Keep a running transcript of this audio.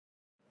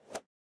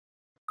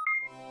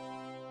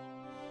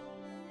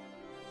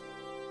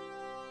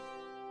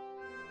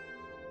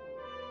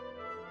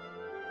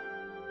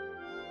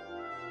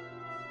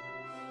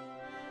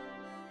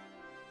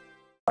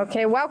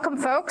Okay, welcome,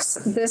 folks.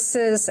 This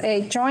is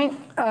a joint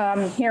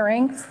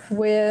hearing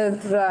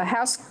with the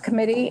House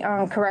Committee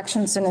on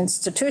Corrections and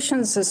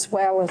Institutions, as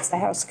well as the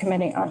House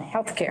Committee on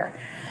Healthcare.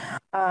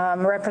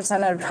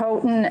 Representative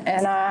Houghton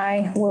and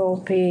I will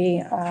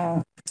be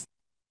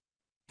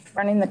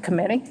running the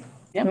committee,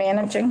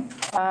 managing.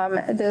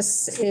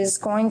 This is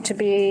going to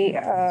be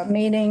a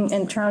meeting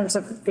in terms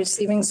of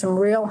receiving some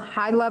real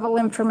high-level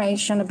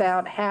information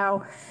about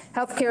how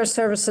healthcare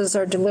services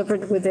are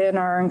delivered within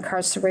our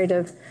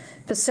incarcerated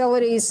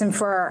facilities and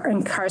for our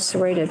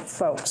incarcerated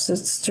folks.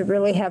 It's to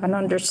really have an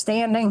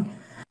understanding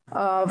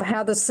of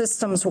how the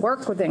systems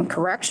work within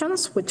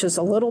corrections, which is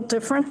a little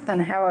different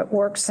than how it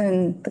works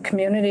in the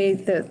community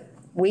that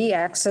we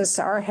access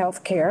our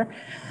health care.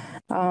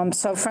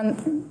 So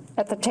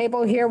at the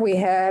table here, we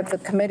have the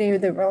committee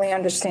that really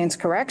understands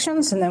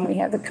corrections, and then we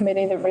have the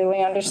committee that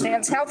really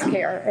understands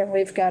healthcare, and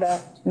we've got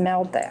to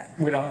meld that.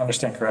 We don't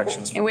understand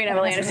corrections. And we don't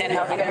really understand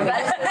healthcare.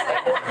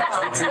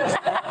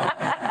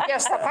 You're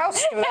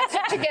supposed to. That's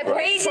what you get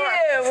paid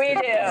for. We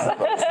do.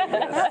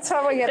 That's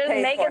what we get Just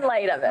paid making for.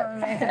 light of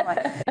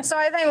it. So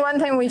I think one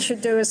thing we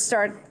should do is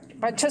start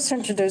by just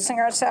introducing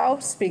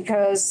ourselves,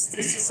 because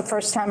this is the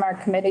first time our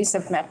committees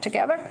have met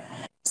together.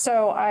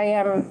 So I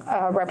am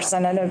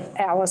Representative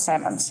Alice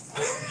Emmons.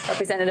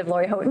 Representative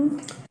Lori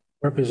Houghton.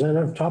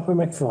 Representative Topper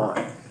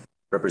McFly.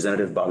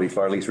 Representative Bobby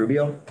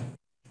Farley-Rubio.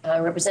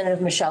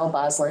 Representative Michelle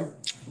Boslin.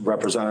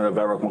 Representative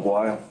Eric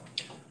McGuire.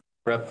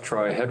 Rep.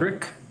 Troy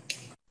Hedrick.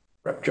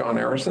 Rep. John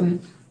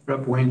Harrison.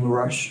 Rep. Wayne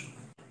LaRush.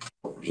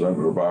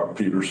 Representative Bob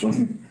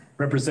Peterson.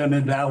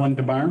 Representative Alan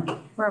DeBarn.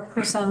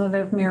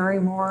 Representative Mary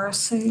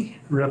Morrissey.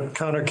 Rep.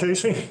 Connor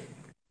Casey.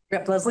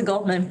 Rep. Leslie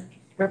Goldman.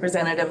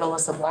 Representative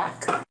Alyssa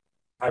Black.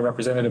 Hi,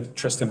 Representative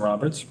Tristan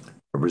Roberts.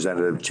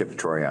 Representative Chip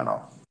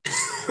Toriano.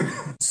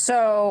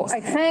 So I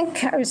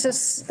think I was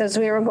just, as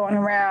we were going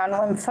around,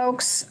 when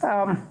folks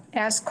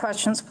ask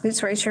questions,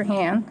 please raise your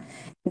hand.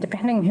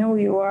 Depending who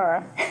you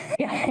are,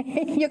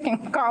 you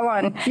can call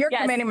on your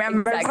committee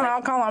members, exactly. And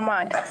I'll call on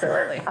mine.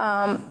 Absolutely.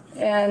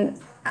 And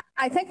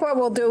I think what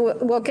we'll do,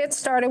 we'll get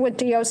started with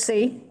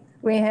DOC.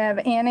 We have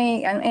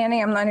Annie, and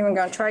Annie, I'm not even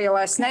going to try your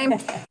last name,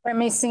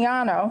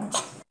 Remiciano.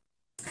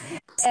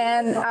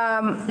 And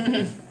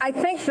I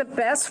think the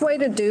best way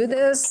to do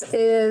this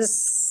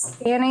is,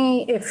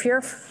 Annie, if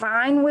you're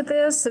fine with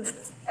this,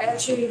 if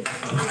as your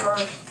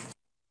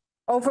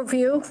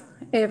overview,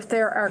 if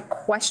there are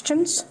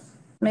questions,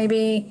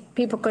 maybe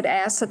people could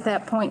ask at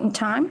that point in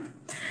time.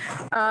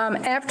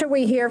 After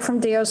we hear from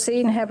DOC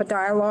and have a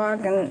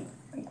dialogue and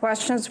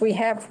questions, we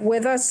have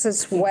with us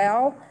as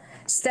well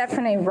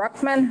Stephanie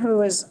Ruckman,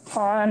 who is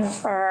on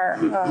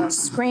our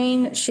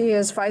screen. She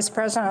is Vice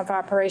President of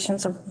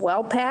Operations of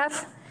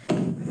WellPath.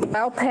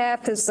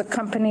 WellPath is the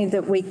company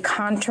that we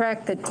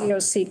contract, that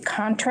DOC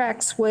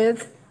contracts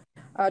with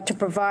to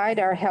provide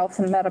our health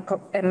and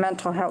medical and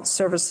mental health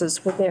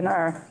services within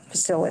our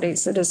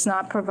facilities. It is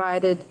not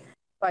provided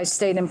by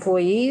state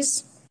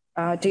employees.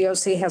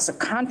 DOC has a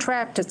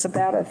contract. It's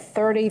about a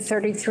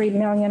 $33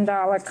 million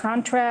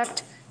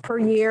contract per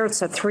year.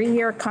 It's a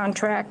 3-year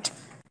contract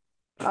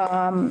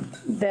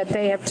that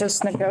they have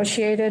just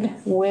negotiated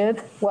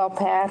with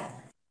WellPath,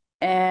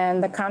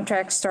 and the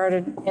contract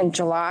started in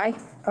July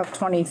of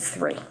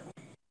 23.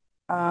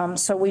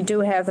 So we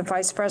do have the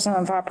Vice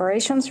President of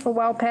Operations for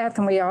WellPath,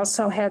 and we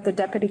also have the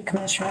Deputy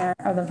Commissioner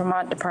of the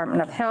Vermont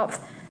Department of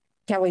Health,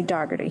 Kelly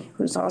Dougherty,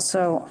 who's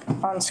also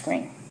on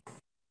screen.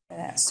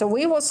 So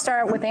we will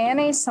start with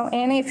Annie. So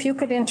Annie, if you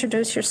could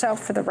introduce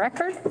yourself for the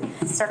record.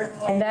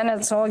 Certainly. And then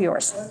it's all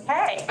yours.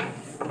 Okay.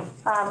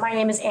 My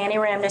name is Annie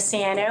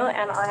Ramnicianu,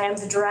 and I am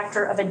the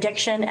Director of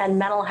Addiction and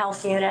Mental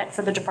Health Unit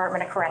for the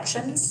Department of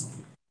Corrections.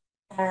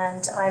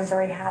 And I'm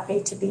very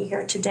happy to be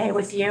here today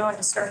with you and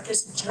to start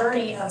this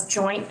journey of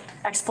joint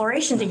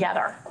exploration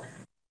together.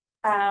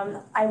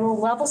 I will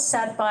level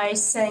set by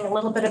saying a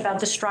little bit about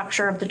the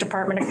structure of the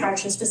Department of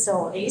Corrections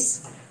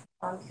facilities,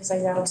 because I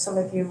know some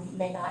of you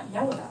may not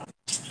know that.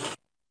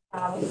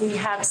 We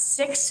have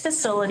 6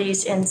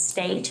 facilities in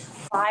state,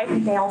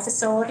 5 male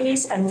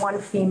facilities and 1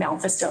 female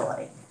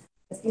facility.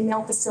 The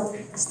female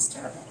facility, this is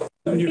terrible.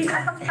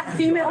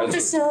 Female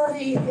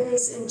facility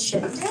is in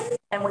Chittenden,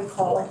 and we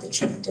call it the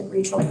Chittenden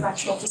Regional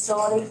Correctional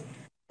Facility.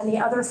 And the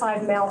other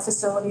 5 male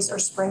facilities are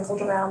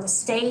sprinkled around the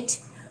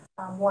state.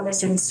 One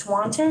is in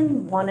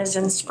Swanton, one is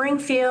in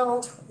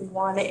Springfield,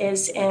 one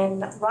is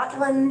in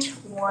Rutland,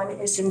 one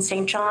is in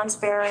St.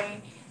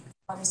 Johnsbury,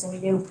 one is in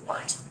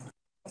Newport.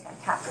 I think I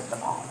captured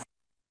them all.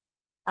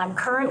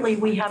 Currently,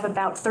 we have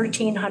about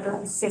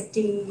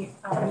 1,350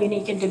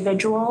 unique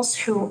individuals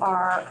who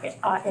are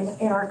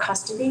in our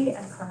custody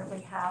and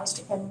currently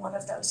housed in one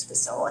of those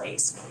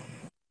facilities.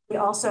 We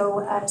also,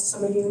 as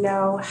some of you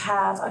know,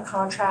 have a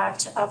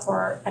contract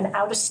for an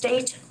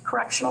out-of-state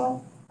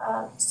correctional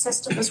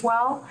system as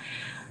well.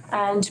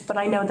 But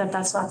I know that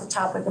that's not the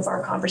topic of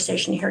our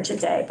conversation here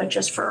today, but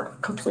just for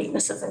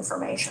completeness of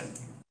information.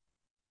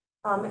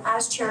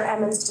 As Chair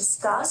Emmons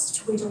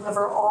discussed, we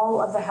deliver all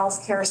of the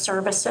healthcare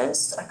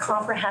services, a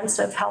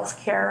comprehensive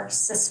healthcare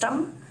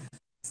system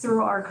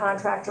through our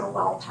contractor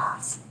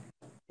WellPath.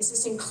 This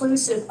is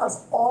inclusive of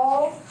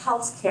all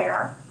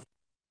healthcare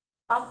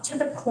up to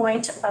the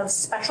point of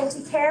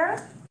specialty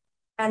care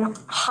and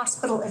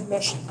hospital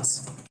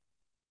admissions.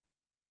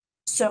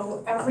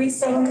 So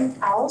everything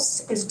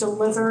else is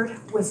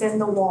delivered within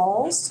the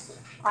walls,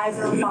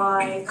 either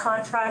by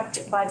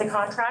the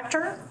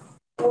contractor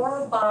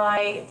or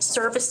by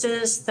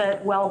services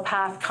that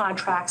WellPath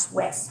contracts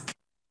with.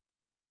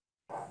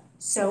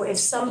 So if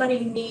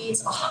somebody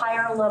needs a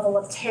higher level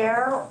of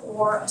care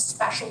or a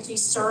specialty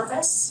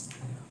service,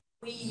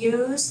 we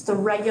use the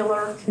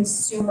regular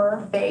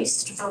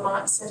consumer-based,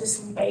 Vermont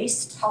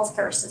citizen-based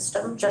healthcare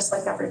system, just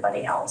like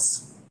everybody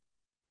else.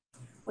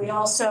 We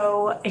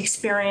also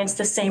experience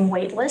the same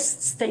wait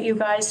lists that you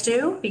guys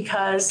do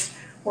because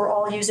we're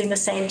all using the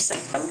same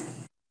system.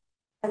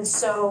 And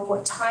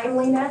so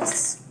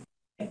timeliness,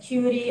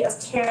 acuity of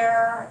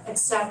care, et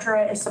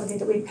cetera, is something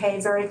that we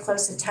pay very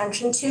close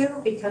attention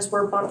to because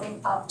we're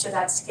bumping up to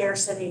that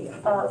scarcity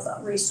of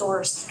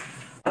resource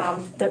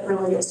that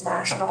really is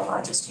national,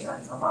 not just here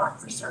in Vermont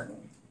for certain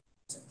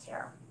types of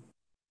care.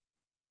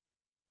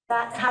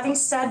 Having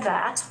said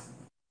that,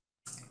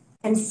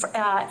 and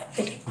our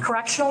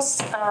correctional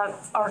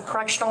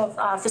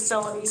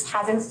facilities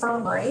have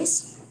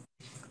infirmaries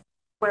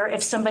where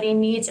if somebody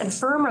needs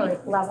infirmary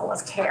level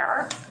of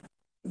care,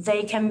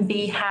 they can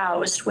be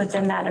housed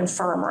within that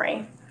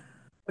infirmary,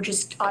 which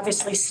is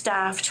obviously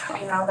staffed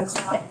around the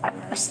clock by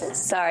nurses.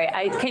 Sorry,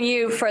 can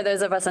you, for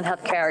those of us in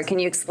healthcare, can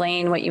you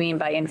explain what you mean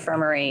by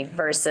infirmary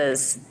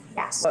versus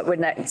Yes. what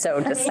would that,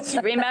 so just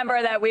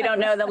remember that we don't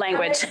know the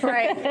language.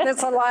 Right,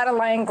 there's a lot of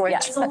language.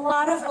 There's a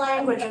lot of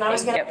language, and I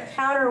was going to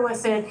counter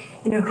with it,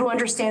 who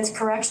understands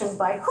corrections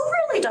by who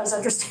really does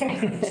understand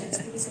corrections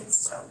because it's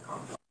so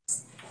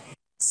complex.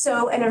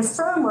 So an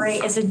infirmary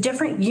is a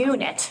different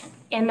unit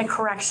in the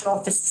correctional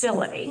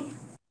facility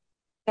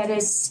that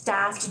is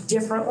staffed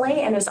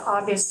differently and is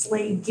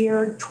obviously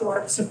geared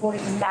toward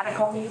supporting the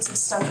medical needs of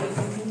somebody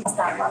who needs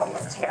that level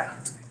of care.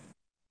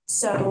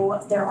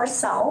 So there are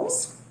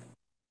cells,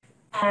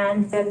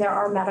 and then there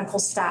are medical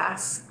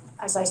staff,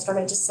 as I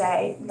started to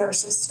say,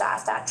 nurses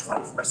staff that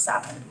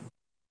 24/7.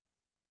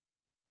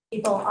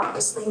 People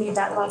obviously need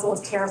that level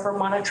of care for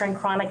monitoring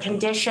chronic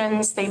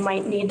conditions. They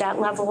might need that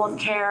level of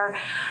care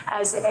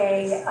as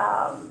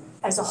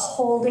a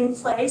holding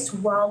place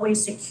while we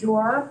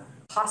secure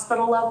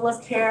hospital level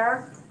of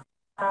care,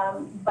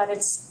 but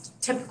it's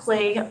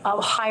typically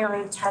a higher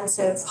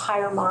intensive,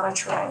 higher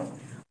monitoring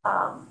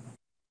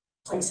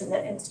place in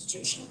the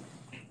institution.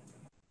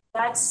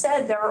 That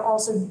said, there are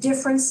also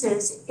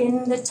differences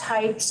in the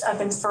types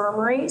of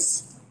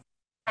infirmaries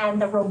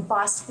and the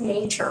robust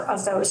nature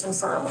of those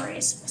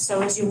infirmaries.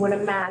 So as you would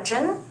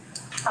imagine,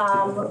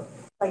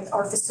 like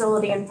our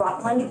facility in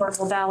Rutland,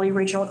 Myrtle Valley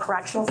Regional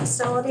Correctional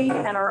Facility,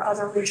 and our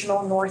other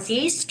regional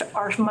Northeast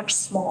are much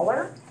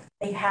smaller.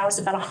 They house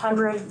about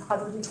 100,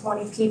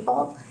 120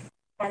 people,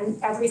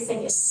 and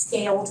everything is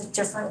scaled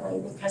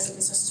differently because it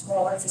is a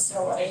smaller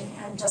facility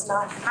and does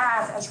not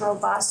have as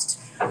robust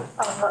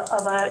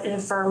of an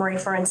infirmary,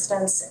 for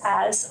instance,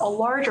 as a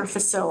larger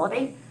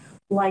facility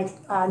like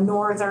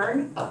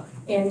Northern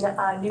in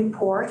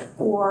Newport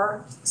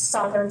or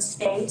Southern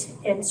State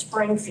in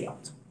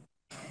Springfield.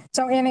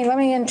 So Annie, let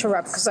me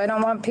interrupt because I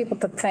don't want people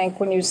to think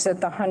when you said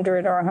the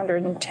 100 or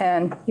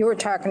 110, you were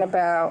talking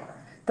about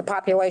the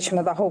population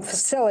of the whole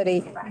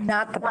facility,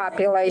 not the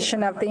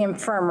population of the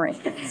infirmary.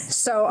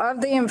 So of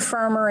the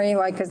infirmary,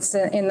 like it's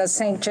in the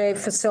St. J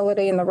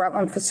facility, in the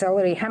Rutland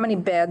facility, how many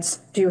beds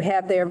do you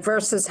have there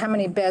versus how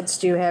many beds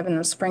do you have in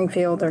the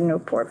Springfield or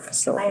Newport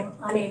facility? I'm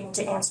unable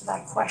to answer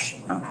that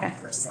question with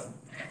accuracy.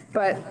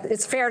 But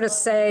it's fair to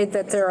say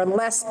that there are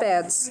less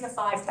beds 3 to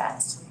 5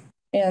 beds.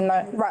 in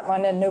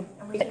Rutland and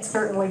Newport. And we can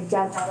certainly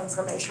get that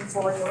information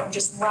for you. I'm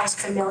just less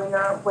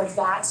familiar with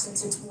that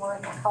since it's more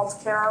in the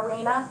healthcare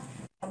arena.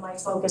 And my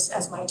focus,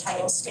 as my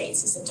title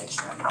states, is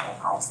addiction and mental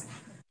health.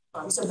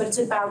 But it's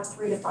about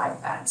 3 to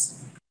 5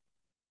 beds.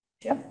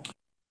 Yep.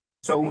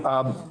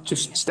 So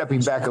just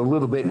stepping back a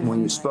little bit,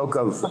 when you spoke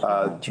of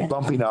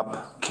bumping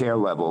up care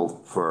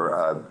level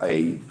for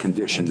a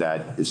condition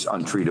that is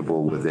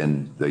untreatable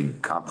within the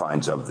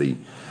confines of the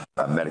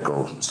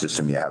medical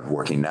system you have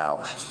working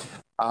now.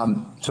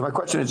 So my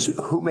question is,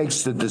 who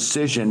makes the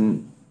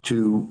decision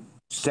to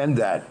send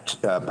that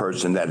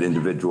person, that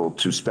individual,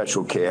 to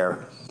special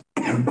care?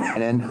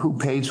 And then who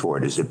pays for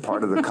it? Is it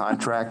part of the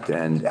contract,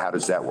 and how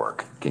does that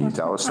work? Can you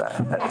tell us that?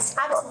 Yes,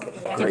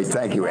 absolutely. Great,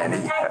 thank you,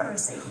 Andy.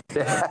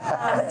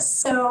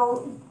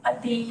 So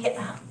the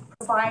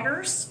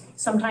providers,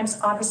 sometimes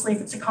obviously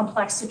if it's a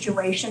complex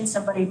situation,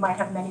 somebody might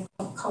have many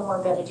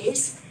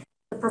comorbidities.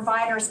 The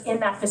providers in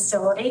that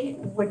facility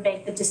would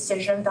make the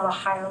decision that a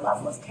higher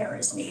level of care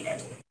is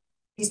needed.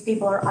 These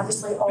people are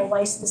obviously all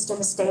licensed in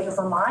the state of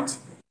Vermont.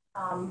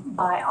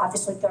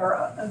 Obviously they're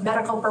a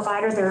medical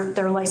provider,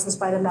 they're licensed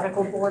by the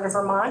Medical Board of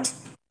Vermont.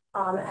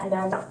 And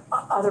then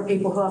other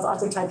people who have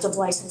other types of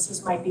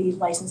licenses might be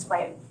licensed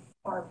by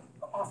our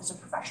Office of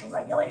Professional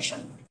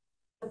Regulation.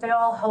 But they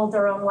all hold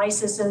their own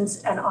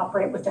licenses and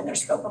operate within their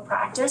scope of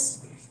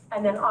practice.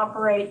 and then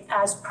operate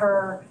as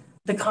per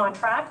the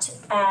contract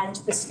and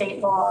the state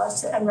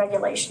laws and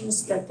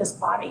regulations that this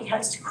body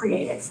has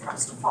created for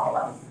us to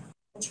follow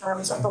in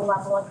terms of the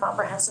level and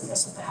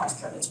comprehensiveness of the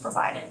healthcare that's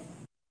provided.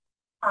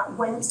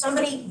 When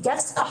somebody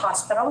gets to the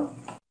hospital,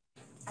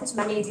 as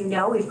many of you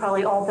know, we've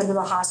probably all been to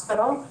the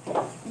hospital,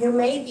 you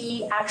may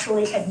be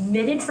actually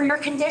admitted for your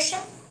condition,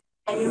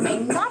 and you may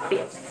not be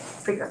admitted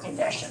for your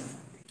condition.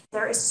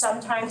 There is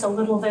sometimes a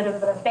little bit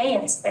of an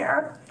abeyance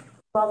there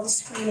while the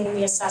screening,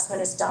 the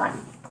assessment is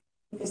done.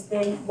 Because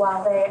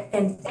while they're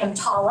in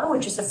EMTALA,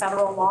 which is a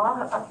federal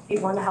law,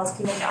 people in the health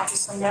community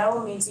obviously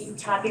know, means that you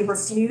cannot be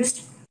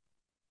refused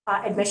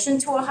admission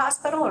to a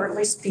hospital, or at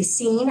least be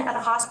seen at a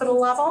hospital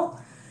level.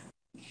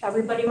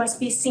 Everybody must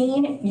be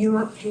seen.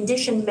 Your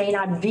condition may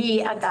not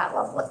be at that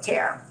level of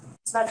care.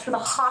 So that's for the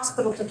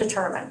hospital to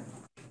determine.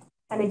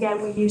 And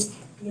again, we use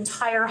the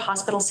entire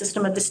hospital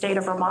system of the state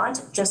of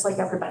Vermont, just like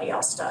everybody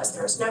else does.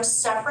 There's no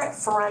separate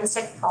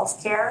forensic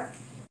health care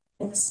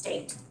in the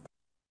state.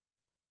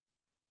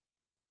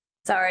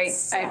 Sorry,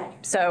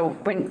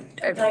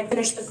 Did I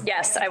finish the?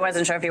 Yes, I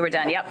wasn't sure if you were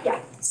done, yep. Yeah,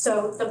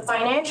 so the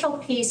financial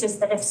piece is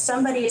that if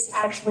somebody is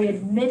actually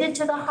admitted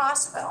to the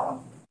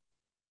hospital,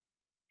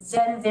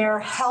 then their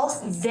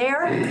health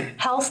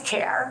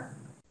care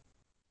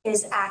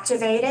is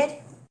activated,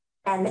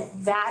 and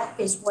that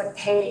is what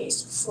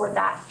pays for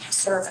that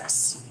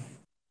service.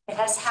 It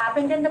has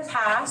happened in the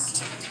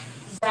past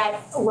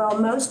that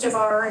while most of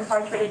our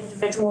incarcerated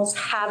individuals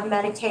have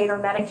Medicaid or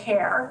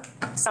Medicare,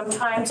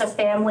 sometimes a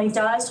family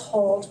does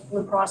hold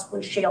Blue Cross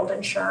Blue Shield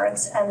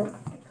insurance and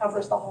it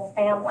covers the whole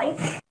family.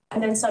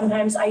 And then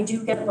sometimes I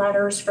do get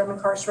letters from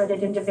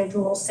incarcerated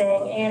individuals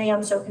saying, Annie,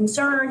 I'm so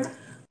concerned.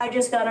 I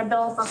just got a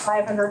bill for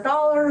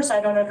 $500.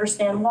 I don't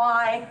understand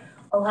why.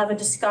 I'll have a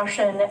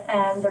discussion,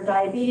 and their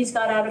diabetes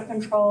got out of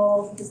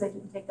control because they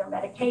didn't take their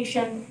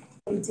medication.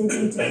 They did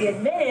need to be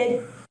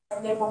admitted.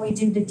 And then when we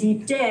do the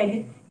deep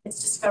dig, it's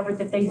discovered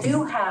that they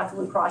do have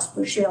Blue Cross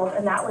Blue Shield,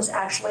 and that was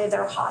actually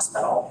their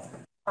hospital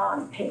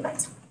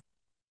payment.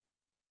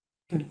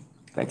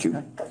 Thank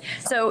you.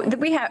 So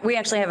we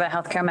actually have a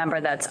healthcare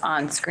member that's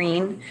on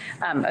screen,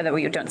 that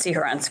we don't see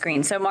her on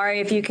screen. So Mari,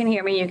 if you can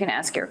hear me, you can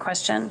ask your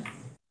question.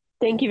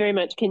 Thank you very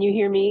much. Can you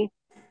hear me?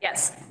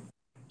 Yes.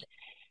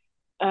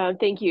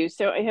 Thank you.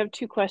 So I have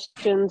two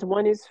questions.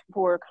 One is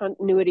for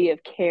continuity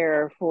of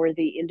care for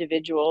the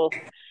individual.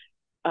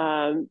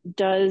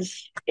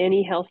 Does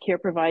any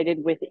healthcare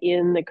provided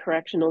within the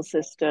correctional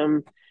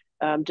system,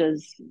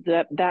 does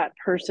that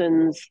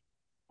person's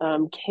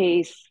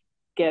case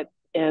get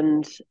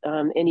and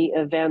any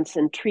events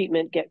and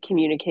treatment get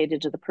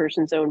communicated to the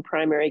person's own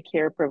primary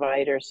care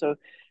provider? So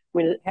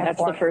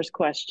that's the first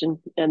question.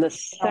 And the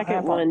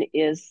second one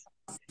is,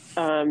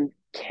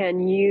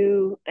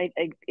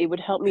 it would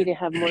help me to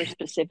have more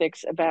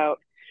specifics about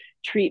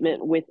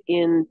treatment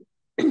within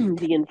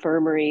the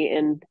infirmary.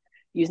 And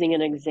using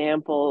an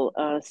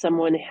example,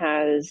 someone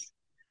has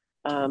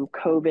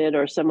COVID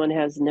or someone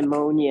has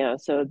pneumonia.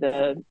 So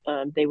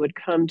they would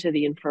come to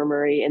the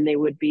infirmary and they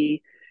would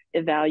be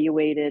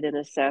evaluated and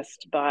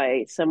assessed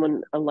by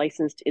a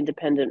licensed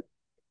independent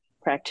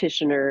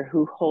practitioner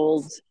who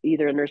holds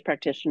either a nurse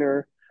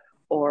practitioner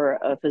or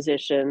a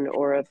physician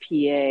or a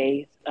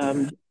PA,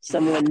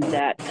 someone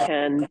that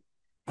can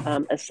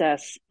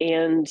assess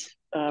and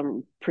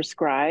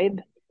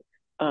prescribe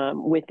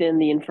within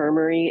the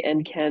infirmary,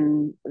 and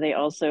can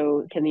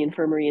the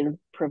infirmary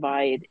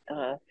provide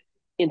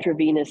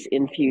intravenous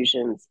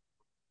infusions?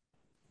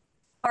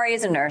 Mari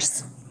is a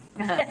nurse.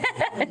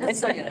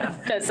 Just so you know.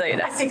 Just so you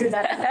know. I figured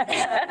that out.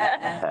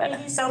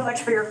 Thank you so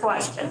much for your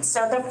question.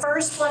 So the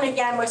first one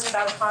again was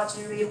about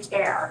continuity of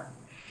care.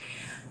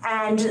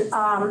 And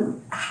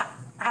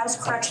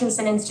House Corrections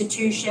and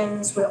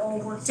Institutions, we all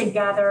work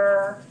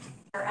together.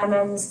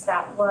 Emmons,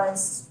 that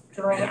was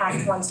during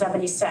Act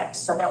 176,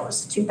 so that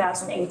was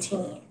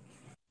 2018.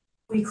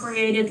 We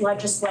created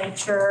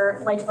legislation,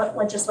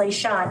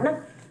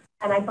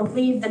 and I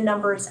believe the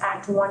number is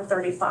Act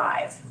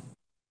 135.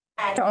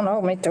 And don't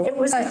know, me too. It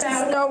was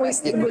about no, we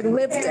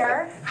lived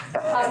there.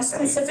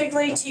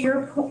 Specifically to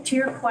your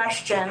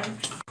question.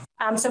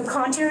 So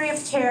continuity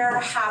of care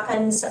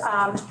happens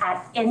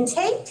at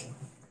intake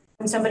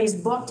when somebody's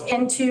booked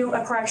into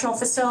a correctional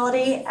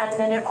facility, and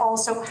then it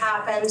also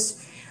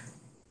happens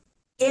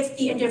if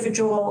the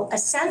individual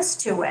assents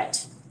to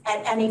it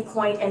at any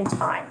point in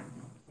time.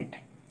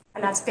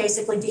 And that's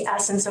basically the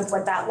essence of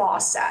what that law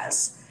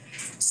says.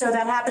 So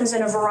that happens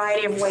in a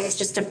variety of ways,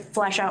 just to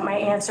flesh out my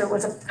answer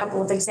with a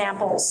couple of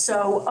examples.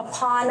 So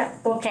upon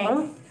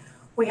booking,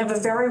 we have a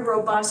very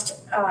robust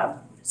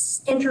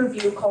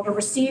interview called a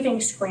receiving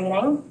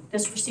screening.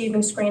 This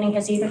receiving screening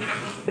has either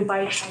been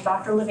by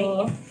Dr.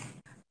 Levine,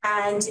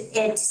 and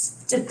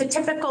it's the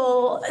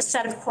typical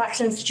set of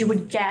questions that you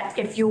would get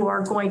if you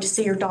are going to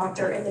see your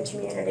doctor in the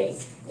community.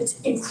 It's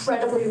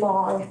incredibly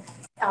long.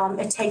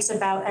 It takes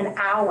about an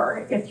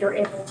hour if you're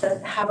able to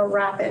have a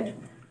rapid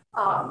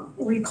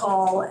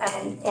recall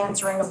and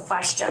answering of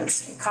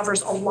questions. It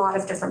covers a lot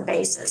of different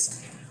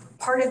bases.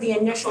 part of the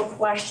initial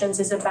questions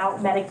is about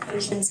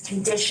medications,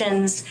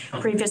 conditions,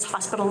 previous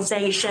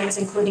hospitalizations,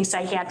 including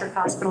psychiatric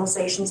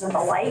hospitalizations and the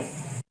like,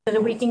 so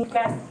that we can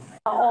get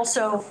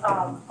also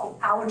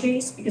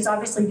allergies, because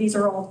obviously these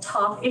are all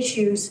top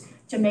issues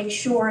to make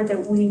sure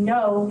that we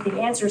know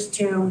the answers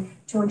to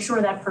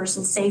ensure that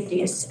person's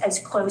safety is as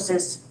close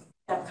as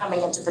them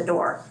coming into the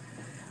door.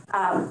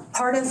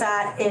 Part of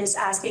that is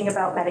asking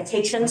about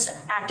medications,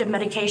 active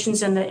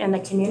medications in the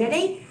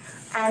community.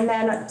 And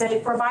then the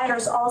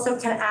providers also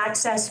can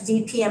access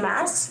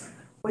VPMS,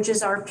 which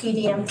is our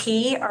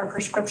PDMP, our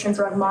prescription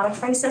drug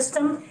monitoring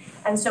system.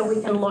 And so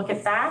we can look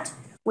at that.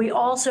 We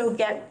also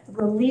get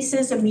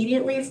releases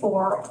immediately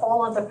for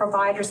all of the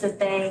providers that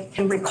they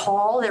can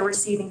recall they're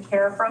receiving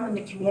care from in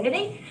the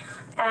community.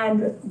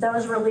 And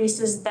those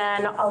releases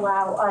then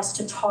allow us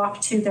to talk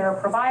to their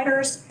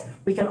providers.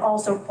 We can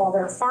also call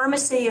their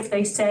pharmacy if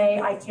they say,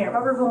 I can't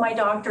remember who my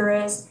doctor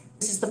is.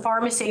 This is the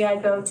pharmacy I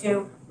go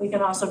to. We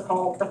can also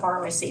call the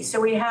pharmacy.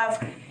 So we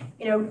have,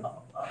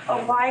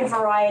 a wide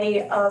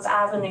variety of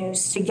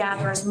avenues to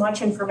gather as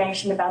much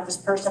information about this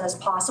person as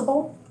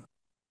possible.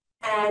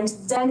 And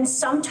then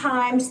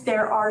sometimes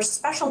there are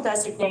special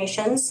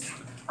designations.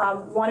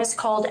 One is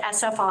called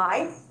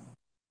SFI.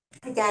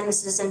 Again,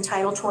 this is in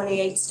Title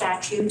 28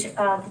 statute.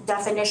 The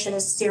definition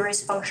is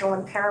serious functional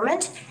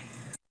impairment.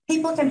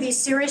 People can be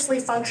seriously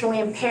functionally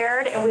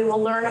impaired, and we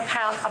will learn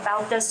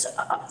about this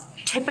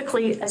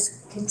typically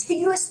as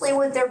contiguously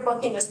with their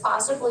booking as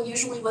possible,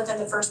 usually within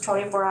the first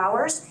 24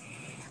 hours.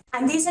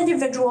 And these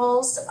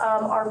individuals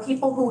are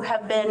people who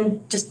have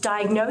been just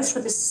diagnosed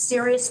with a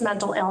serious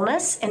mental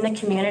illness in the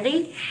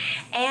community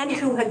and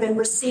who have been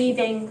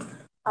receiving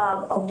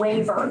a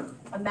waiver,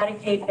 a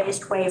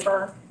Medicaid-based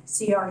waiver,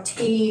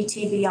 CRT,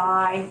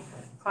 TBI,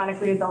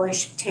 chronic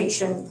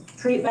rehabilitation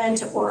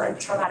treatment, or a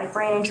traumatic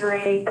brain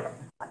injury,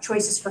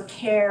 choices for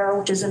care,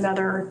 which is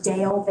another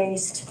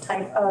DAIL-based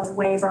type of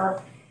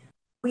waiver.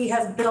 We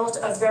have built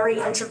a very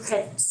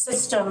intricate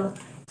system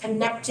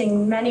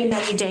connecting many,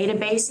 many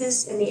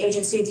databases in the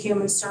Agency of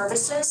Human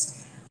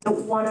Services that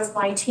one of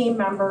my team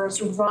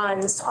members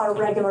runs on a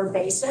regular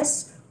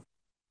basis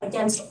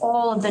against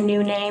all of the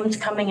new names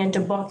coming into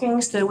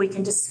bookings so that we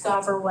can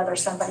discover whether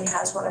somebody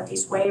has one of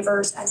these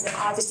waivers. And then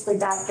obviously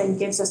that then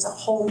gives us a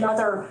whole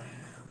nother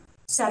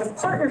set of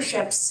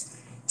partnerships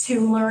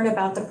to learn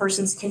about the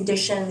person's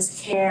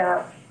conditions,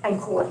 care,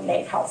 and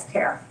coordinate health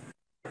care.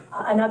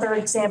 Another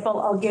example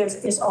I'll give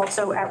is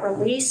also at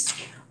release.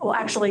 Well,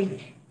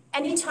 actually,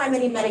 anytime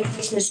any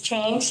medication is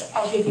changed,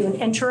 I'll give you an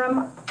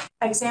interim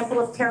example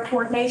of care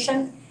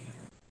coordination.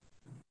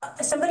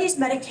 Somebody's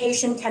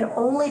medication can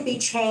only be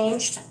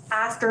changed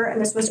after, and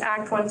this was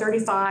Act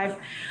 135,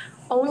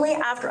 only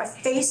after a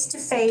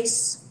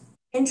face-to-face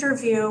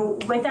interview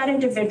with that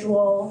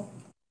individual.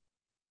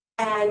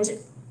 And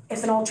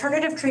if an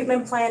alternative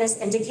treatment plan is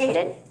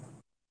indicated,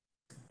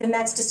 then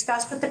that's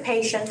discussed with the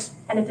patient.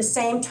 And at the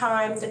same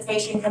time, the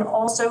patient can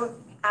also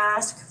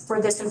ask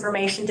for this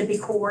information to be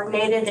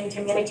coordinated and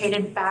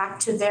communicated back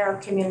to their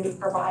community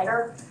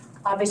provider.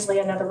 Obviously,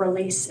 another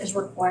release is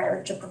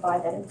required to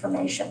provide that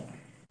information.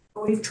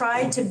 We've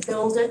tried to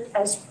build it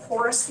as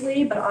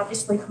porously, but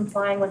obviously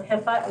complying with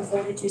HIPAA and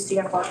 42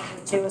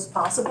 CFR 2 as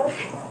possible.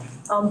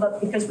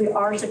 But because we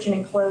are such an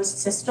enclosed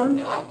system,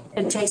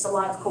 it takes a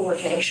lot of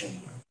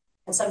coordination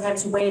and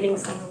sometimes waiting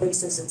for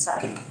releases, et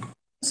cetera.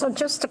 So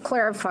just to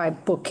clarify,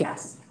 booking,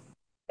 yes.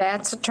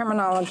 That's a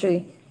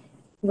terminology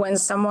when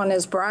someone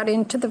is brought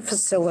into the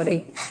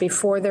facility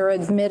before they're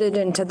admitted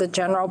into the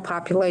general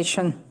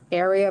population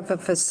area of a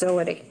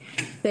facility.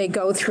 They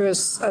go through a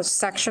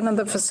section of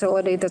the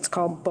facility that's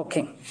called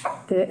booking.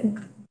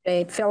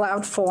 They fill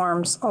out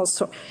forms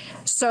also.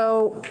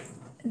 So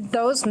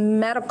those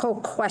medical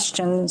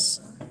questions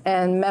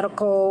and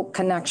medical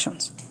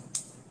connections,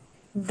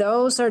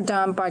 those are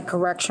done by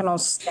correctional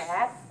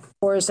staff,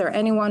 or is there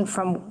anyone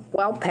from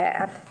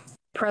WellPath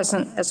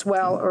present as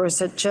well, or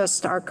is it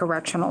just our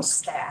correctional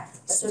staff?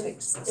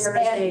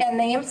 And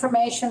the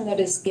information that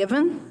is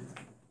given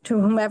to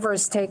whomever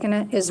is taking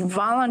it is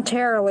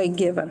voluntarily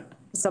given.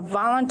 It's a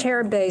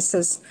voluntary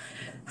basis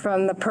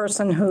from the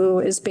person who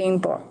is being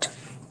booked.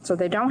 So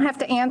they don't have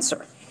to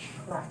answer.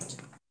 Correct.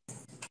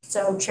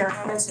 So Chair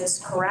Hammonds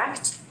is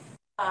correct.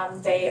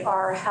 They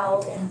are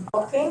held in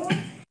booking.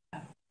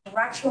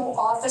 Correctional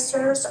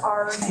officers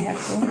are the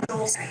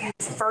individuals who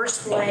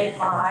first lay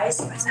eyes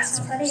on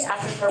somebody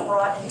after they're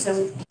brought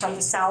from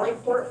the Sally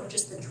Port, which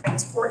is the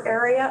transport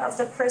area of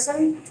the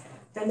prison.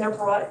 Then they're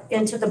brought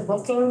into the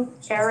booking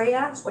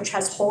area, which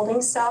has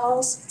holding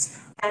cells.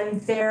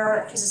 And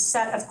there is a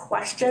set of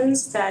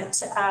questions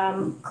that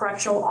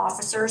correctional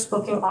officers,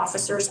 booking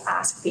officers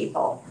ask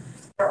people.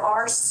 There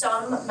are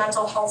some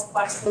mental health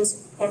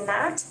questions in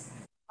that.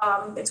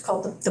 It's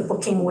called the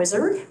booking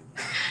wizard.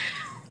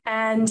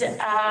 And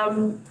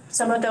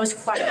some of those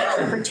questions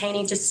are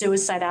pertaining to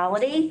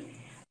suicidality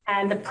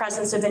and the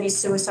presence of any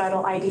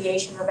suicidal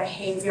ideation or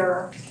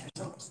behavior,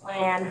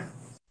 plan,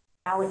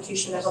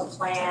 allocution of a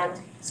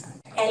plan,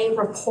 any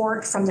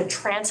report from the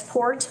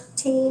transport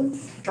team,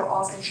 which are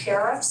often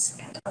sheriffs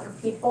and other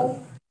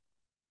people.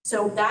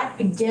 So that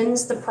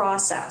begins the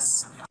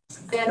process.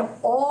 Then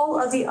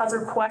all of the other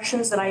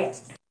questions that I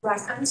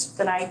referenced,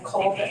 that I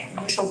call the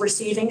initial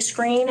receiving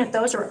screen,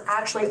 those are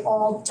actually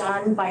all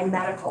done by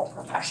medical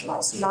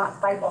professionals,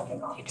 not by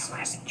booking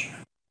officers.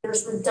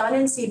 There's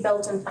redundancy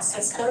built into the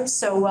system.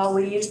 So while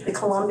we use the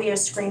Columbia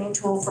screening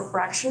tool for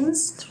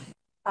corrections,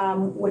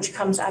 which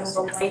comes out of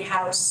the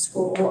Lighthouse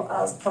School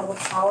of Public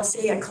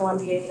Policy at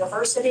Columbia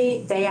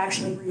University, they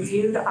actually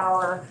reviewed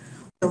our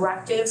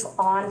directive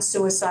on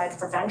suicide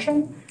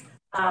prevention.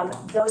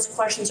 Those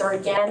questions are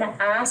again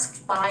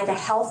asked by the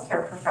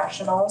healthcare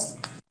professionals.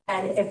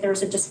 And if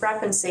there's a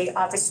discrepancy,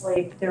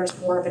 obviously there's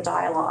more of a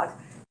dialogue.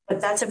 But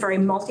that's a very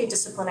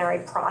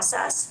multidisciplinary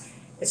process.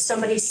 If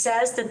somebody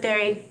says that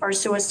they are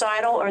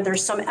suicidal or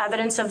there's some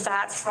evidence of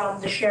that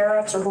from the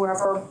sheriffs or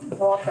whoever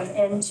brought them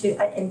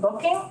in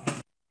booking,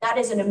 that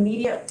is an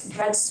immediate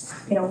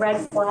red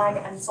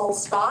flag and full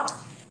stop,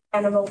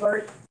 and an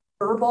alert,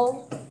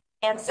 verbal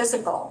and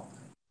physical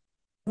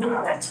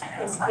movement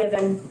is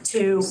given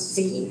to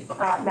the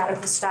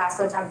medical staff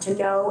for them to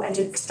know and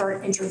to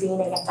start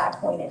intervening at that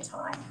point in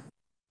time.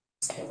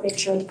 So make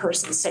sure the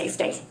person's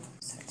safety.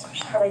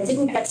 But I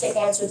didn't get to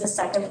answer the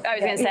second. I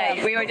was going to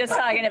say, we were just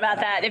talking about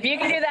that. If you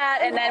can do that,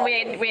 and then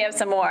we have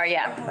some more,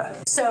 yeah.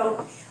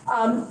 So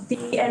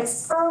the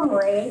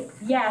infirmary,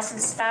 yes,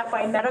 is staffed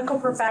by medical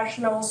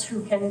professionals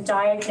who can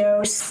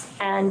diagnose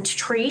and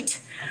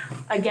treat.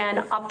 Again,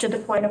 up to the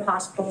point of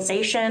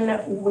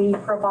hospitalization. We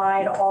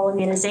provide all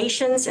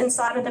immunizations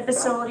inside of the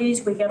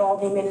facilities. We get all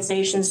the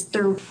immunizations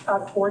through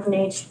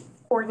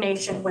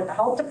coordination with the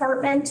health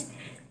department.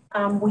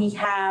 We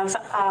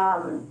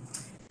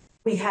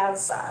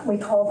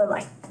call them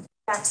like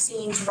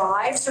vaccine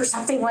drives or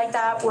something like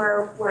that,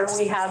 where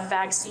we have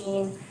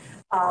vaccines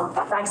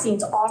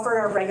offered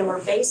on a regular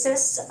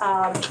basis.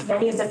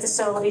 Many of the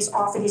facilities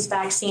offer these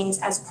vaccines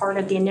as part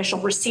of the initial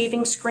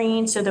receiving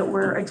screen so that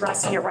we're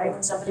addressing it right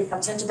when somebody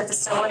comes into the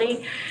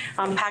facility.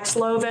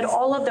 Paxlovid,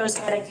 all of those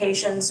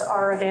medications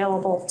are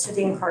available to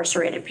the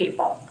incarcerated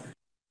people.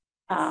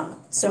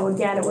 So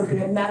again, it would be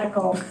a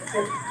medical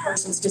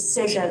person's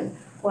decision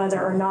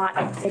whether or not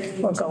they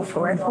need to go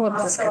for it.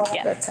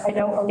 I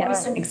know a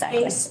recent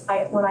case,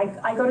 when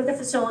I go to the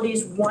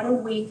facilities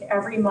 1 week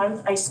every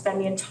month, I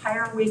spend the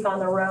entire week on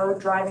the road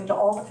driving to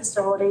all the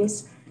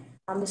facilities.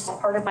 This is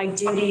part of my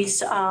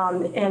duties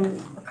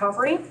in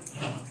recovery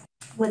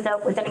with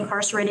an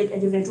incarcerated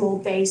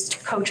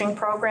individual-based coaching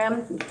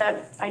program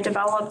that I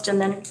developed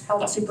and then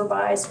helped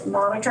supervise and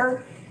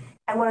monitor.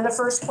 And one of the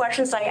first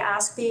questions I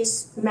ask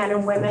these men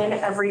and women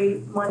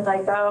every month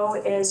I go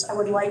is, I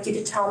would like you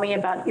to tell me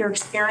about your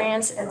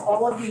experience in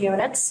all of the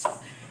units,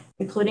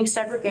 including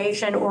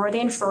segregation or the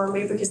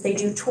infirmary, because they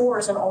do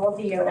tours in all of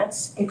the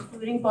units,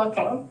 including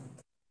booking.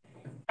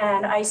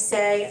 And I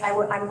say,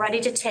 I'm ready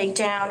to take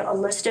down a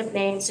list of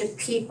names of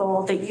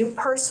people that you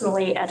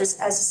personally, as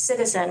a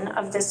citizen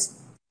of this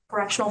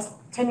correctional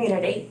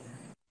community,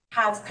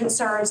 have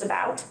concerns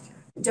about.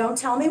 Don't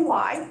tell me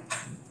why.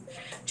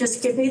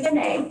 Just give me the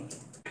name,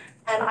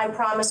 and I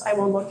promise I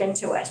will look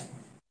into it.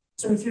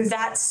 So through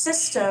that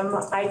system,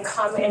 I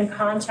come in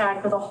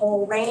contact with a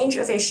whole range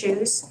of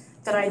issues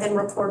that I then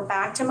report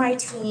back to my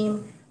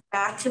team,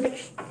 back to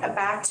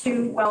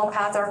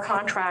WellPath, our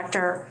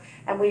contractor,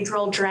 and we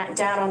drill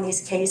down on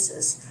these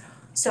cases.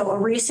 So a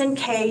recent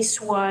case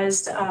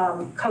was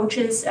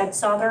coaches at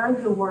Southern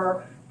who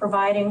were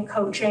providing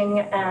coaching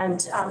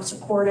and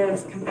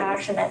supportive,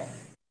 compassionate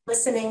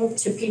listening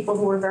to people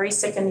who were very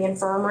sick in the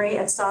infirmary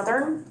at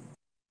Southern.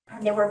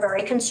 And they were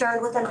very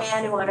concerned with a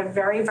man who had a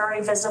very,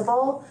 very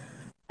visible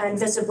and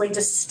visibly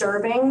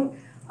disturbing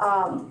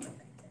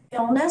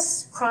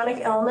illness,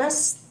 chronic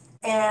illness.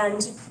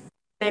 And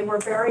they were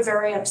very,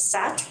 very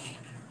upset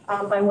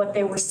by what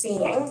they were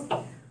seeing.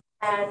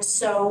 And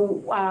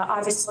so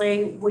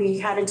obviously we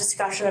had a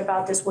discussion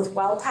about this with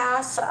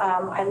WellPath.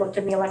 I looked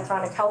in the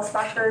electronic health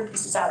record.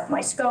 This is out of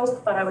my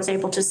scope, but I was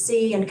able to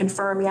see and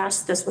confirm,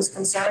 yes, this was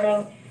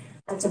concerning.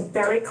 It's a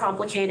very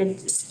complicated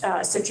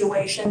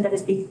situation that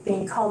is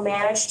being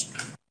co-managed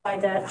by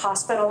the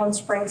hospital in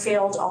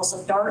Springfield,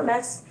 also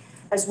Dartmouth,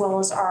 as well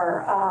as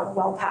our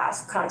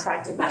WellPath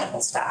contracted medical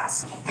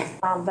staff.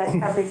 But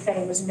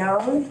everything was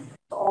known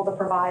to all the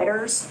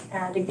providers.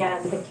 And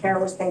again, the care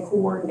was being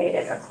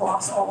coordinated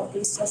across all of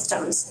these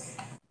systems.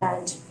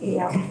 And, you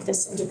know,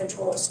 this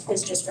individual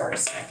is just very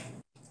sick.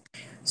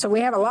 So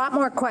we have a lot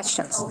more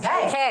questions.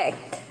 Okay.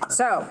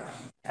 So.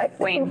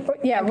 Wayne.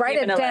 Yeah, write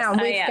it down.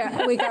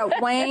 We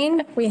got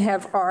Wayne, we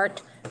have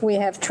Art, we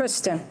have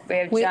Tristan. We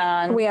have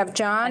John. We have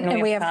John,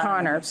 and we have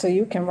Connor. So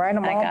you can write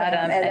them all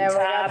down. And then we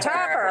got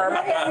Topper.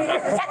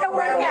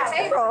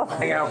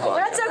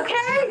 That's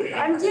okay.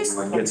 I'm just,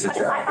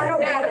 I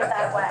don't want it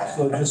that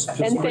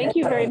way. And thank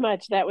you very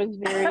much. That was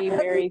very,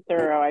 very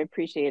thorough. I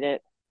appreciate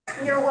it.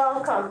 You're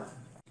welcome.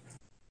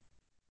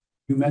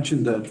 You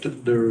mentioned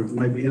that there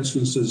may be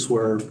instances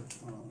where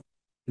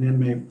an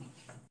inmate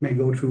may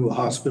go to a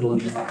hospital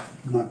and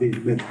not be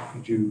admitted.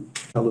 Could you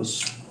tell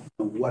us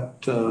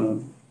what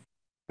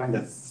kind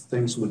of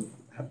things would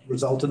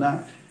result in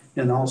that?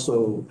 And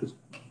also,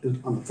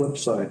 on the flip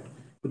side,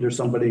 would there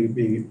somebody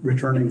be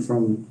returning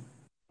from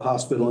the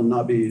hospital and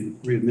not be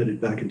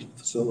readmitted back into the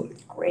facility?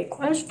 Great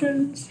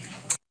questions.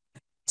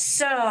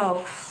 So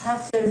I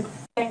have to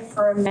think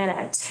for a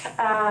minute.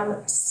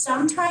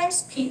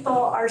 Sometimes people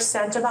are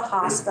sent to the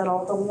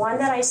hospital. The one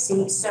that I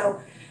see, so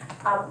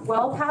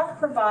WellPath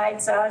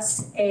provides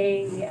us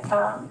a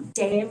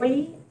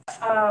daily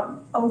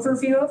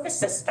overview of the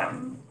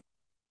system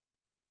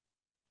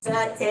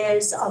that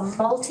is a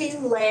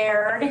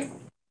multi-layered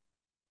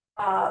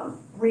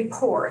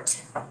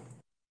report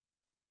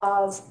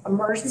of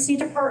emergency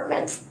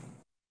department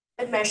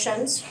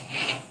admissions,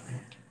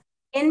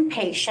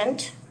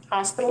 inpatient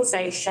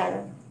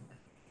hospitalization,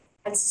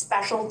 and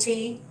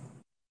specialty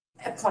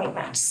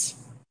appointments.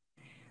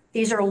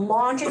 These are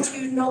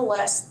longitudinal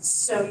lists,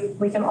 so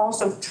we can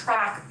also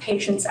track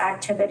patients'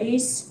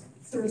 activities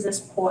through this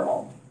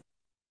portal.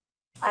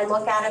 I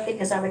look at it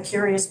because I'm a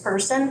curious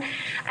person,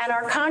 and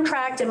our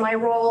contract and my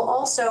role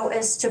also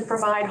is to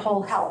provide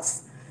whole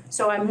health.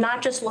 So I'm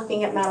not just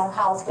looking at mental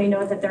health. We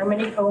know that there are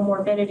many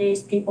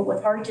comorbidities. People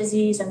with heart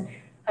disease and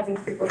having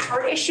frequent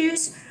heart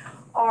issues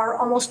are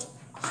almost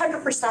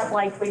 100%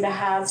 likely to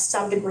have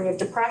some degree of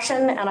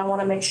depression, and I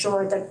want to make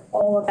sure that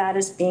all of that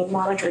is being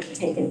monitored and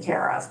taken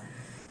care of.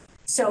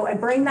 So I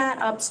bring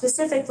that up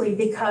specifically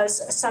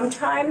because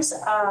sometimes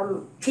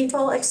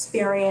people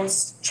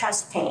experience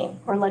chest pain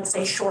or, let's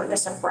say,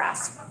 shortness of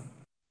breath.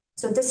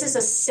 So this is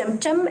a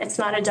symptom, it's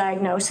not a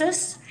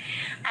diagnosis.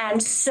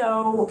 And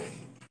so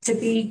to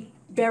be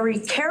very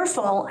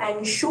careful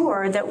and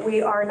sure that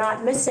we are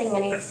not missing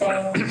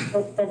anything,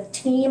 the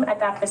team at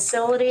that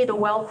facility, the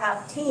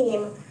WellPath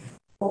team,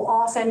 will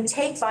often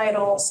take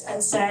vitals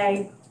and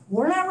say,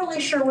 we're not really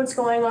sure what's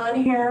going on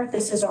here.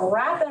 This is a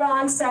rapid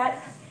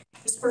onset.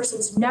 This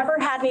person's never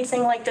had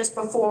anything like this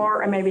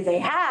before, or maybe they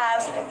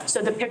have,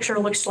 so the picture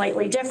looks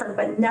slightly different.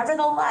 But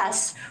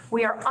nevertheless,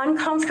 we are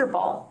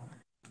uncomfortable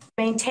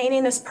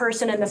maintaining this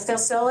person in the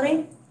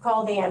facility,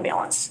 call the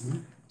ambulance.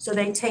 So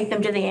they take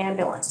them to the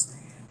ambulance.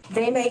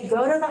 They may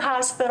go to the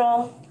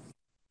hospital,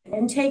 an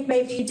intake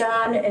may be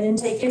done, an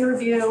intake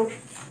interview,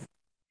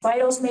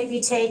 vitals may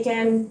be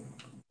taken,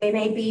 they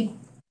may be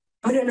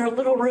put in a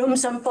little room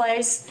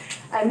someplace,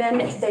 and then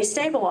they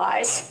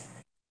stabilize,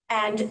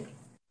 and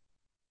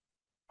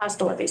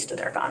hasta la vista,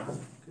 they're gone.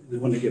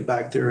 When they get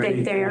back there,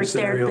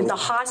 The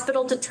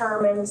hospital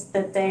determines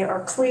that they are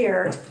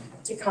cleared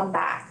to come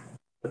back.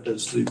 But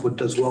does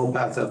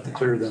WellPath have to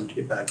clear them to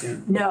get back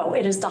in? No,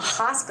 it is the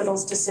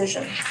hospital's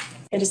decision.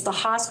 It is the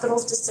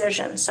hospital's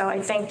decision. So I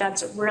think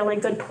that's a really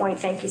good point.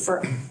 Thank you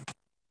for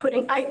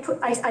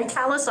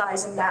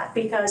italicizing that,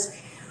 because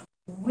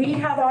we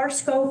have our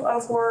scope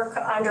of work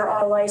under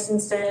our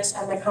licenses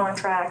and the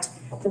contract.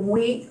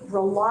 We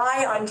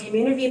rely on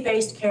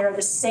community-based care,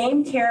 the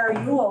same care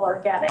you all are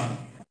getting.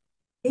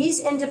 These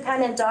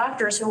independent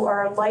doctors who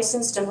are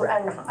licensed and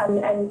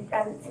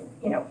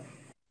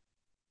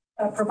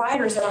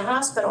providers in a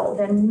hospital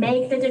then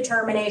make the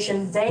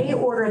determination. They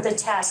order the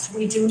test.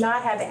 We do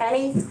not have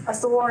any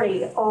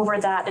authority over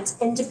that. It's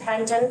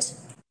independent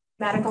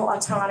medical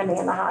autonomy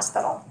in the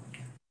hospital.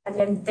 And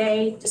then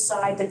they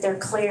decide that they're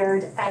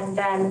cleared, and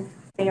then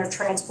they are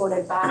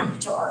transported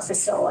back to our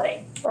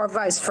facility. Or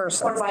vice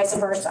versa. Or vice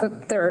versa.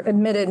 They're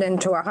admitted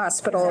into a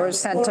hospital or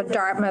sent to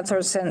Dartmouth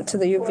or sent to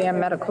the UVM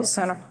Medical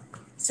Center.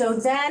 So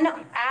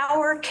then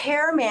our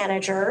care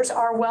managers,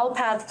 our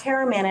WellPath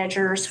care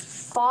managers,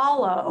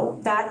 follow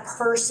that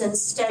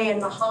person's stay in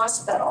the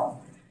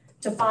hospital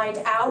to find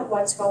out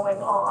what's going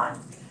on.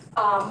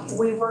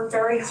 We work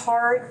very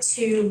hard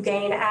to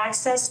gain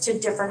access to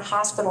different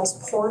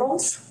hospitals'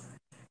 portals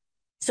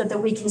so that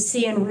we can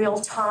see in real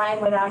time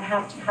without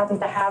having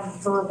to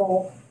have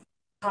verbal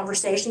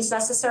conversations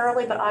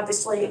necessarily. But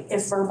obviously,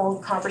 if verbal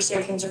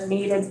conversations are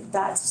needed,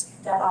 that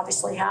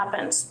obviously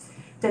happens.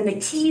 Then the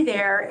key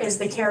there is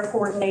the care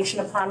coordination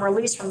upon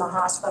release from the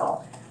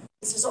hospital.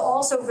 This is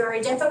also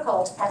very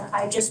difficult, and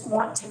I just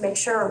want to make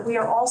sure we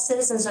are all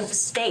citizens of the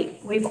state.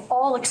 We've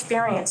all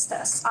experienced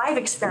this. I've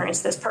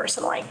experienced this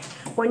personally.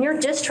 When you're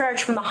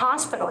discharged from the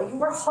hospital,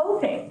 you are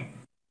hoping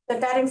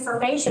that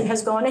information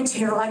has gone into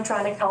your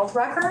electronic health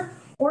record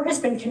or has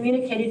been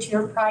communicated to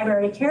your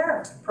primary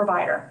care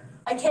provider.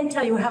 I can't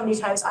tell you how many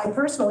times I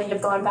personally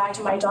have gone back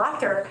to my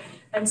doctor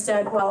and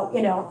said, well,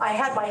 I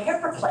had my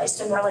hip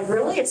replaced, and they're like,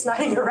 really? It's not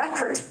in your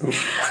record.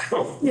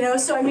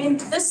 So I mean,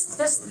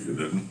 this. You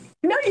didn't.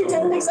 No, you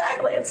didn't,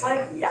 exactly. It's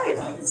like,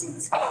 yeah.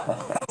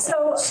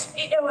 So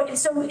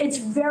it's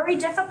very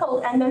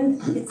difficult, and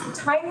then it's a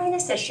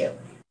timeliness issue,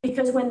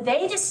 because when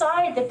they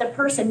decide that the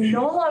person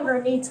no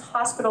longer needs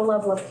hospital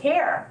level of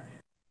care,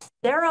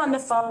 they're on the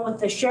phone with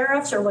the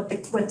sheriffs or with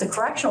the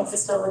correctional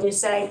facility to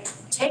say,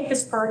 take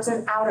this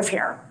person out of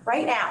here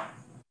right now.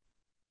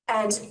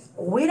 And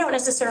we don't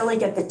necessarily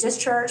get the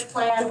discharge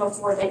plan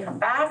before they come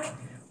back.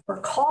 We're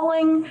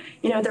calling,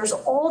 there's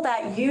all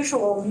that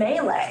usual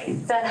melee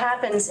that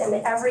happens in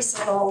every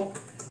single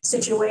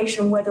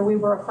situation, whether we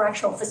were a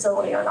correctional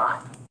facility or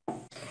not. And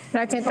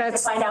I think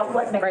that's to find out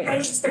what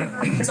medications the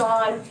person's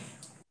on,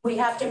 We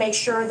have to make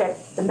sure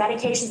that the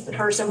medications the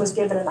person was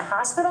given in the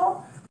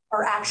hospital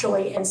are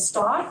actually in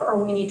stock,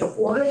 or we need to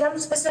order them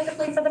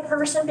specifically for the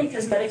person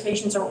because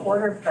medications are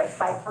ordered by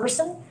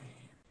person.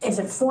 Is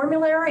it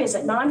formulary? Is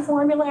it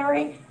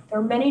non-formulary? There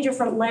are many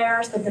different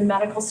layers that the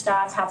medical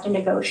staff have to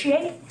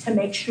negotiate to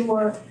make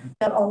sure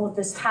that all of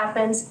this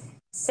happens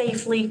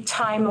safely,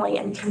 timely,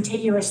 and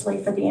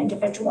continuously for the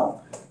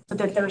individual so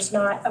that there's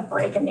not a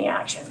break in the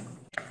action.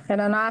 And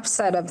an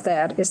offset of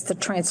that is the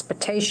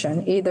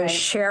transportation. Either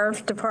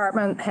sheriff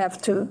department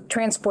have to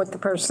transport the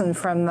person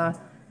from the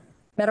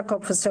medical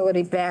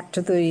facility back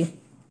to the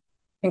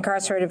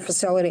incarcerated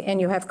facility,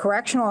 and you have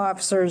correctional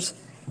officers.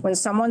 When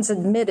someone's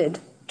admitted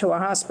to a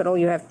hospital,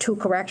 you have 2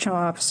 correctional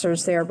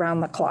officers there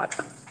around the clock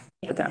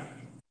for them.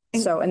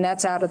 So, and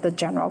that's out of the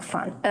general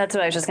fund. That's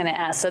what I was just going to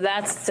ask. So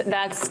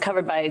that's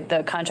covered by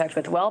the contract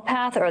with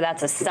WellPath, or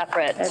that's a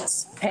separate?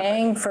 It's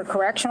paying for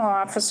correctional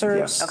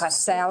officers'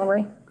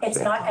 salary. It's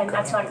not, and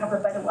that's not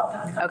covered by the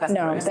WellPath contract. Okay.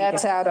 No,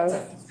 that's out of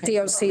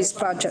DOC's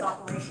budget.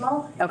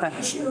 Operational Okay.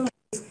 issue.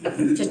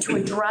 To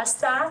address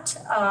that,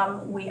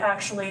 we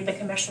actually, the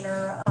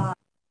commissioner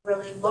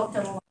really looked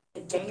at a lot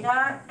of the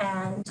data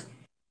and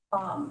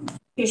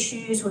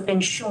issues with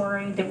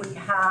ensuring that we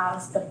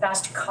have the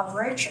best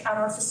coverage at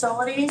our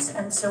facilities.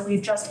 And so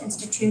we've just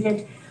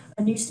instituted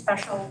a new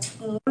special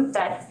team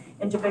that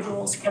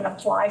individuals can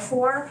apply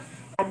for.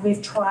 And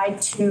we've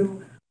tried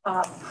to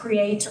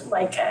create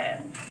like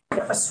a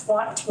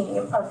SWAT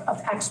team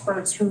of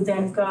experts who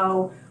then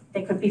go,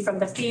 they could be from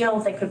the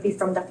field, they could be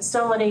from the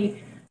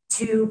facility,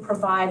 to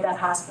provide that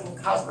hospital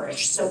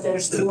coverage. So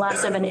there's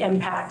less of an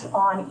impact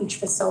on each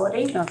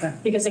facility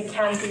because it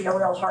can be a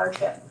real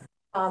hardship.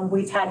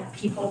 We've had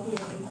people who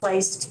have been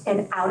placed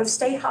in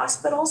out-of-state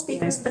hospitals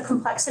because of the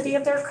complexity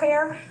of their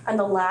care and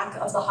the lack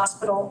of the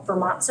hospital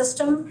Vermont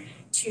system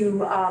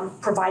to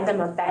provide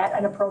them a bed,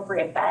 an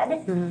appropriate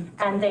bed.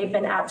 And they've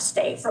been out of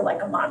state for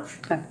like a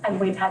month. And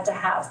we've had to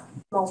have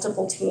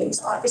multiple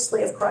teams,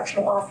 obviously, of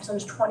correctional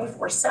officers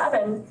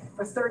 24/7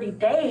 for 30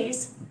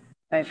 days,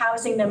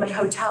 housing them in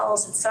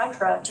hotels, et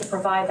cetera, to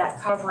provide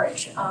that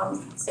coverage,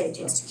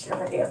 safety and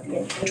security of the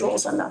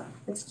individuals and the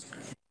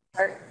institutions.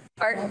 Art?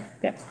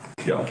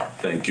 Yeah,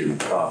 thank you.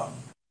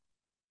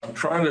 I'm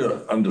trying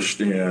to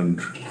understand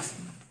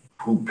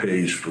who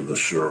pays for the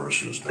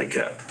services they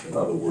get. In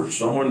other words,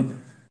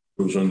 someone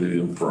goes into the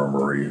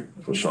infirmary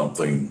for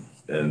something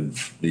and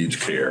needs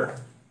care,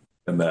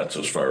 and that's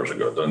as far as it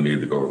goes, doesn't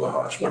need to go to the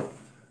hospital.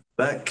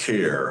 That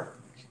care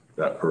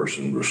that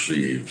person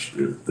receives,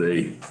 if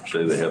they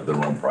say they have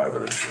their own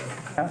private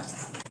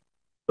insurance,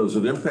 does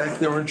it impact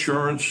their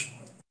insurance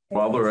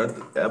while they're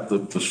at the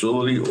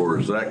facility, or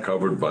is that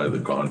covered by the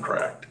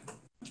contract?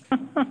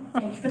 Thank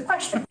you for the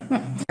question.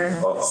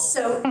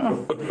 So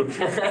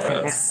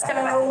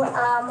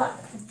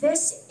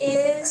this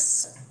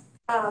is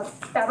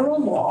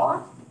federal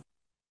law.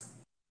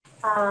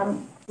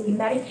 The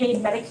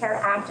Medicaid-Medicare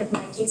Act of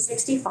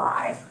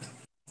 1965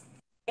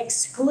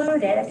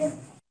 excluded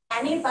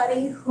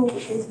anybody who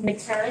is in the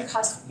care and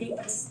custody of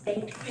a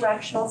state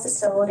correctional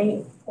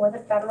facility or the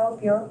Federal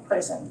Bureau of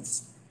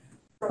Prisons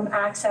from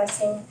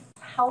accessing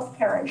health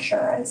care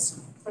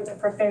insurance for the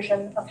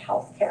provision of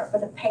health care, for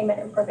the payment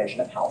and provision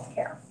of health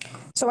care.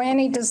 So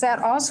Annie, does that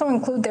also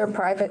include their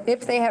private,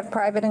 if they have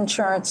private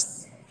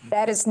insurance,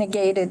 that is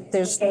negated?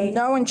 There's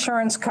no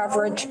insurance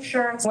coverage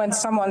when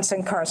someone's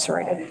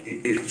incarcerated?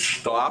 It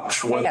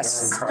stops when they're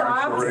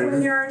incarcerated?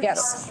 When you're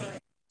Yes.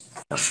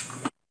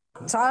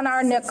 It's on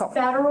our nickel.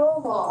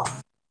 Federal law.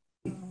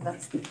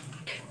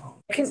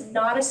 It's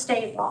not a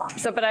state law.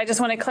 So, but I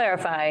just want to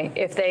clarify,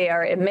 if they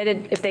are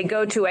admitted, if they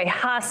go to a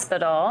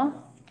hospital,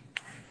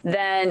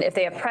 then if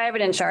they have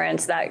private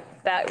insurance, that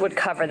would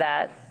cover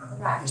that.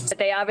 Correct. But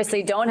they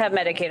obviously don't have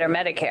Medicaid or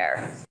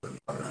Medicare.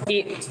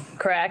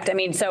 Correct? I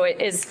mean, so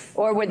it is,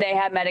 or would they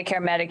have Medicare,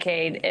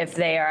 Medicaid if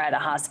they are at a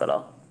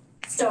hospital?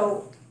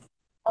 So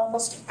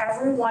almost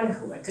everyone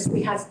who, because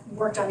we have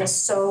worked on this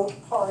so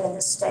hard in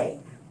the state,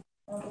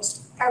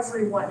 almost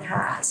everyone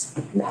has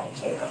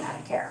Medicaid or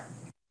Medicare.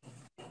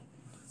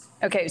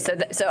 Okay,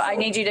 so I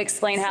need you to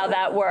explain how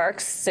that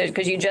works, so,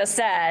 because you just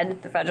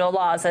said the federal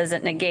law says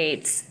it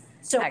negates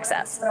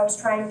access. What I was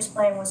trying to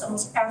explain was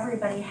almost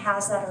everybody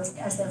has that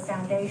as their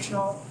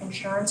foundational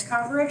insurance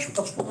coverage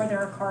before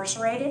they're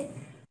incarcerated.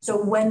 So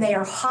when they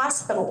are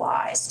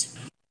hospitalized,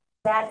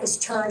 that is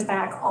turned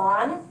back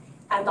on,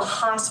 and the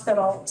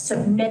hospital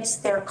submits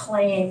their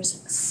claims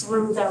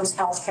through those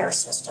healthcare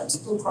systems,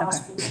 Blue Cross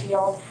Blue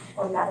Shield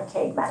or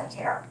Medicaid,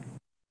 Medicare.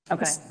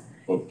 Okay.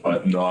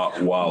 But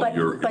not while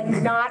you're. But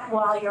not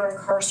while you're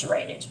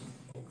incarcerated.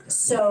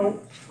 So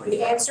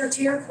the answer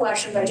to your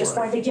question, I just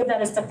wanted to give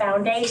that as the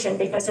foundation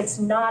because it's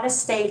not a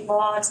state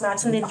law. It's not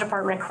something the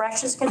Department of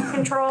Corrections can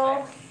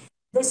control.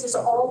 This is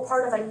all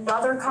part of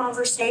another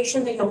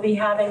conversation that you'll be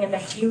having in the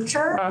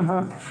future.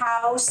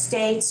 How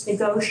states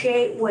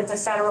negotiate with the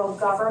federal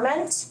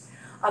government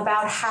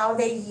about how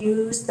they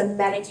use the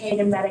Medicaid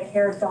and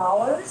Medicare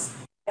dollars.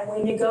 And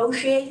we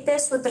negotiate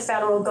this with the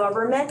federal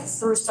government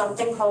through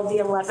something called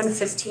the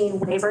 1115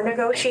 waiver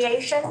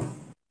negotiation.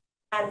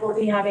 And we'll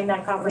be having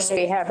that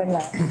conversation.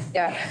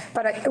 Yeah,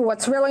 but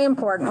what's really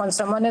important, when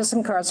someone is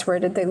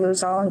incarcerated, they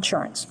lose all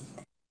insurance.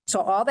 So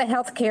all the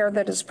health care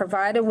that is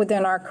provided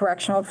within our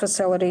correctional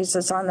facilities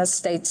is on the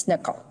state's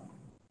nickel.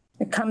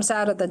 It comes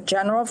out of the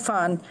general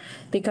fund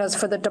because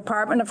for the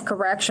Department of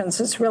Corrections,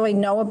 there's really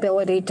no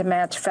ability to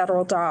match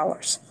federal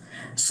dollars.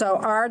 So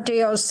our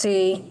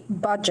DOC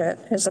budget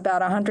is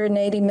about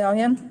 180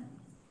 million.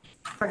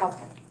 For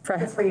healthcare, for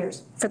 3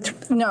 years.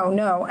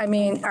 No, I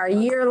mean, our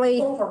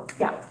yearly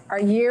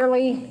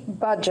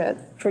budget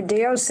for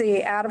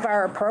DOC out of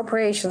our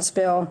appropriations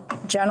bill,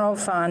 general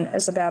fund,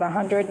 is about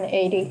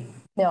 180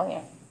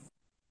 million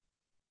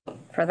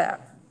for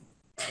that.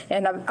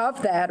 And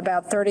of that,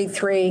 about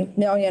 33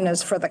 million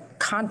is for the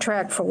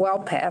contract for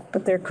WellPath,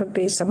 but there could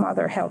be some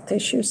other health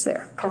issues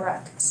there.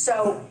 Correct.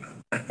 So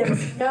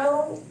there's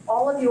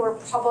all of you are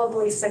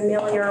probably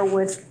familiar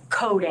with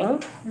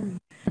coding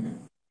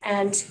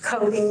and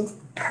coding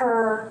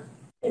per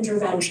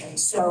intervention.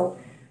 So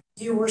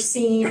you were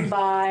seen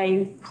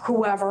by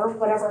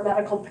whatever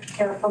medical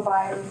care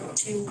provider,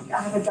 to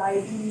have a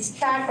diabetes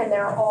check, and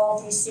there are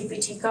all these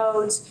CPT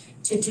codes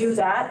to do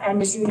that.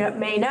 And as you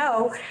may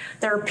know,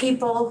 there are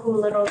people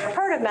who literally have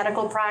heard of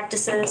medical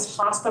practices,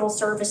 hospital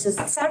services,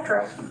 et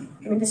cetera.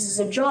 I mean, this is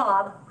a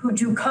job, who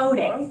do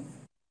coding,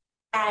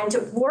 and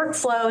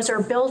workflows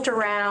are built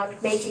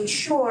around making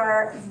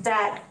sure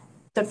that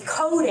the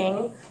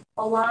coding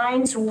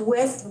aligns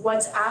with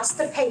what's asked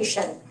the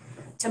patient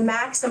to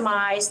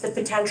maximize the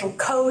potential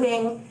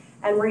coding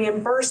and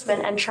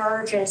reimbursement and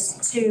charges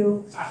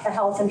to the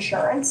health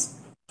insurance.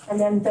 And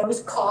then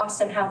those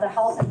costs and how the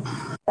health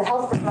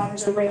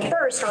providers are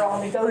reimbursed are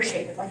all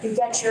negotiated. Like you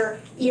get your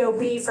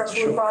EOB from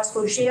Blue Cross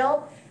Blue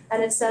Shield,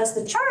 and it says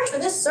the charge for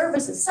this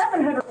service is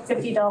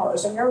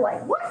 $750. And you're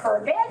like, what, for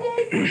a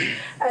Band-Aid?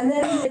 And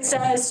then it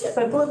says,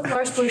 but Blue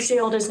Cross Blue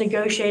Shield has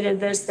negotiated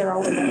this, they're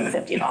only paying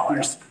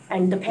 $50.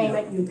 And the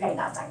payment, you pay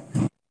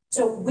nothing.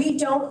 So we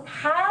don't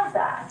have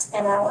that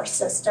in our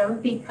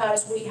system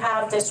because we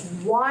have this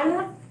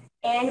one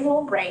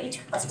annual rate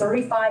of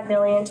 35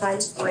 million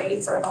times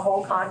 3 for the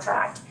whole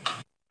contract.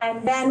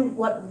 And then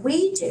what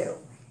we do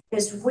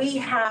is we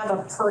have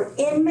a per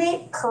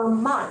inmate per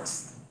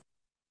month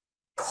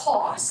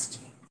cost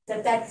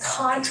that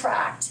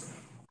contract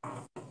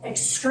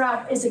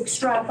is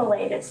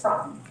extrapolated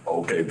from.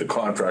 Okay, the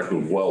contract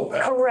with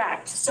WellPath.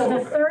 Correct. So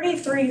the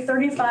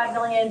 $35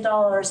 million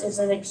is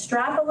an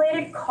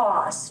extrapolated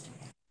cost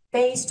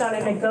based on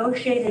a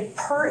negotiated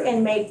per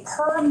inmate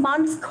per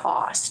month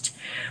cost,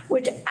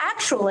 which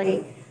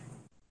actually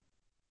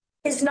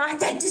is not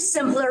that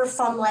dissimilar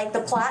from like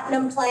the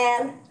platinum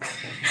plan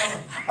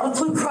of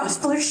Blue Cross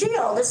Blue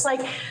Shield. It's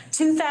like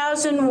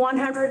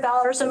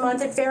 $2,100 a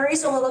month. It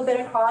varies a little bit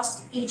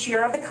across each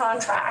year of the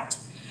contract.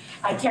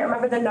 I can't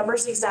remember the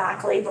numbers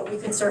exactly, but we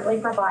can certainly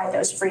provide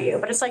those for you.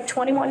 But it's like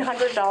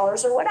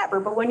 $2,100 or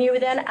whatever. But when you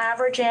then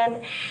average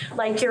in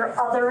like your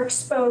other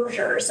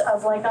exposures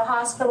of like a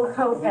hospital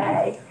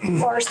copay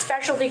or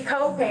specialty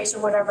copays or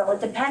whatever,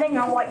 like depending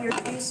on what your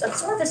use of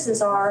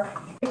services are,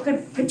 it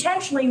could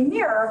potentially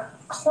mirror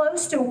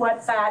close to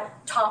what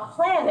that top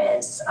plan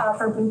is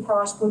for Blue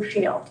Cross Blue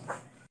Shield.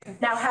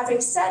 Now,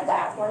 having said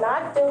that, we're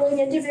not billing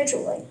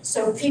individually.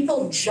 So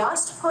people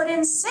just put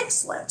in 6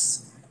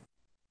 slips.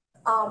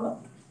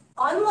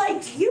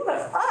 Unlike you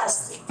and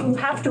us, who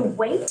have to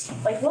wait,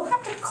 like we'll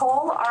have to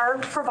call our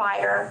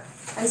provider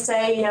and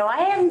say, you know, I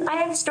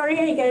am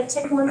starting to get a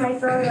tickle in my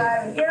throat, or I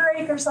have an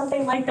earache or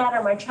something like that,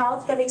 or my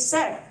child's getting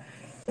sick.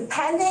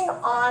 Depending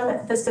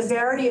on the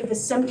severity of the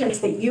symptoms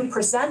that you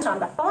present on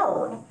the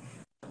phone,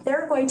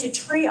 they're going to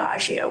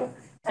triage you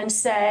and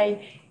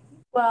say,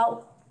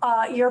 well,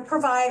 your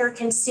provider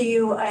can see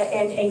you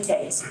in 8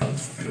 days.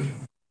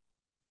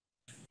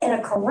 In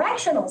a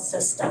correctional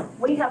system,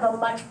 we have a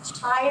much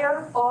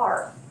higher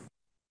bar.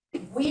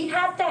 We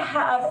have to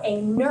have a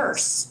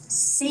nurse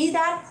see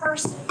that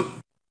person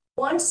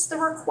once the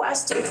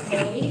request is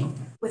made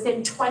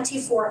within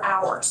 24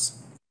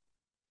 hours.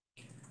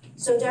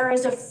 So there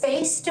is a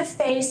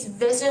face-to-face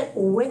visit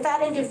with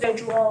that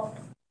individual,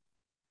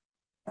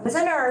 with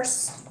a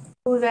nurse,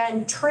 who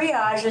then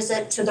triages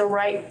it to the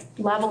right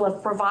level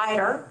of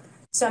provider.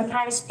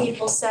 Sometimes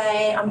people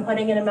say, I'm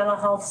putting in a mental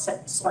health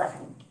slip.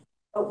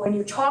 But when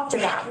you talk to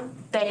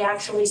them, they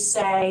actually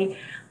say,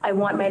 I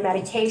want my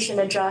medication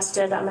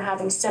adjusted, I'm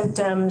having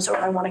symptoms, or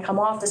I want to come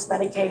off this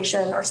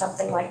medication or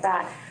something like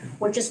that,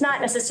 which is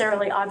not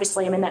necessarily,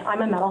 obviously, I mean,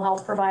 I'm a mental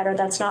health provider,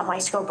 that's not my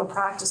scope of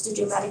practice to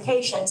do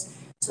medications.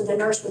 So the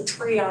nurse would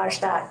triage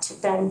that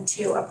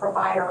to a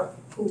provider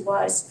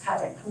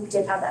who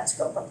did have that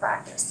scope of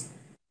practice.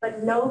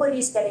 But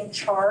nobody's getting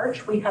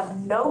charged. We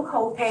have no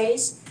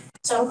copays.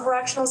 Some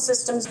correctional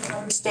systems in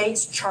other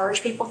states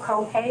charge people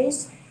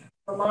copays.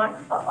 Vermont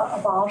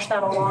abolished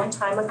that a long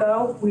time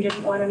ago. We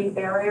didn't want any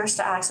barriers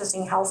to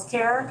accessing health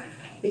care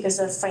because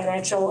of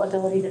financial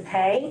ability to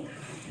pay.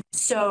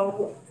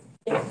 So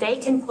if they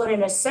can put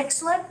in a 6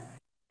 slip,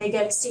 they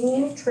get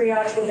seen,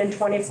 triaged within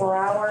 24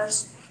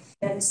 hours,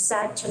 then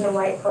sent to the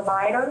right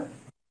provider.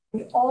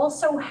 We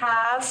also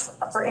have,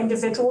 for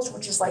individuals,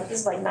 which is like,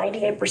 this is like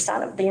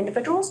 98% of the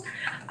individuals,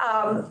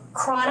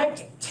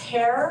 chronic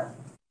care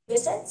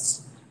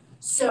visits.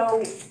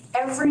 So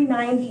every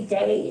 90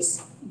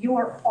 days, you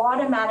are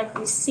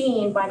automatically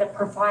seen by the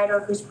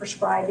provider who's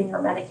prescribing your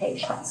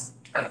medications.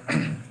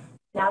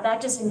 Now,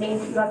 that doesn't mean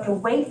that you have to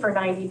wait for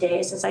 90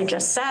 days. As I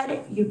just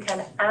said, you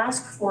can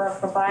ask for a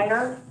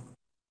provider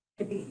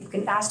you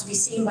can ask to be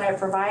seen by a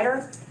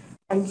provider,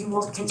 and you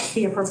will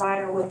see a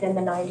provider within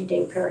the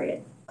 90-day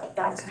period. But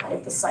that's kind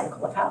of the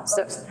cycle of how it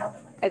goes and how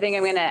I think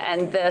I'm going to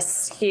end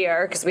this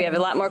here because we have a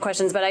lot more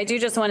questions, but I do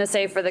just want to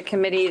say for the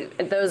committee,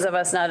 for those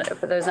not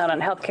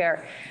on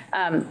healthcare,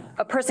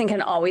 a person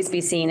can always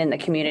be seen in the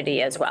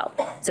community as well.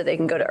 So they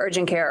can go to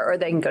urgent care or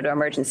they can go to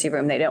emergency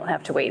room. They don't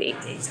have to wait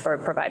 8 days for a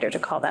provider to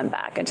call them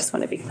back. I just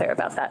want to be clear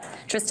about that.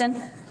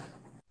 Tristan?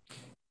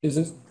 Is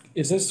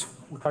this,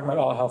 we're talking about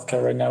all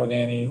healthcare right now with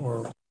Annie,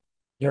 or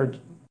your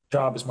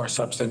job is more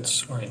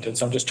substance oriented?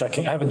 So I'm just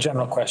checking. I have a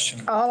general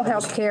question. All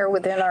healthcare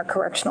within our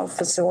correctional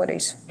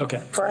facilities.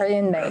 Okay. For our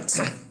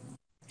inmates.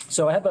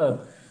 So I have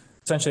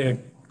essentially a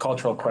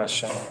cultural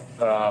question.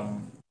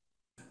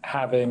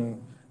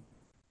 Having,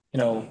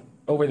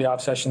 over the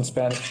off session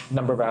spent a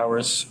number of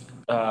hours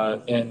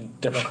in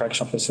different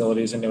correctional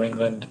facilities in New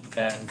England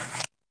and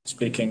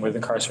speaking with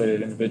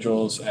incarcerated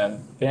individuals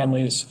and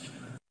families,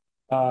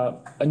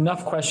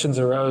 enough questions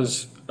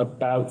arose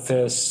about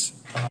this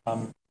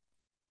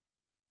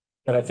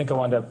that I think I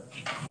wanted to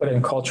put it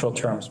in cultural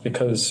terms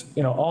because,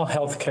 all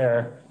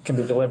healthcare can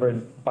be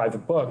delivered by the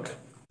book.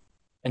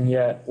 And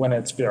yet when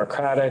it's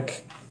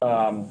bureaucratic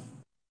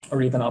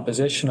or even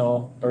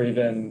oppositional or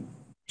even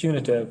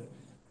punitive,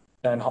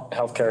 then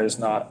healthcare is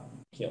not,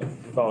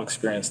 we've all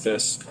experienced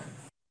this.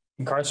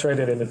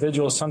 Incarcerated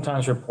individuals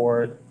sometimes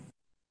report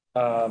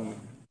that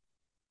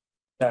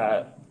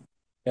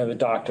the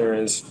doctor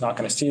is not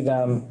going to see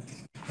them.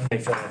 They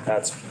feel like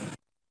that's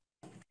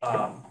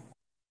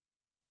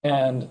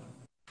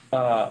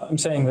I'm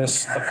saying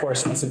this, of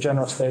course, as a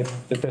general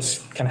statement that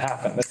this can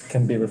happen, this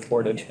can be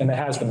reported, and it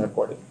has been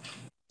reported.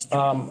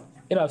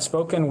 I've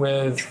spoken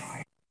with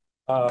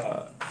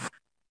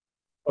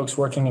folks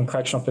working in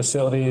correctional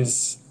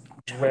facilities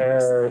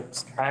where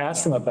I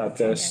asked them about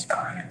this,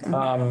 and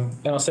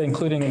I'll say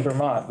including in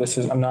Vermont.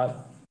 I'm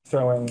not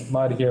throwing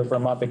mud here,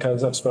 Vermont,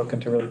 because I've spoken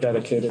to really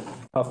dedicated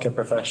healthcare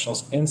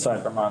professionals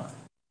inside Vermont.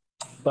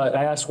 But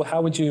I asked, well,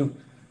 how would you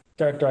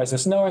characterize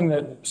this, knowing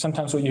that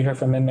sometimes what you hear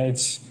from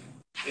inmates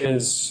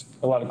is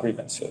a lot of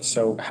grievances.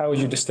 So how would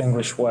you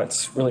distinguish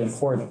what's really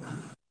important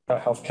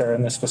about healthcare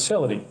in this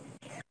facility?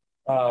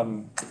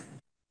 And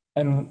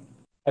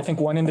I think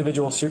one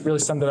individual really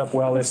summed it up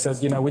well. They said,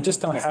 we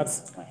just don't have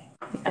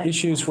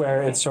issues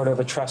where it's sort of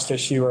a trust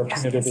issue or a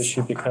punitive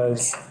issue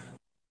because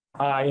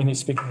and he's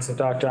speaking as a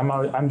doctor,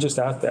 I'm just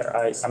out there.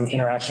 I'm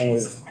interacting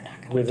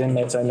with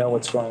inmates. I know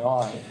what's going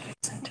on.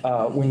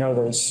 We know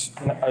there's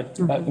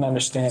an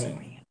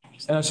understanding.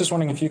 And I was just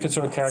wondering if you could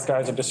sort of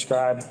characterize or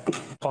describe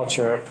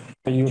culture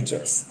that you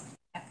observe.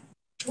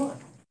 Sure.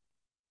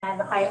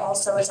 And I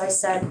also, as I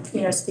said,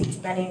 speak to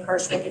many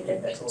incarcerated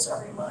individuals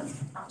every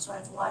month. So I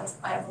have a lot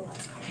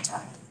of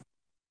contact.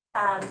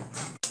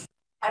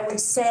 I would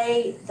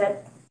say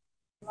that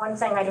one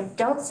thing I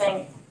don't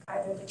think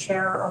either the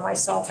chair or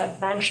myself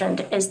have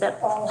mentioned is that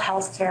all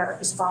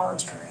healthcare is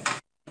voluntary.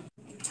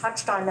 You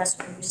touched on this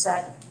when you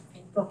said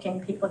in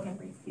booking people can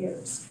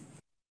refuse.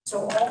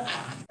 So all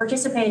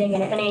participating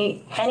in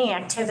any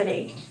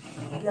activity,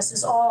 this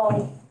is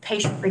all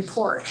patient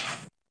report,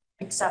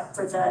 except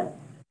for the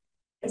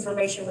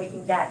information we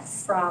can get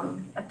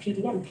from a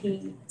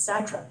PDMP, et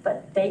cetera.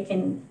 But they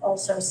can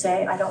also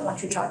say, I don't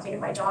want you talking to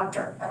my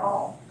doctor at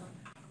all.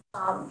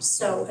 And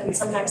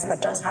sometimes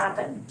that does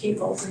happen.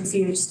 People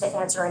refuse to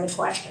answer any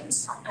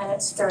questions, and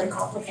it's very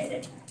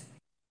complicated.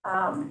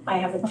 I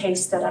have a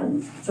case that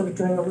I'm sort of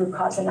doing a root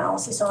cause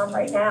analysis on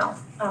right now.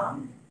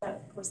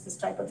 That was this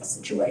type of a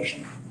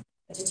situation.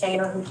 A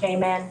detainer who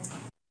came in.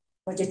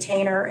 A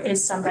detainer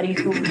is somebody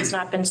who has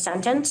not been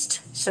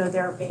sentenced, so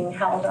they're being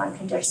held on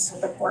conditions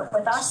of the court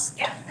with us.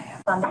 The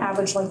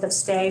average length of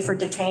stay for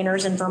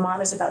detainers in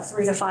Vermont is about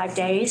 3 to 5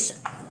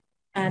 days.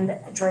 And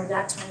during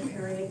that time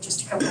period, just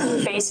to cover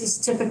the bases,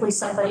 typically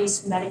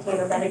somebody's Medicaid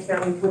or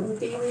Medicare wouldn't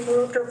be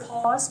removed or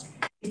paused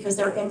because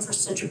they're in for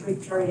such a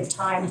brief period of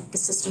time. The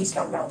systems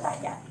don't know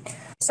that yet.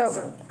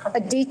 So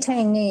a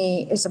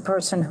detainee is a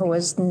person who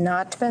has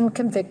not been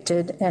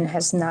convicted and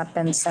has not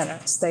been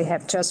sentenced. They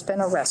have just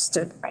been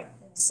arrested. Right.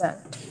 And sent.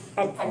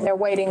 And they're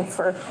waiting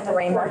for the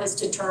court has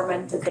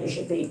determined that they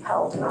should be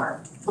held in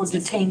our. Well,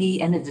 detainee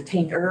and a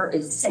detainer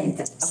is the same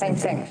thing. Same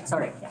thing.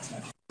 Sorry. Yes,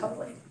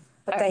 totally.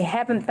 But they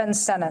haven't been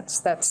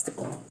sentenced. That's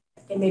the.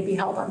 They may be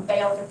held on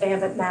bail if they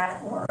haven't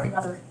met or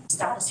another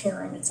status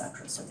hearing, et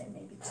cetera. So they may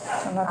be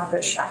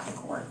back to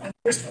court and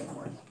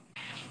court.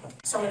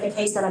 So in the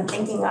case that I'm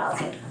thinking of,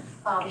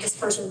 this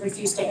person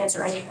refused to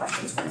answer any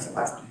questions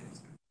whatsoever.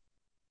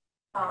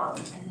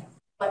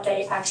 But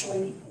they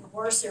actually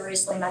were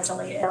seriously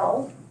mentally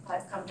ill.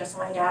 I've come to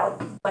find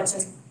out, but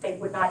since they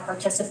would not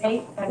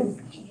participate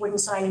and wouldn't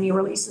sign any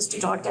releases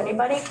to talk to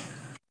anybody,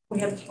 we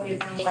have no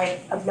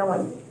way of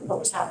knowing what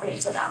was happening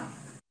to them.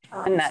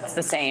 And that's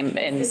the same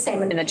in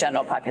the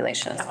general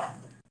population as well.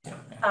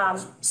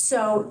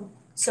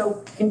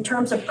 So in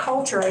terms of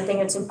culture, I think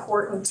it's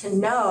important to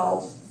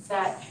know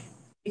that,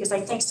 because I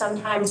think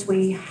sometimes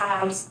we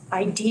have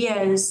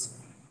ideas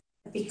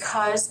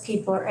because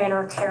people are in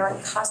our care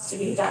and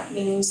custody, that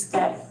means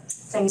that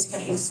things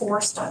can be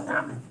forced on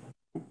them.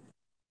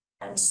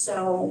 And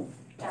so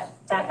that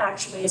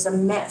actually is a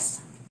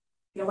myth.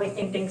 The only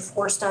thing being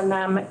forced on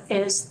them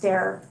is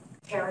their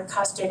care and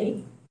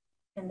custody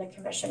and the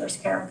commissioner's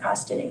care and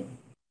custody,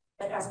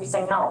 but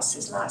everything else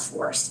is not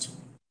forced.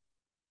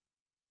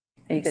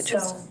 You could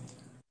just.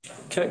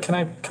 Can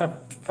I kind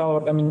of follow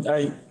up? I mean,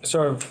 I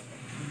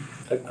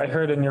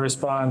heard in your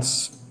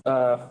response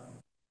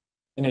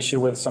an issue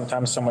with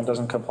sometimes someone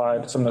doesn't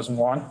comply, someone doesn't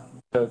want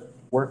to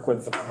work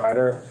with the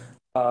provider,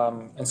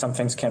 and some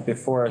things can't be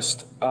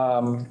forced.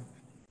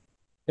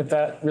 If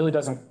that really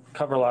doesn't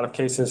cover a lot of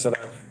cases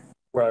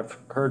where I've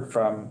heard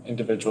from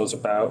individuals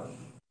about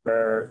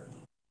where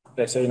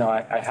they say,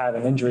 I had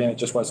an injury and it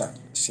just wasn't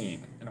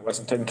seen and it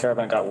wasn't taken care of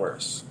and it got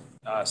worse.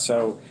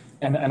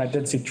 And I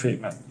did seek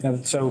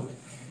treatment. So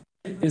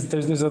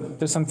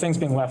there's some things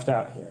being left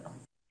out here.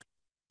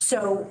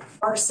 So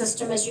our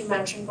system, as you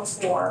mentioned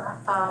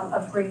before,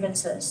 of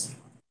grievances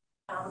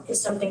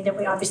is something that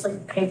we obviously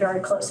pay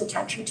very close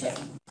attention to.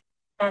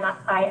 And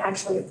I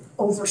actually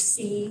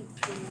oversee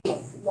the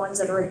ones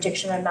that are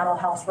addiction and mental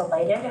health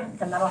related.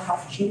 The mental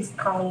health chief,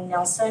 Colleen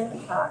Nelson,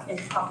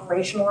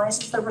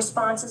 operationalizes the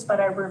responses, but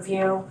I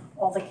review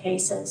all the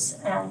cases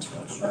and to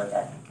make sure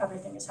that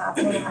everything is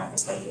happening. And I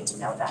obviously need to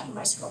know that in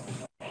my scope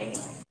of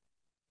anything.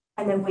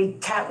 And then we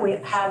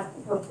have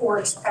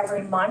reports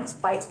every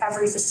month by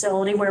every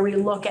facility where we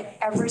look at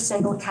every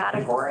single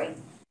category.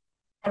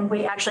 And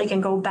we actually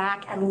can go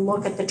back and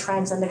look at the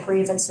trends and the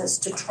grievances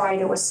to try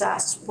to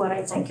assess what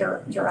I think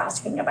you're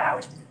asking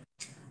about.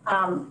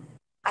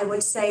 I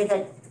would say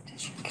that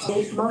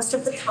most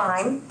of the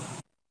time,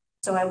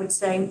 so I would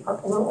say a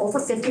little over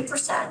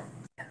 50%,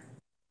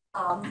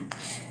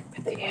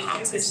 the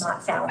grievance is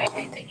not found.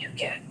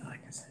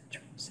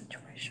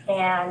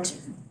 And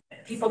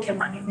people can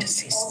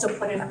also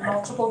put in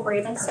multiple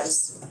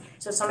grievances.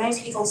 So sometimes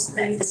people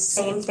leave the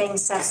same thing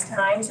 7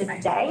 times in a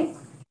day.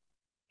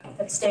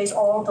 That stays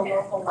all at the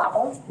local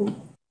level.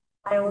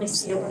 I only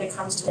see it when it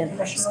comes to the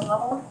commissioner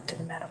level.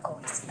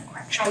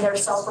 And their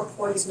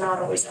self-report is not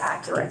always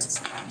accurate.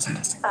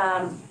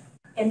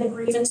 In the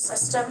grievance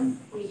system,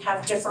 we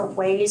have different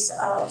ways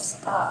of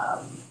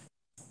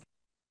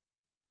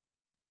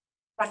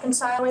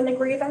reconciling the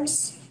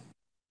grievance.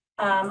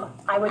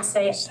 I would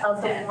say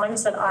of the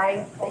ones that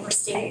I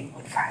oversee,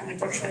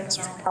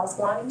 the health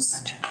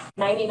ones,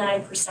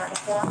 99%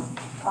 of them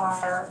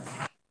are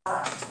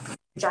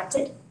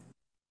rejected.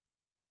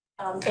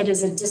 It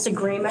is a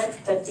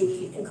disagreement that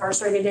the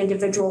incarcerated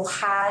individual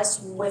has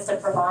with the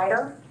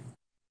provider.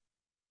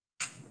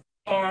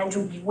 And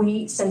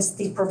since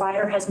the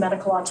provider has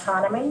medical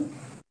autonomy,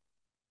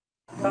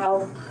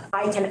 well,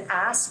 I can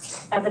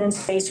ask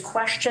evidence-based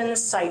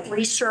questions, cite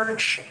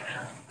research,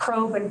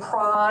 probe and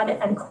prod,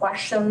 and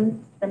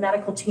question the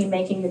medical team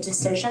making the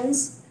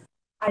decisions.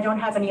 I don't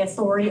have any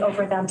authority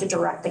over them to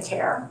direct the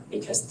care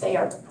because they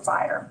are the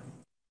provider.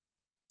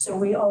 So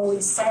we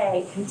always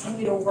say,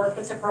 continue to work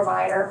with the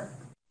provider.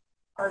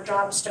 Our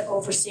job is to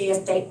oversee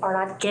if they are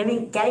not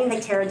getting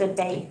the care that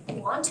they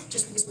want.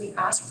 Just because we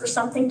ask for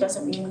something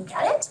doesn't mean we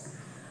get it.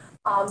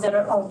 That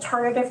an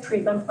alternative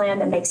treatment plan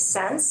that makes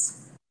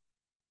sense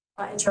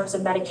in terms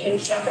of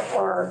medication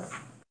or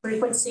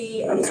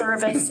frequency of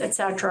service, et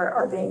cetera,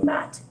 are being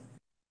met.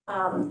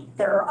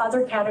 There are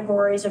other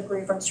categories of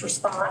grievance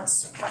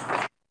response.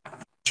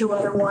 2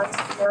 other ones,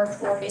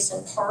 meritorious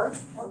in part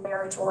or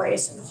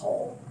meritorious in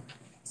whole.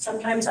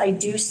 Sometimes I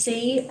do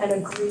see and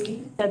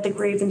agree that the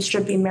grievance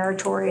should be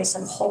meritorious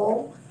and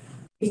whole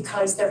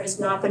because there has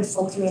not been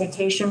full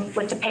communication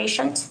with the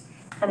patient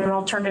and an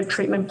alternative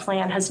treatment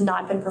plan has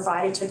not been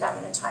provided to them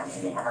in a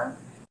timely manner.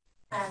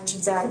 And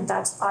then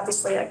that's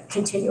obviously a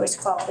continuous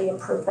quality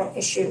improvement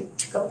issue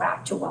to go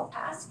back to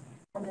WellPath.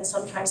 And then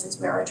sometimes it's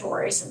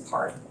meritorious in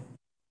part.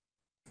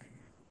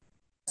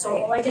 So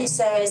all I can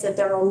say is that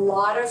there are a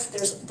lot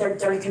of,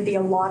 there can be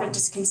a lot of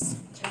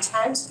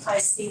discontent. I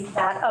see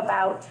that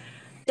about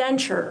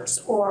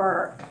dentures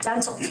or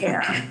dental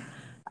care.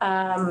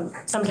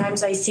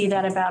 Sometimes I see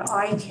that about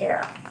eye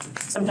care.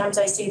 Sometimes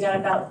I see that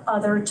about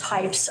other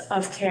types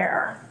of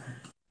care.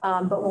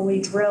 But when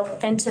we drill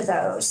into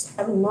those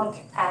and look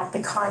at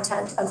the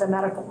content of the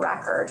medical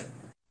record,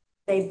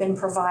 they've been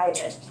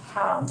provided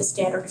the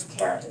standard of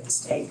care that the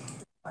state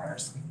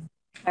requires.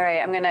 All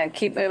right, I'm going to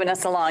keep moving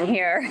us along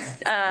here.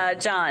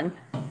 John.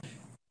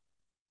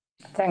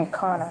 Then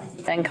Connor.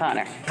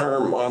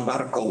 Term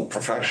medical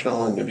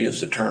professional, and you've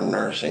used the term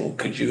nursing.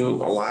 Could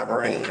you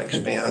elaborate and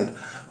expand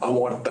on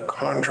what the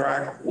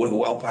contract with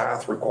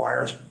WellPath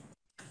requires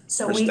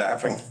for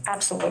staffing?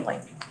 Absolutely.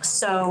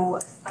 So,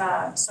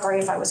 sorry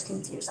if I was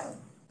confusing.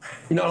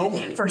 No.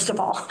 First of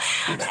all.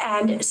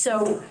 And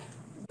so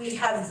we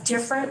have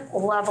different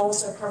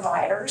levels of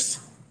providers.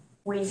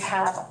 We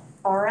have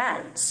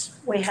RNs,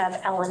 we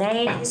have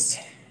LNAs,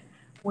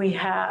 we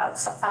have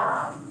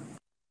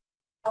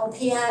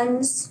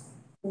LPNs,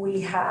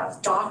 we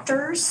have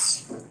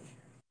doctors,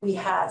 we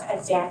have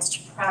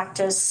advanced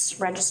practice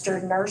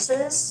registered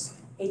nurses,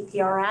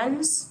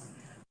 APRNs,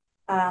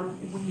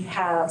 we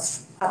have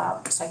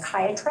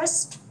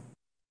psychiatrists,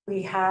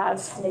 we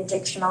have an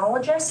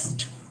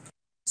addictionologist.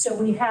 So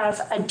we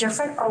have a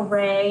different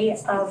array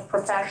of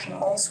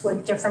professionals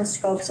with different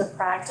scopes of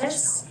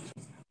practice.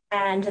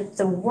 And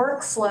the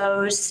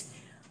workflows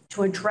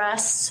to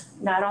address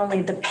not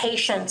only the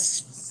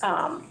patient's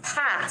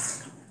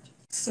path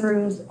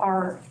through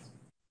our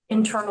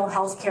internal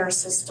healthcare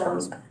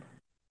system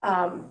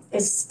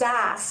is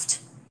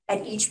staffed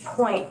at each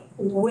point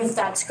with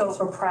that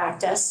scope of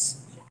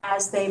practice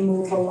as they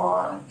move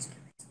along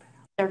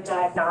their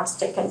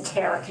diagnostic and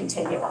care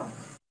continuum.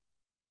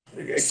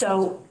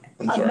 So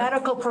a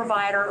medical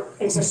provider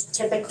is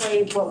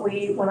typically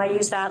when I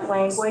use that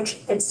language,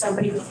 it's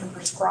somebody who can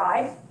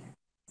prescribe.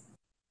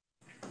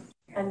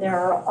 And there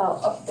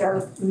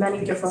are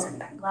many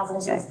different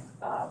levels of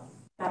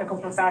medical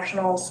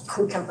professionals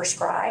who can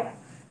prescribe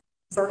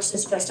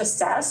versus just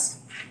assess.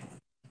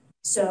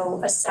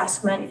 So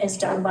assessment is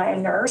done by a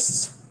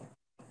nurse.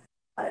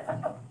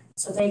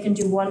 So they can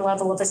do one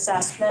level of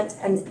assessment,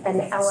 and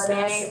an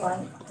LNA or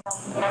an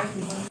LPN can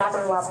do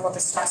another level of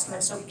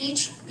assessment. So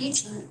each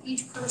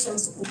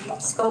person's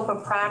scope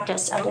of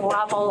practice and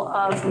level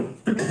of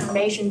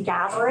information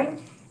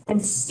gathering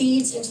and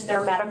feeds into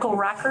their medical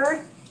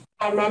record,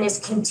 and then is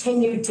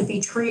continued to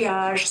be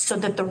triaged so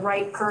that the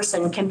right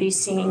person can be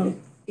seeing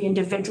the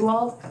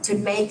individual to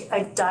make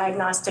a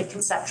diagnostic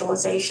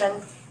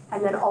conceptualization,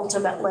 and then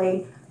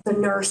ultimately the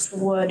nurse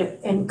would,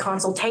 in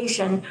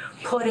consultation,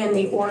 put in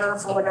the order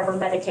for whatever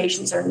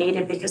medications are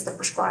needed because the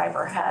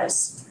prescriber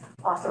has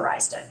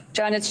authorized it.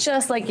 John, it's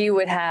just like you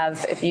would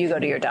have if you go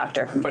to your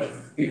doctor. But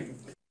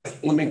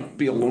let me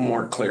be a little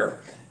more clear.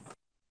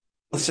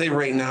 Let's say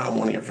right now in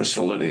one of your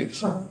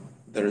facilities,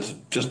 there's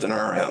just an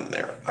RN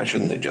there. I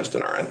shouldn't say just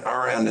an RN.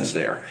 RN is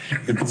there. You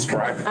can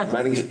prescribe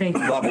many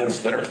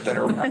levels that are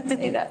better.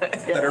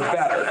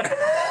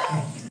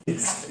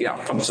 Yeah,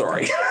 I'm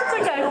sorry. It's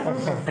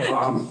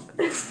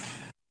okay.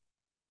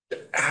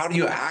 How do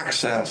you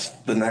access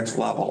the next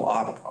level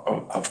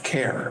of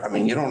care? I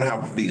mean, you don't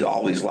have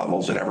all these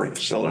levels at every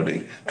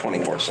facility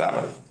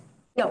 24/7.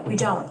 No, we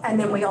don't. And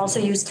then we also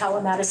use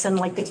telemedicine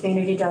like the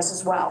community does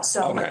as well.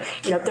 So,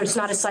 there's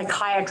not a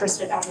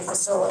psychiatrist at every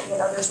facility.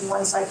 There's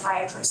one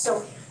psychiatrist.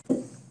 So,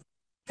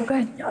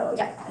 okay. Oh,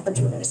 yeah, I thought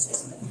you were going to say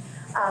something.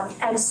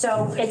 And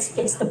so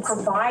it's the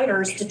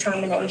provider's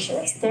determination.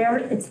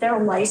 It's their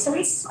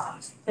license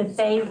that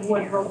they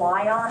would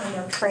rely on, and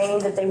their training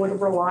that they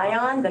would rely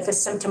on, that the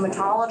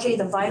symptomatology,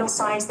 the vital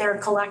signs they're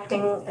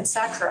collecting, et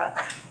cetera,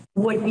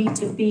 would need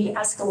to be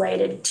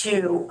escalated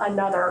to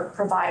another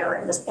provider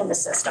in the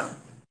system.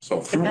 So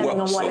through a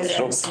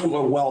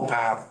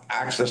WellPath,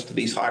 access to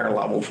these higher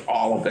levels,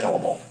 all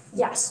available?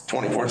 Yes.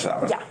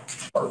 24/7? Yeah.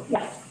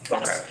 Yeah.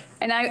 Okay.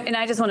 And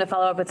I just want to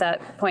follow up with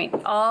that point.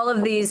 All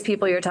of these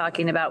people you're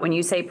talking about, when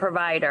you say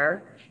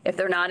provider, if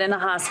they're not in a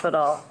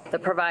hospital, the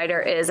provider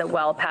is a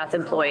WellPath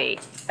employee.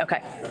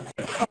 Okay.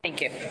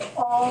 Thank you.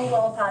 All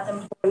WellPath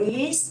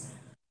employees,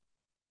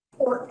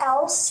 or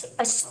else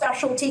a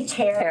specialty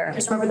care.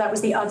 Because remember, that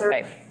was the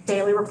other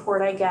daily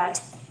report I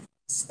get.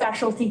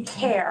 Specialty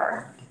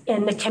care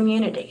in the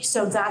community.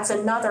 So that's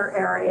another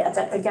area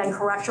that, again,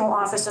 correctional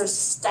officers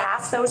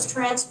staff those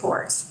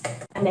transports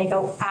and they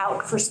go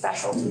out for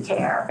specialty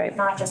care,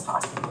 not just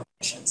hospital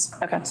admissions.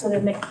 Okay. So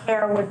then the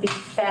care would be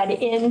fed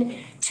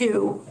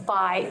into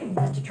by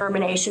the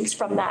determinations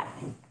from that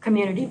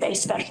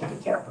community-based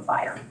specialty care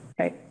provider.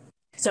 Right.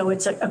 So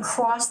it's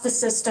across the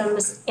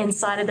systems,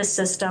 inside of the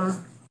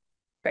system.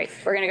 Great.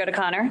 We're going to go to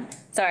Connor.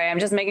 Sorry, I'm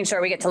just making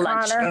sure we get to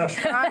lunch.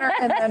 Connor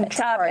and then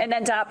and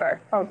then Topper.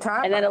 Oh,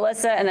 Topper. And then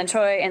Alyssa, and then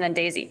Troy, and then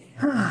Daisy.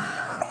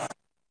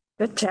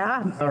 Good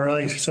job. All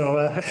right. So,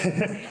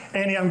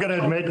 Annie, I'm going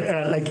to admit,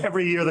 like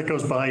every year that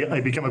goes by,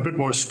 I become a bit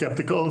more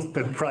skeptical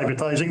that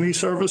privatizing these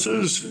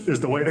services is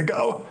the way to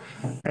go.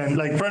 And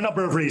like for a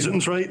number of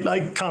reasons, right?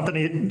 Like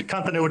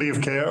continuity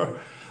of care.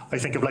 I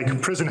think of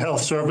like prison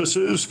health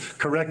services,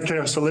 correct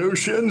care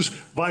solutions,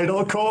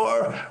 Vital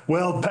Core,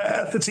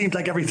 WellPath. It seems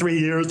like every 3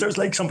 years there's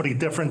like somebody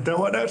different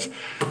doing it.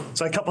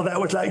 So I couple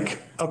that with like,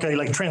 okay,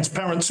 like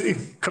transparency.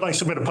 Could I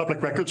submit a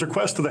public records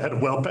request to the head of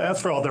WellPath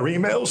for all their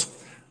emails?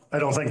 I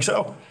don't think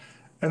so.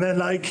 And then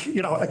like,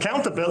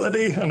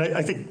 accountability, and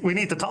I think we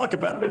need to talk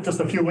about it. Just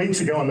a few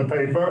weeks ago in the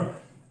paper,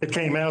 it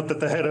came out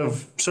that the head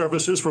of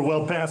services for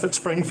WellPath at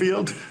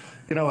Springfield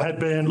had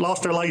been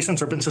lost their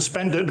license or been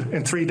suspended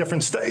in 3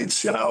 different states.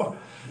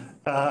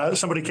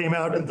 Somebody came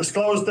out and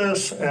disclosed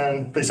this,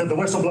 and they said the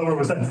whistleblower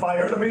was then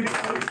fired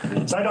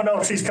immediately. So I don't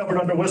know if she's covered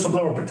under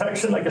whistleblower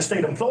protection like a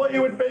state employee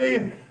would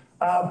be,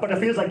 but it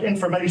feels like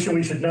information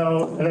we should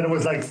know. And then it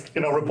was like,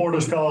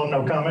 reporters call,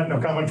 no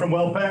comment from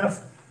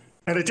WellPath.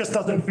 And it just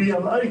doesn't feel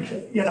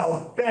like,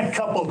 that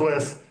coupled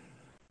with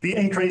the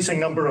increasing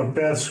number of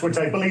deaths, which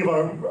I believe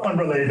are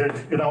unrelated,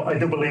 I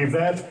do believe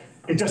that,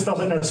 it just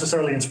doesn't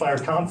necessarily inspire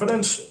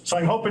confidence. So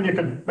I'm hoping you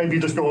could maybe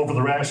just go over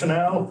the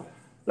rationale.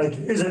 Like,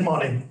 is it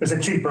money? Is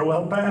it cheaper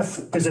well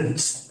path? Is it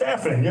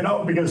staffing,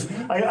 Because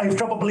I have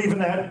trouble believing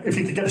that if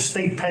you could get a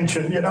state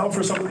pension,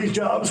 for some of these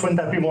jobs, wouldn't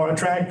that be more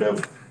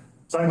attractive?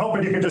 So I'm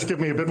hoping you could just give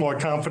me a bit more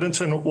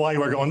confidence in why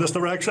we're going this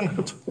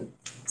direction.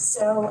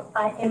 So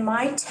in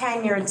my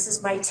tenure, this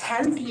is my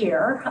 10th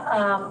year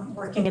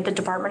working at the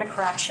Department of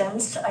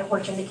Corrections. I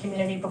worked in the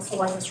community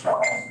before this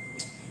role.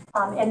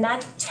 In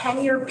that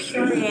 10-year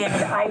period,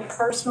 I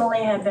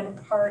personally have been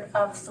part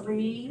of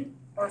 3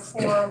 or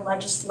 4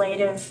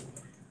 legislative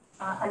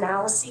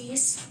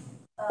analyses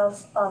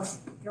of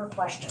your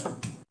question.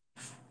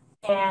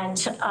 And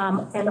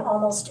in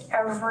almost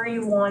every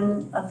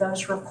one of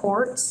those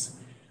reports,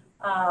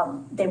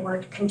 they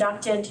were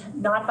conducted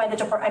not by the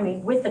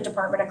department, with the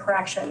Department of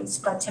Corrections,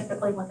 but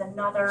typically with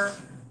another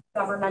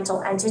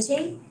governmental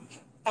entity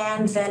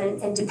and then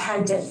an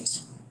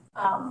independent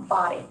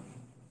body.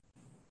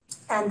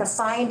 And the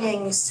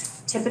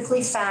findings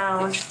typically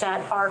found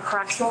that our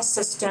correctional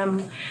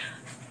system,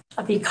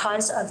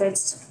 because of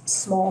its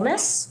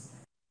smallness,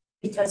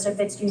 because of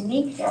its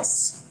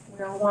uniqueness,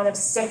 we're one of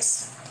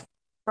 6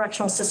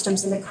 correctional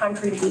systems in the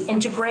country to be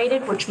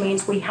integrated, which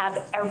means we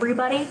have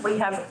everybody. We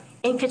have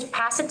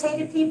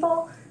incapacitated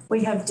people,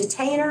 we have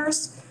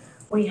detainers,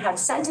 we have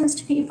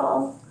sentenced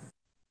people.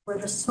 We're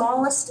the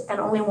smallest and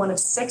only one of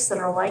 6 that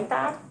are like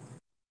that.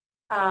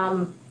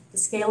 The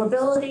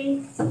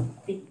scalability,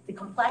 the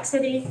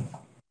complexity,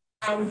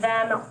 and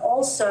then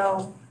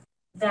also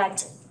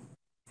that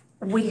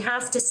we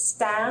have to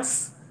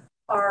staff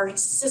our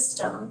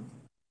system,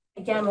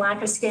 again,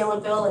 lack of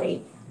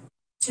scalability,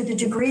 to the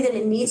degree that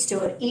it needs to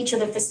at each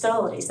of the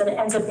facilities, that it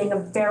ends up being a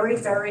very,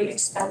 very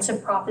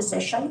expensive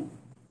proposition.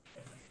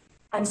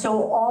 And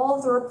so all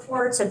of the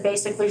reports have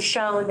basically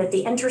shown that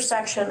the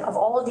intersection of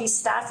all of these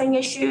staffing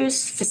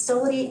issues,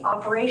 facility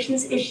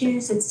operations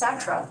issues, et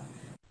cetera,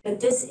 that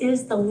this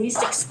is the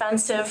least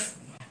expensive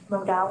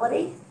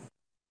modality.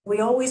 We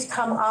always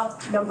come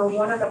up number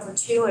 1 or number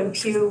 2 in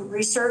Pew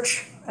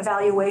Research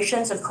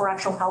evaluations of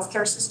correctional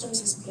healthcare systems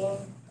as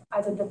being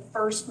either the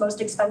first most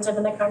expensive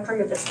in the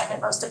country or the second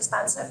most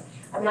expensive.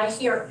 I mean, I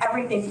hear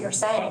everything that you're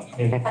saying,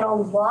 and a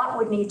lot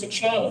would need to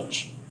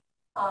change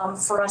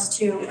for us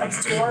to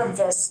absorb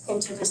this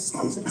into the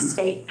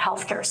state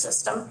healthcare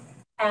system.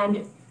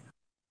 And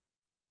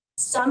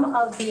some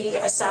of the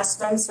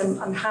assessments, and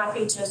I'm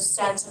happy to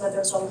send some of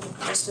those over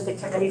to the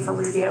committee for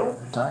review,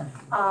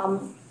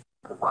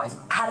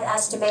 had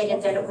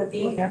estimated that it would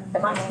be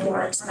much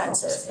more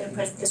expensive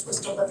if this was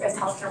delivered, if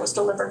healthcare was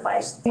delivered by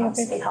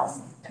state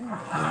health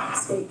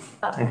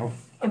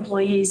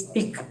employees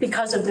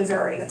because of the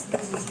various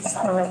reasons,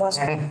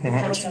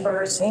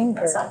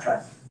 et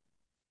cetera.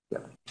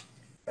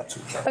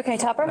 Okay,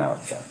 Topper?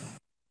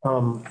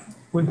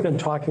 We've been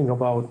talking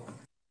about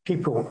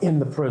people in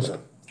the prison.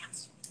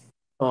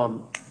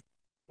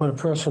 When a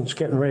person's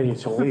getting ready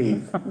to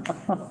leave,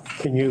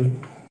 can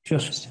you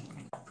just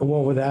go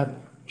over that?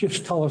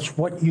 Just tell us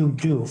what you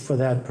do for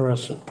that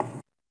person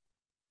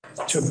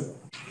to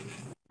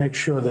make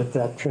sure that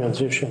that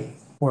transition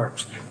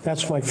works.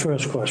 That's my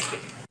first question.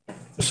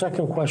 The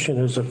second question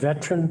is a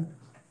veteran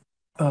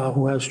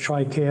who has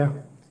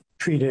TRICARE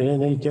treated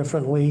any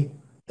differently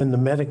than the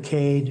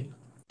Medicaid?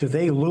 Do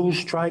they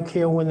lose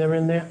TRICARE when they're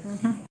in there?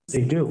 Mm-hmm.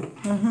 They do.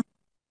 Mm-hmm.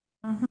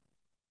 Mm-hmm.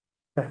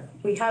 Okay.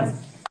 We have,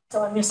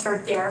 so I'm going to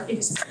start there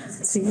because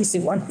it's the easy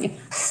one.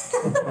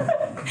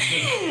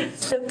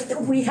 So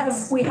we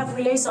have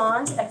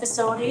liaisons at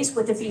facilities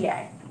with the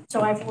VA.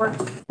 So I've worked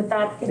with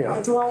that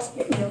individual,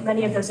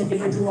 many of those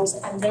individuals,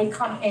 and they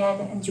come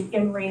in and do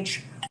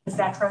in-reach with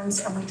veterans,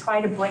 and we try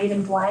to braid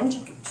and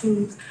blend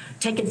to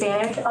take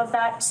advantage of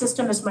that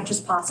system as much as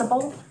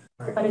possible,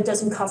 but it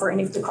doesn't cover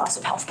any of the cost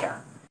of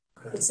healthcare.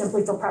 It's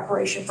simply for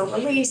preparation for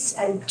release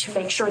and to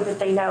make sure that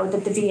they know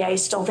that the VA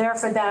is still there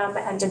for them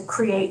and to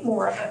create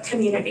more of a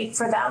community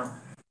for them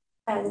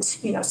and,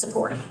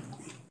 support.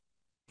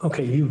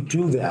 Okay, you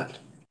do that.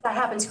 That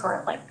happens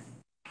currently,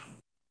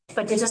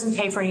 but it doesn't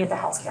pay for any of the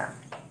healthcare.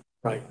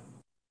 Right.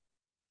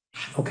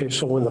 Okay,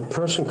 so when the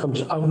person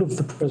comes out of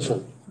the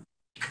prison,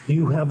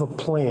 you have a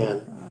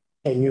plan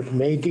and you've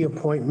made the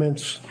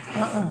appointments.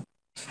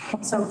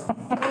 So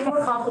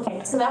more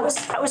complicated. So that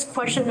was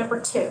question number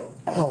 2.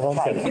 Oh,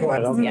 okay.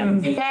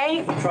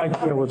 VA,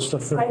 TRICARE was the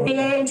first.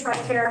 VA and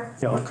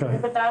TRICARE. Yeah, okay.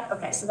 With that,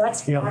 okay. So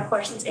that's my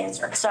questions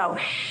answered. So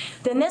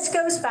then this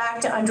goes back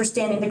to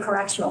understanding the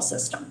correctional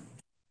system,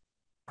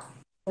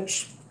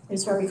 which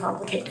is very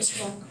complicated.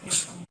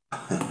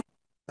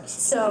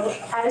 So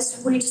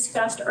as we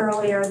discussed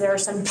earlier, there are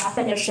some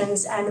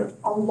definitions, and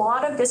a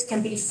lot of this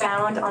can be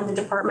found on the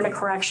Department of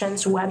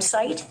Corrections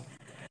website.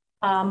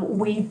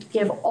 We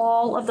give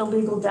all of the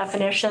legal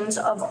definitions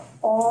of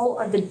all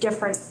of the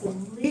different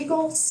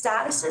legal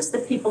statuses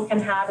that people can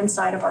have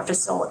inside of our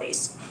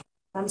facilities.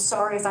 I'm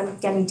sorry if I'm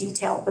getting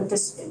detailed, but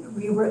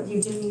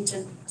you do need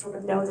to sort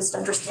of know this to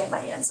understand my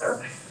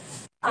answer.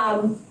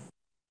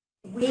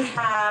 We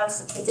have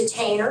the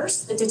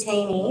detainers, the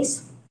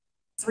detainees,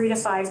 3 to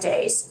 5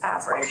 days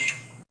average,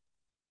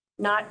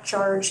 not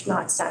charged,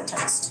 not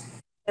sentenced.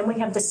 Then we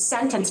have the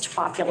sentenced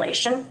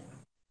population.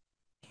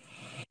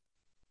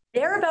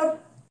 They're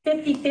about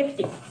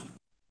 50-50.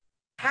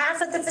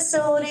 Half of the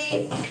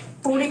facility,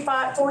 40 to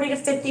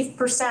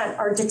 50%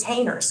 are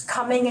detainers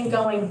coming and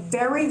going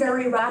very,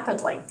 very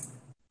rapidly.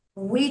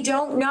 We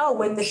don't know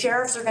when the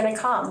sheriffs are going to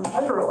come,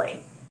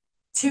 literally,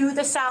 to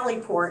the Sally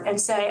Port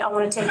and say, I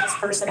want to take this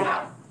person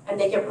out, and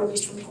they get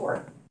released from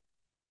court.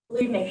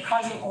 Believe me,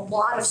 causing a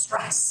lot of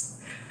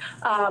stress.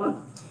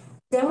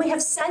 Then we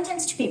have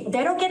sentenced people.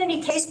 They don't get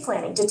any case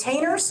planning.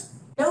 Detainers,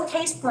 no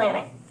case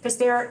planning because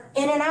they're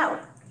in and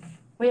out.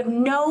 We have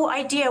no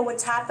idea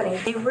what's happening.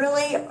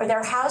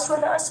 They're housed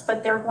with us,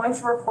 but they're going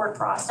through a court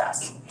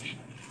process.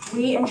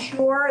 We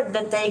ensure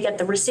that they get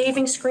the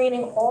receiving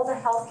screening, all the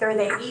health care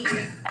they need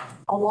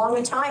along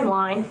a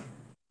timeline.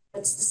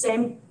 It's the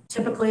same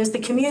typically as the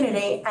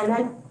community, and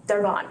then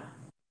they're gone.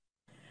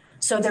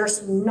 So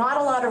there's not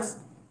a lot of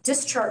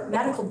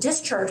medical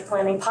discharge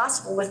planning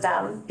possible with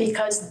them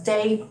because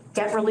they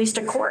get released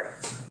to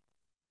court.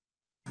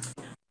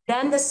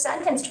 Then the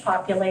sentenced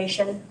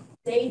population,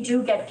 they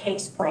do get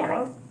case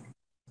planning,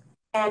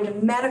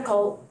 and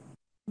medical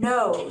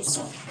knows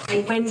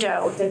the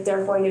window that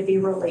they're going to be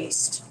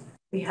released.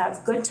 We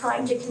have good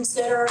time to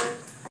consider,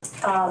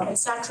 et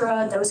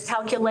cetera, those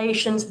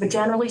calculations, but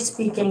generally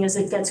speaking, as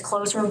it gets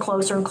closer and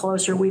closer and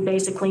closer, we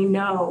basically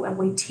know and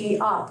we tee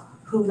up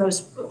who's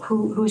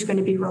going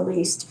to be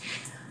released.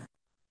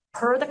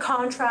 Per the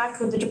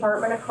contract with the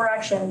Department of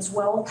Corrections,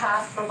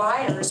 well-paid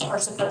providers are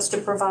supposed to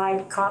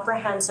provide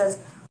comprehensive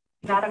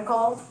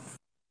medical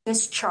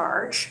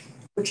discharge,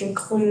 which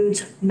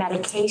includes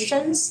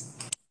medications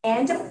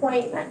and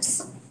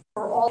appointments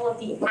for all of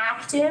the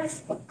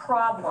active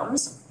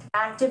problems,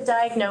 active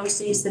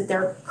diagnoses that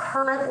they're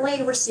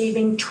currently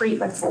receiving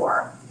treatment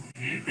for,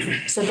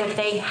 so that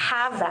they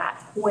have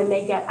that when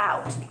they get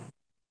out.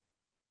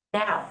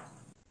 Now,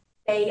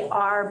 they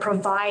are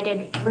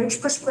provided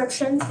bridge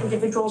prescriptions.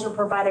 Individuals are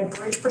provided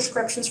bridge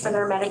prescriptions for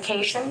their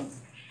medication,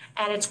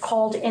 and it's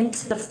called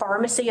into the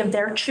pharmacy of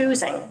their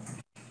choosing.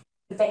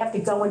 They have to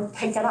go and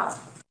pick it up.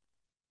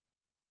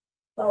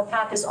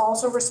 WellPath is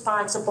also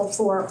responsible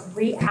for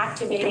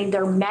reactivating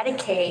their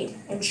Medicaid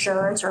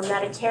insurance or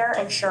Medicare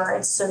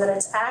insurance so that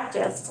it's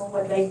active for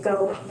when they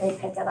go and they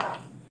pick it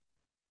up.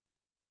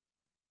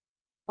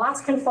 Lots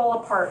can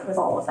fall apart with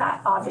all of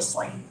that,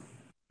 obviously.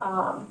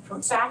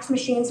 From fax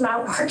machines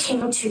not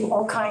working to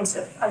all kinds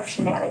of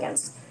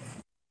shenanigans.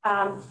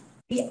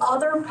 The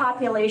other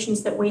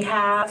populations that we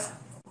have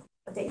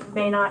that you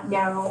may not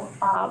know,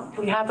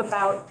 we have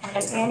about on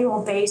an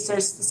annual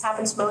basis, this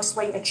happens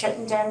mostly at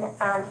Chittenden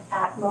and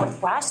at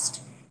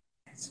Northwest.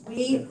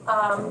 We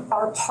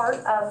are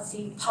part of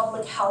the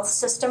public health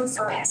system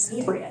for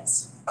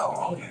inebriates.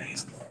 Oh, okay.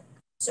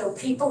 So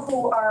people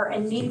who are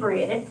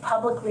inebriated,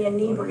 publicly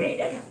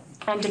inebriated,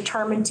 and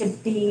determined to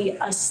be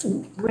a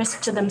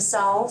risk to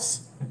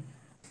themselves,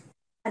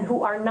 and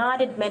who are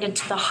not admitted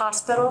to the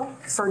hospital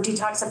for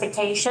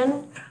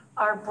detoxification,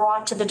 are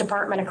brought to the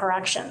Department of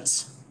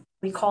Corrections.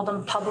 We call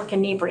them public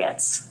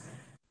inebriates.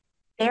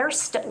 Their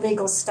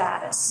legal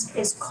status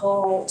is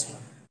called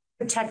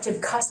protective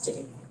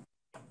custody.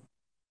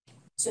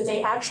 So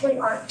they actually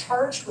aren't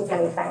charged with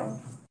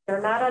anything.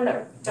 They're not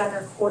under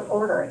court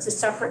order. It's a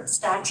separate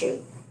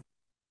statute.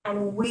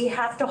 And we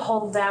have to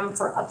hold them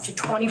for up to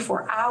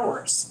 24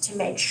 hours to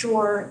make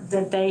sure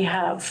that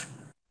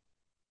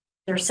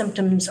their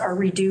symptoms are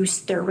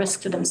reduced, their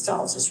risk to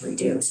themselves is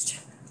reduced.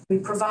 We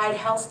provide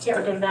health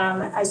care to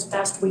them as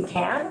best we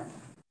can.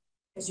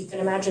 As you can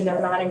imagine, they're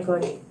not in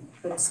good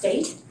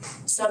state.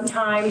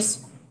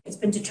 Sometimes it's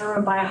been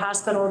determined by a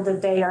hospital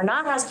that they are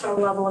not hospital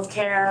level of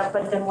care,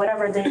 but then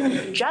whatever they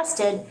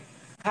ingested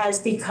has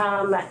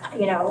become, has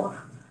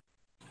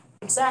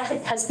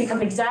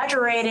become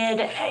exaggerated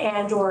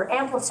and or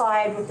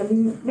amplified with the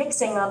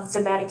mixing of the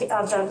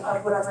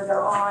of whatever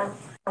they're on,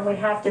 and we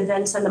have to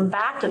then send them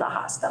back to the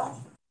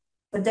hospital.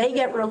 But they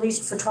get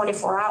released for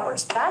 24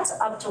 hours. That's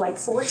up to like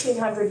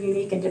 1,400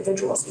 unique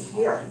individuals a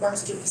year in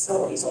those two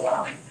facilities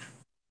alone.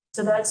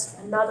 So that's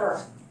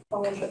another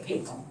volume of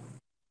people.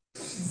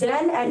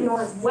 Then at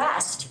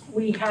Northwest,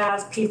 we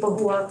have people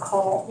who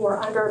are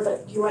under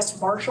the U.S.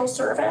 Marshal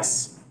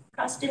Service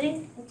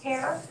custody and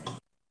care.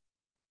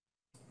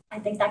 I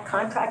think that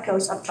contract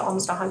goes up to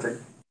almost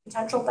 100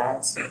 potential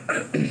beds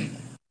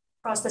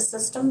across the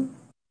system.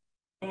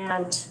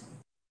 And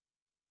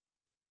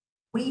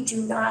we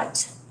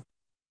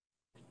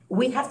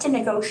have to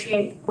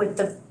negotiate with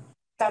the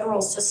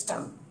federal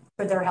system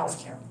for their health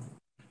care.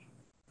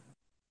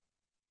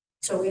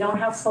 So we don't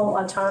have full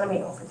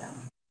autonomy over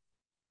them.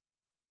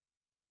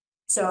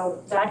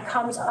 So that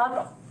comes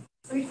up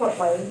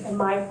frequently in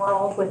my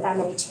world with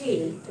MAT.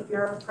 The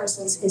Bureau of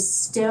Prisons is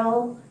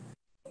still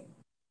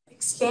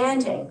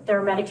expanding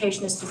their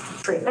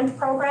medication-assisted treatment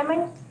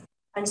programming,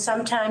 And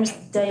sometimes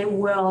they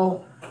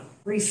will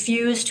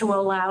refuse to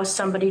allow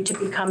somebody to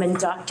become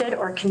inducted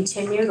or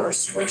continued or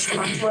switched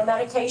onto a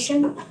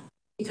medication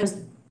because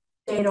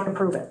they don't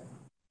approve it.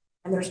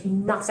 And there's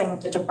nothing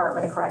the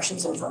Department of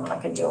Corrections in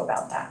Vermont can do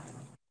about that.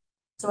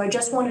 So I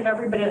just wanted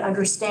everybody to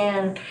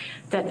understand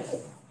that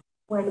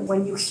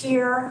when you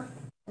hear,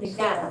 and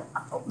again,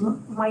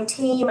 my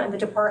team and the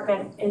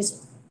department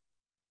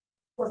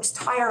works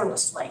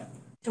tirelessly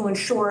to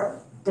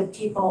ensure that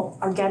people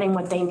are getting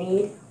what they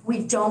need.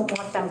 We don't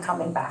want them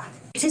coming back.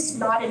 It is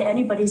not in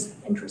anybody's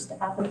interest to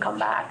have them come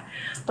back,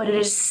 but it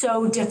is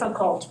so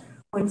difficult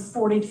when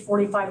 40 to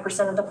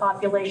 45% of the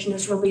population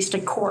is released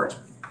in court.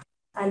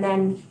 And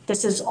then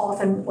this is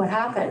often what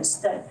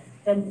happens, that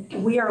then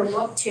we are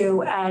looked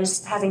to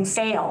as having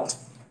failed.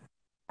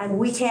 And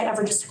we can't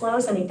ever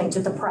disclose anything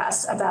to the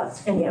press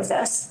about any of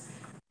this.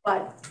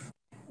 But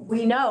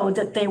we know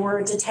that they were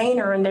a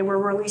detainer and they were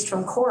released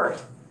from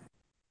court.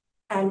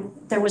 And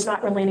there was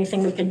not really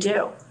anything we could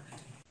do.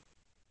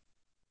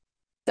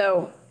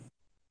 So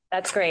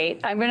that's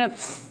great. I'm going to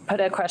put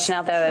a question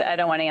out there that I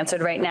don't want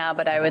answered right now,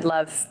 but I would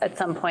love at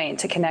some point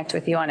to connect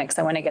with you on it because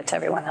I want to get to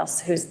everyone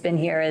else who's been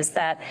here, is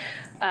that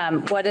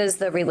what is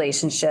the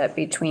relationship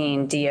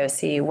between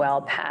DOC,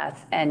 WellPath,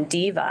 and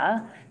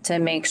DIVA to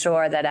make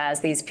sure that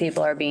as these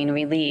people are being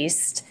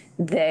released,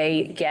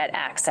 they get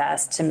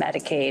access to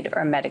Medicaid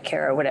or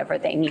Medicare or whatever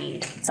they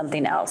need,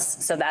 something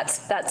else. So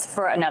that's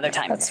for another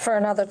time. That's for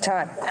another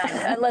time.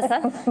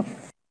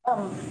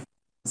 Alyssa?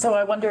 So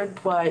I wondered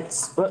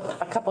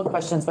a couple of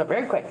questions, but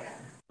very quick.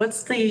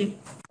 What's the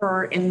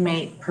per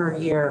inmate per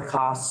year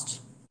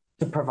cost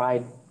to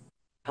provide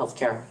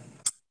healthcare?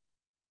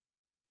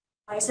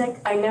 Isaac,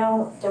 I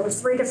know there were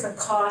 3 different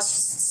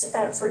costs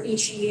for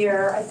each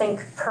year. I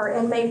think per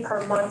inmate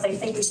per month, I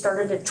think we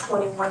started at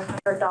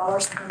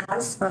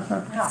 $2,100 per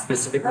month.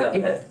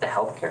 Specifically the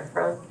healthcare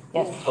front?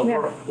 Yes.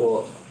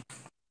 Well,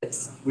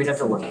 we'd have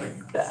to look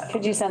at that.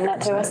 Could you send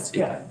that to us?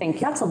 Yeah. Thank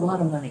you. That's a lot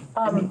of money.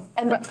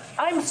 And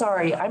I'm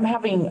sorry, I'm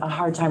having a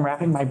hard time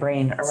wrapping my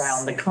brain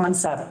around the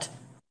concept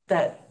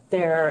that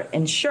their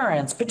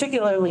insurance,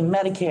 particularly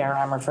Medicare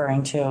I'm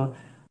referring to,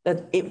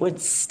 that it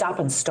would stop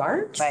and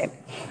start. Right.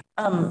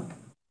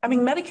 I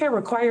mean, Medicare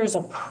requires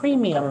a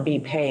premium be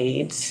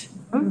paid.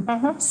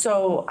 Mm-hmm.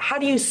 So how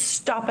do you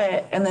stop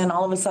it and then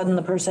all of a sudden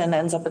the person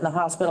ends up in the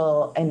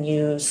hospital and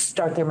you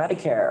start their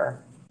Medicare?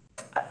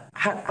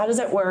 How does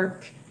it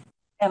work?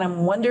 And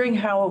I'm wondering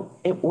how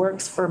it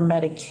works for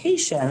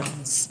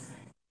medications.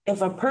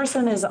 If a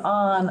person is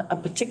on a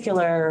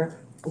particular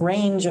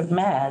range of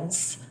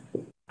meds,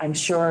 I'm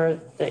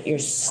sure that you're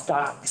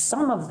stocked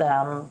some of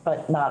them,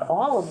 but not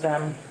all of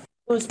them.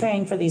 Who's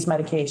paying for these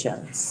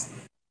medications?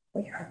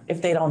 We are.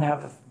 If they don't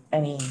have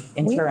any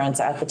insurance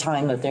at the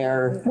time that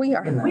they're. We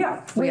are. We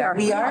are. We are?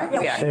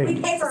 Yeah,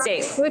 we pay for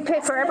State. We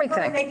pay for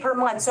everything. per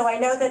month. So I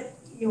know that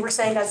you were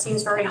saying that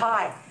seems very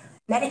high.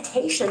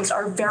 Medications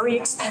are very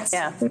expensive.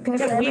 Yeah. We pay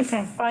for Can we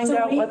everything. find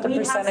out what the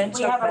percentage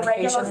we of have a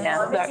regular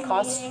medication that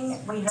costs? pharmacy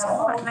meeting. We have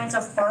all kinds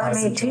of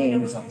pharmacy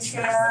meetings we can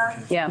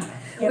share. Yeah.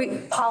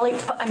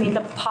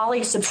 The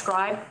poly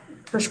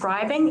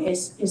prescribing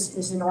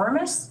is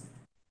enormous.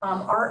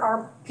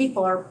 Our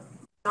people are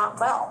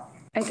not well.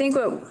 I think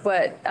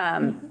what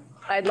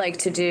I'd like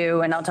to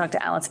do, and I'll talk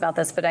to Alice about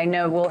this, but I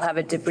know we'll have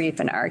a debrief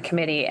in our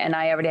committee, and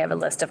I already have a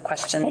list of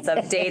questions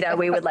of data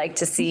we would like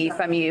to see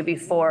from you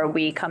before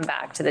we come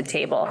back to the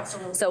table.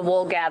 So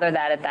we'll gather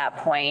that at that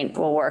point.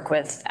 We'll work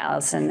with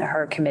Alice and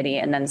her committee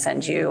and then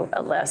send you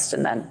a list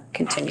and then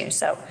continue.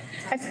 So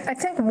I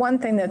think one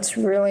thing that's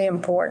really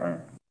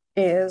important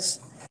is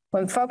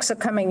when folks are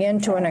coming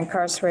into an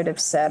incarcerative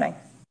setting,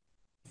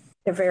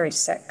 they're very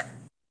sick.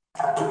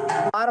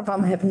 A lot of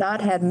them have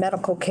not had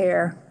medical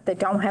care. They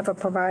don't have a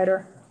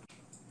provider.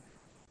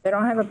 They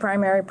don't have a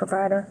primary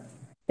provider.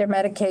 Their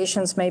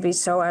medications may be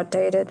so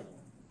outdated.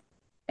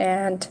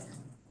 And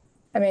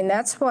I mean,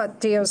 that's what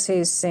DOC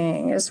is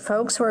seeing is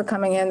folks who are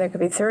coming in, they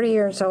could be 30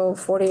 years old,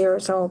 40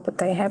 years old, but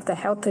they have the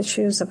health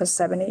issues of a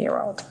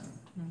 70-year-old.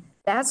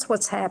 That's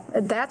what's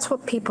happening. That's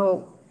what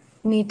people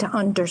need to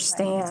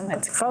understand.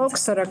 The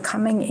folks that are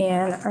coming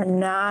in are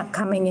not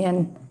coming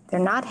in. They're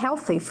not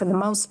healthy for the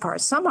most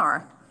part. Some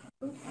are.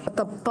 But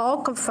the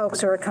bulk of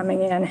folks who are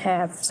coming in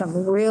have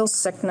some real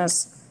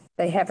sickness.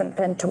 They haven't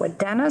been to a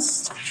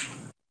dentist.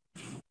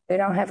 They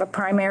don't have a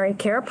primary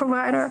care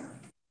provider.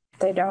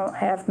 They don't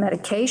have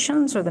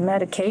medications, or the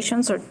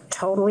medications are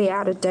totally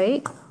out of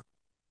date.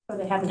 Or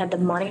they haven't had the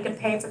money to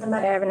pay for the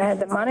medication. They haven't had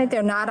the money.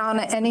 They're not on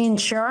any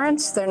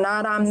insurance. They're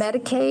not on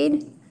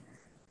Medicaid.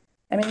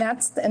 I mean,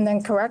 and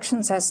then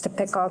corrections has to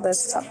pick all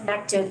this up.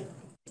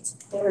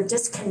 They're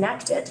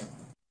disconnected.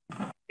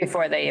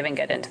 before they even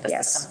get into the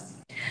system.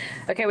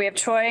 Okay, we have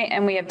Troy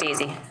and we have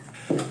Daisy.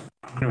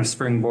 I'm going to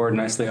springboard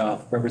nicely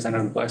off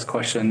Representative Black's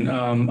question.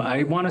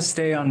 I want to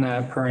stay on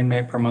that per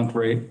inmate per month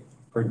rate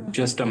for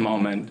just a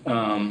moment.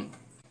 And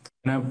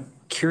I'm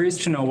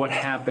curious to know what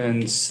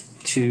happens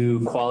to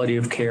quality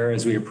of care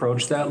as we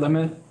approach that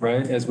limit,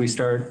 right? As we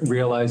start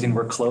realizing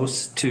we're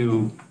close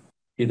to,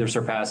 either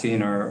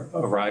surpassing or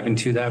arriving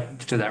to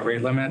that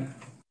rate limit.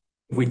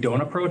 If we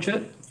don't approach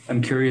it,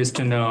 I'm curious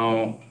to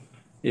know,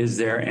 is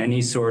there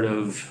any sort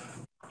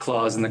of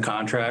clause in the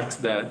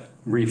contract that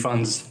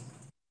refunds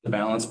the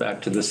balance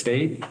back to the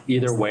state?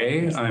 Either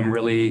way, I'm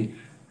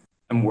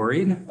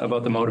worried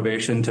about the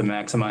motivation to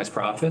maximize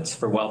profits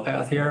for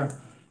WellPath here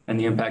and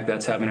the impact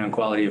that's having on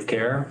quality of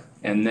care.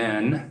 And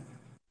then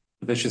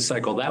the vicious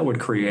cycle that would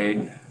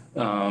create,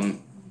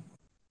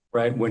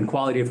 right? When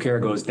quality of care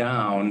goes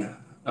down,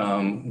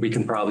 we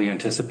can probably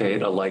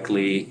anticipate a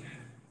likely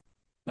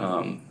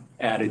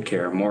added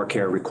care, more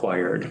care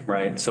required,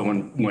 right? So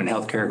when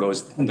healthcare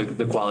goes,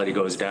 the quality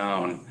goes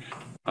down,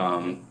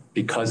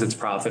 because it's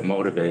profit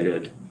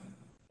motivated,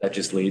 that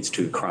just leads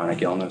to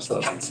chronic illness.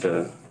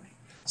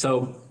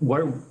 So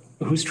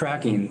who's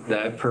tracking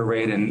that per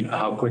rate and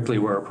how quickly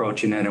we're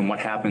approaching it, and what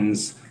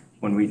happens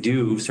when we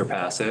do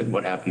surpass it?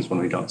 What happens when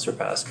we don't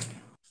surpass it?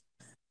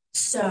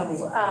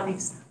 So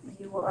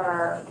you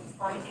are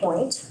on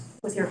point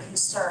with your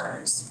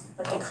concerns,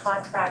 but the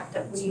contract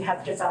that we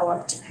have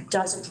developed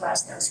does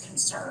address those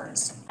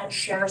concerns and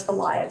shares the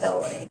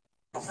liability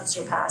of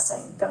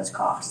surpassing those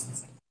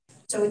costs.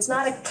 So it's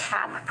not a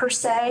cap per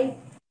se,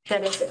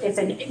 that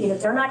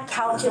if they're not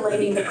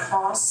calculating the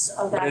costs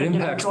of that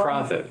individual. It impacts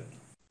profit.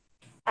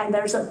 And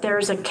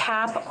there's a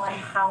cap on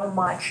how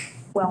much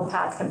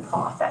WellPath can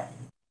profit.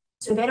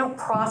 So they don't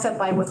profit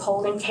by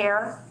withholding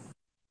care.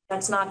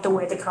 That's not the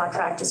way the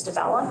contract is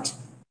developed.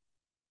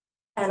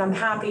 And I'm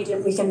happy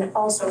we can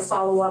also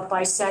follow up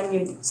by sending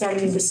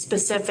you the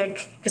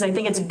specific, because I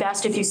think it's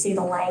best if you see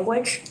the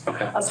language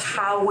of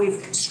how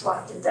we've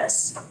constructed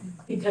this.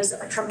 Because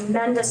a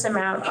tremendous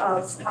amount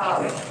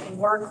of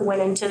work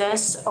went into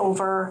this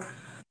over,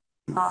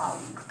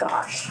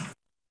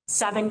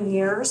 7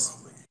 years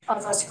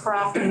of us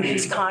crafting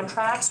these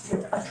contracts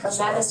with a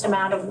tremendous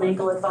amount of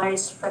legal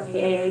advice from the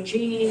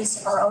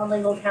AAGs, our own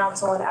legal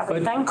counsel and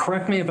everything. But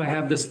correct me if I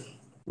have this,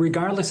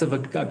 regardless of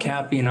a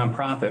cap being on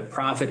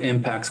profit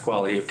impacts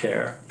quality of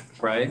care,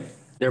 right?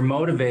 They're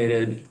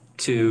motivated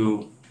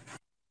to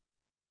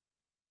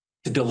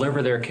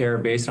deliver their care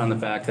based on the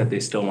fact that they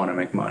still want to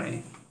make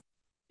money.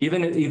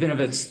 Even if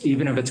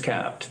it's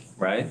capped,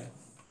 right?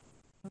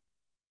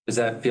 Does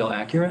that feel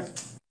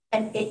accurate?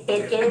 And it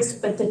is,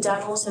 but the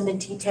devil's in the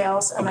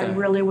details, and I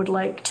really would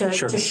like to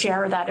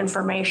share that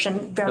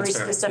information very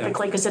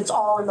specifically, because it's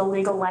all in the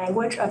legal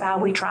language of how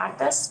we track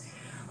this.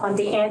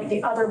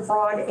 The other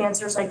broad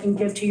answers I can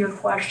give to your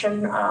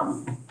question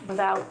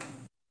without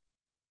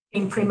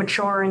being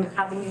premature and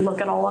having you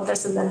look at all of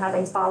this and then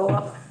having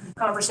follow-up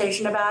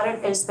conversation about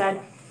it is that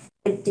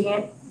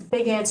the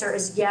big answer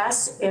is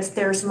yes. If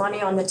there's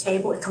money on the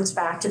table, it comes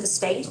back to the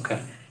state.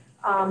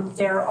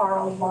 There are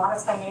a lot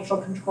of financial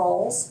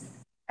controls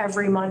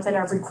every month and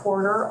every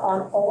quarter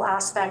on all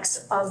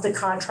aspects of the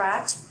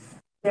contract.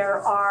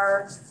 There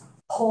are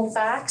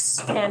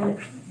holdbacks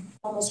in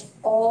almost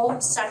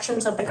all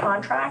sections of the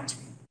contract.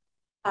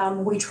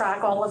 We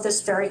track all of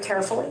this very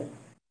carefully.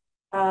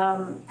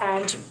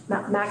 And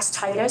Max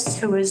Titus,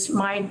 who is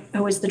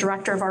the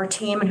director of our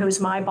team and who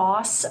is my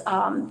boss,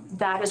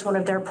 that is one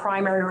of their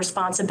primary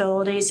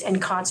responsibilities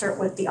in concert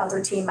with the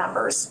other team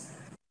members.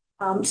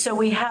 So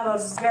we have a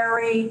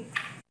very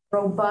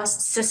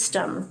robust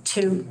system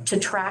to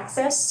track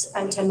this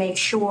and to make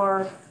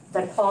sure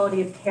that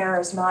quality of care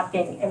is not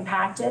being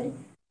impacted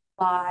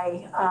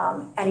by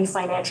any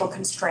financial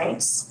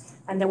constraints,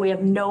 and that we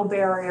have no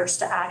barriers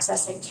to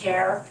accessing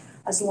care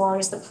as long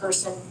as the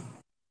person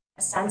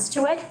assents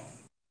to it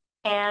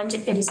and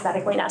it is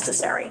medically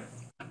necessary.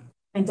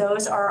 And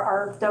those are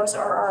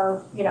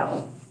our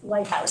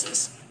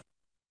lighthouses.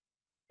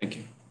 Thank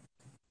you.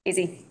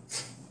 Easy.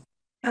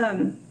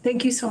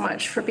 Thank you so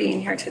much for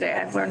being here today.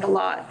 I've learned a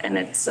lot, and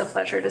it's a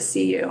pleasure to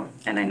see you,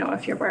 and I know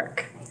of your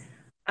work.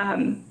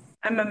 I'm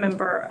a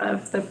member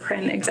of the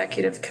PRIN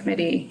Executive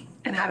Committee,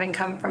 and having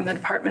come from the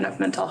Department of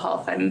Mental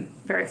Health, I'm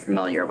very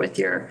familiar with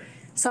your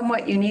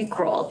somewhat unique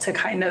role to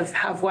kind of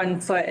have one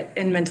foot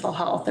in mental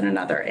health and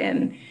another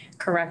in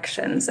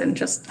corrections, and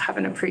just have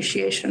an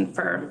appreciation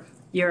for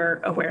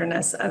your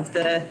awareness of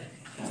the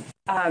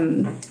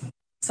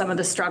some of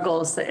the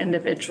struggles that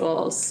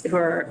individuals who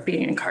are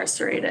being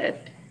incarcerated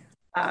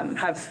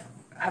have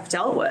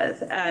dealt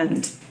with.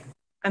 And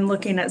I'm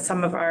looking at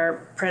some of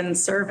our PRIN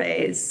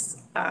surveys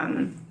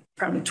from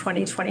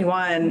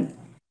 2021,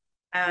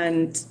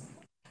 and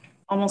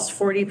almost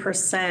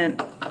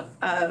 40%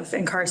 of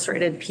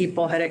incarcerated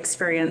people had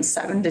experienced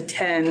 7 to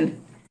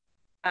 10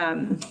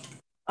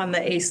 on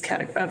the ACE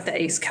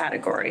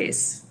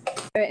categories.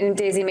 And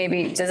Daisy,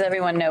 maybe, does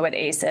everyone know what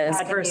ACE is?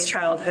 Adverse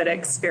childhood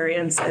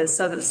experiences.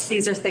 So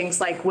these are things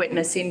like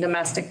witnessing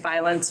domestic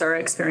violence or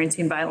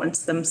experiencing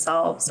violence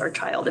themselves, or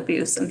child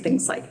abuse and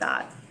things like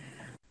that.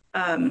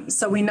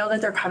 So we know that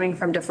they're coming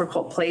from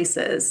difficult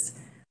places.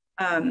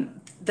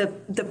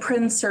 The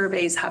PRIN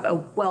surveys have a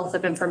wealth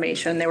of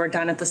information. They were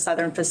done at the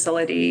Southern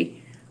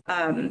facility.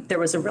 There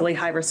was a really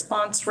high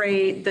response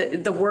rate.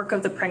 The work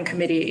of the PRIN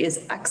committee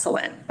is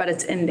excellent, but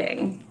it's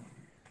ending.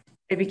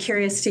 I'd be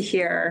curious to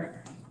hear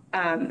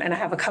And I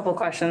have a couple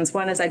questions.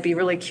 One is I'd be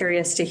really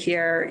curious to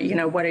hear,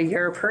 what are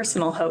your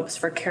personal hopes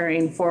for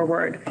carrying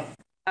forward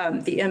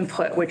the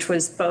input, which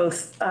was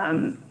both,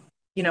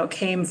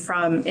 came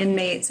from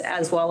inmates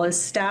as well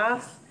as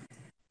staff.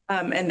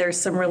 And there's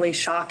some really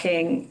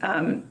shocking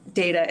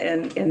data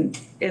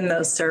in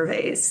those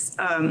surveys.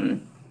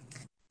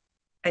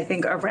 I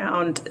think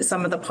around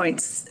some of the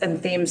points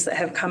and themes that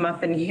have come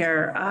up in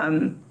here,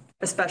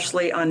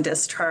 especially on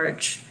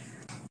discharge,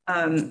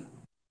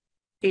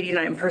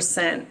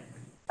 89%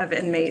 of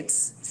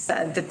inmates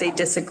said that they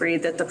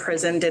disagreed that the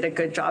prison did a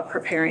good job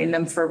preparing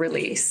them for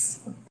release.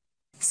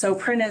 So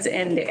PRIN is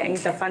ending,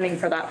 the funding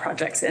for that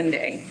project's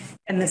ending.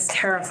 And this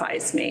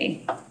terrifies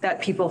me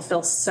that people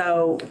feel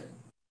so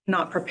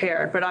not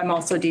prepared, but I'm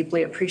also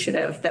deeply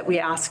appreciative that we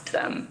asked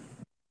them.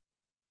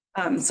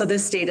 So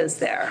this data is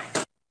there.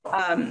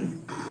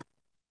 I'm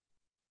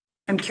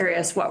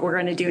curious what we're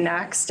going to do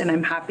next, and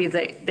I'm happy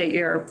that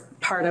you're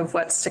part of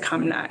what's to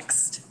come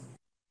next.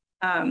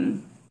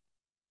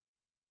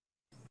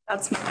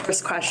 That's my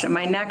first question.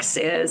 My next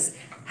is,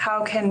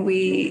 how can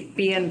we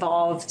be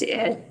involved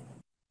in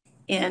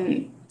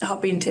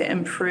helping to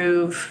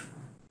improve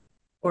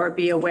or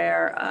be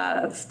aware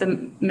of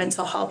the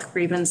mental health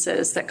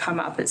grievances that come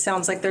up? It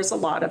sounds like there's a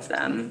lot of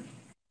them.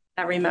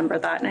 I remember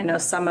that, and I know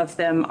some of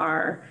them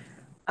are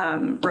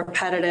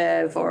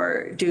repetitive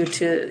or due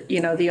to,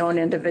 the own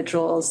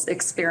individual's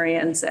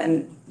experience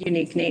and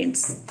unique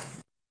needs.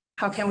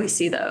 How can we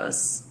see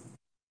those?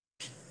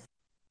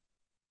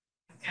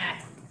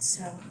 Okay,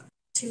 so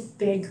 2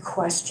 big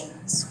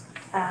questions.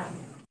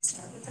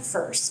 Start with the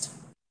first.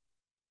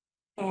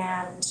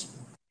 And,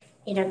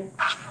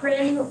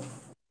 PRIN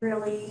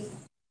really,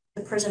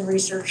 the Prison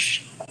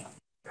Research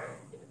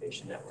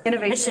Innovation Network.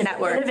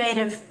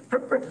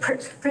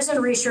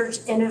 Prison Research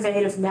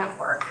Innovative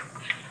Network.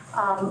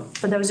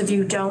 For those of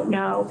you who don't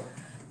know,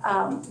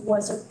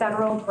 was a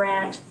federal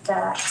grant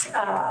that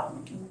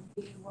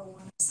we were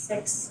one of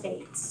 6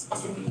 states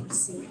to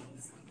receive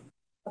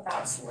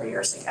about 4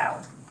 years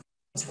ago.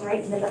 It's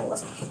right in the middle of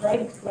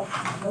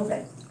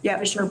COVID. Yeah.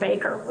 Commissioner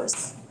Baker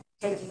was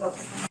taking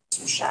over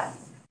to shut.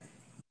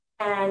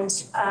 And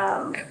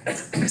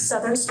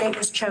Southern State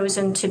was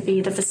chosen to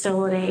be the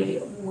facility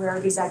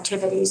where these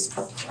activities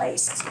took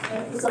place.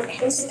 It was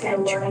basically a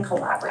learning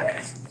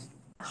collaborative,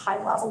 a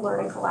high-level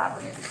learning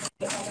collaborative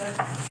with other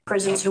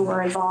prisons who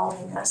were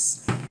involved in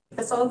this.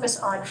 The focus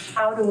on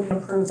how to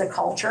improve the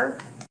culture.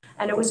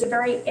 And it was a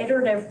very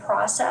iterative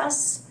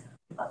process,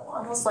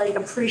 almost like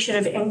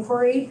appreciative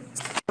inquiry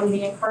from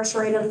the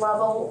incarcerated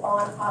level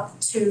on up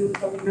to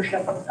the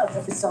leadership of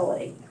the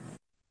facility.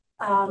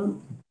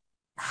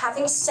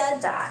 Having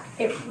said that,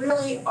 it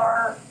really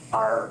our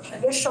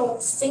initial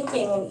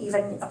thinking and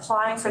even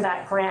applying for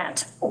that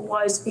grant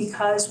was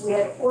because we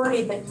had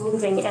already been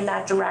moving in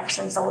that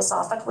direction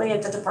philosophically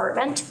at the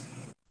department.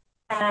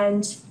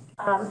 And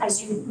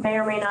as you may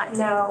or may not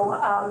know,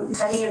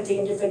 many of the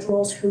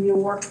individuals who you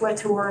worked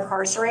with who were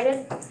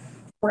incarcerated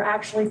were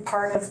actually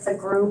part of the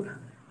group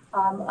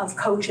of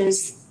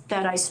coaches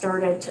that I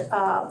started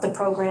the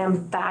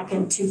program back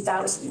in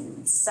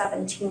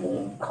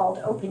 2017 called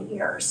Open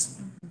Ears.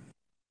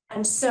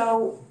 And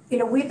so,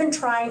 we've been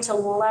trying to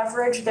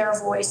leverage their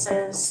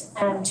voices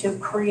and to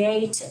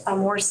create a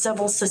more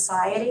civil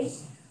society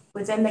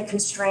within the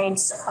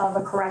constraints of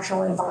a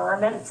correctional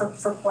environment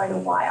for quite a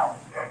while.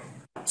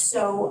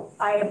 So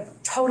I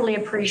totally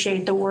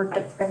appreciate the work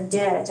that PRIN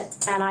did.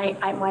 And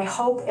my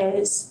hope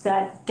is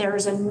that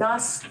there's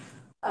enough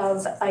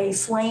of a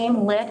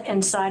flame lit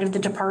inside of the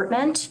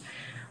department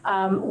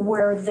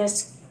where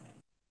this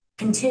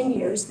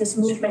continues, this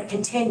movement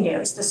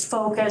continues, this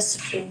focus,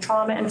 being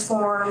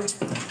trauma-informed,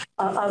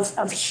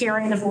 of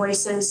hearing the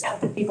voices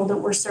of the people that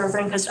we're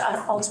serving, because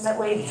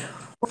ultimately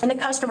we're in the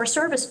customer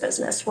service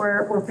business.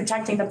 We're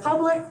protecting the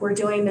public, we're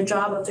doing the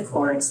job of the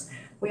courts.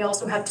 We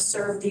also have to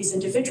serve these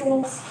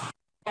individuals,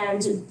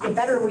 and the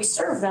better we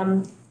serve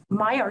them,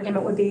 my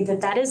argument would be that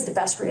that is the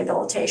best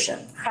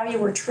rehabilitation. How you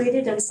were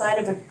treated inside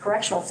of a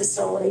correctional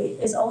facility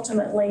is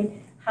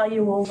ultimately how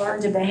you will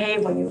learn to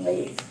behave when you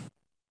leave.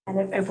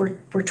 And if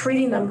we're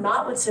treating them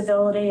not with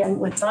civility and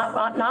with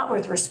not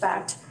with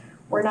respect,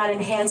 we're not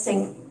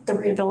enhancing the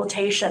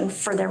rehabilitation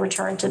for their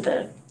return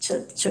to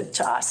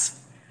us.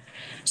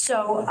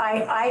 So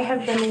I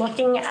have been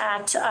looking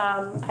at,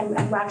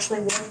 I'm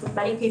actually working with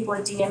many people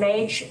at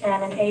DMH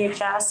and in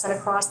AHS and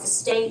across the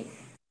state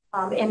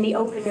in the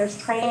Open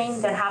Ears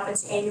training that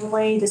happens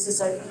annually. This is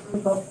a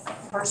group of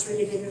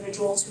incarcerated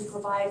individuals who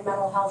provide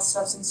mental health,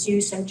 substance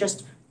use, and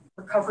just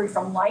recovery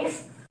from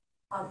life,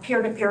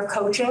 peer-to-peer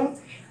coaching.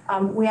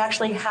 We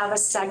actually have a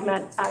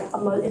segment,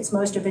 it's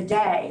most of a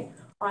day,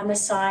 on the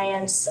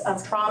science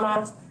of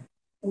trauma.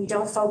 We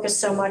don't focus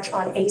so much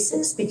on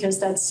ACEs because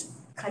that's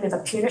kind of a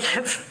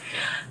punitive,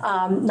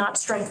 not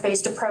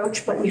strength-based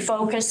approach, but we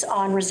focus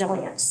on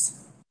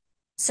resilience.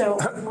 So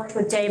I worked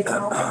with Dave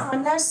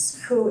on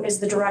this, who is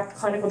the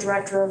clinical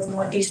director of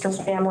Northeastern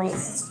Family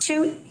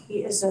Institute. He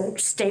is a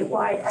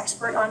statewide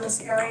expert on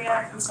this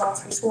area. He's all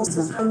through school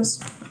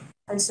systems.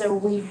 And so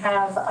we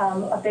have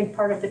a big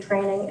part of the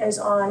training is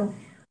on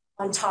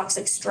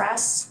toxic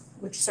stress,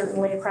 which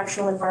certainly a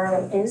correctional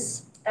environment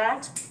is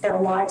that. Their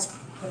lives,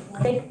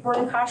 they were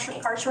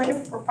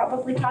incarcerated for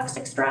probably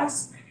toxic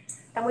stress.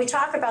 And we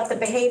talk about the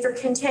behavior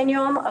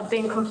continuum of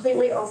being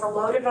completely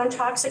overloaded on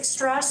toxic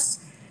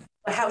stress,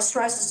 but how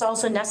stress is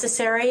also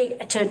necessary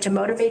to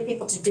motivate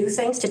people to do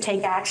things, to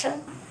take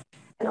action.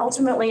 And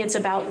ultimately, it's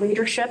about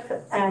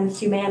leadership and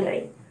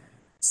humanity.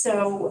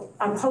 So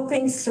I'm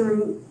hoping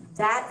through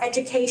that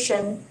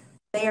education,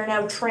 they are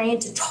now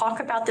trained to talk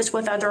about this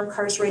with other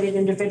incarcerated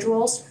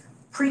individuals.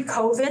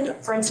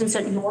 Pre-COVID, for instance,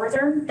 at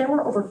Northern, there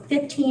were over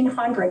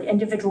 1,500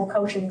 individual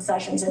coaching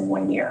sessions in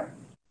 1 year.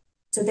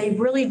 So they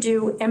really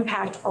do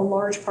impact a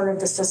large part of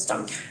the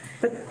system.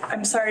 But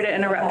I'm sorry to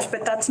interrupt,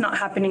 but that's not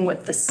happening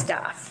with the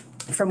staff,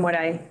 from what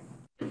I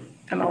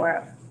am aware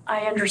of.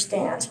 I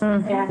understand,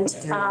 and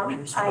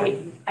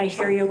I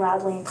hear you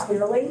loudly and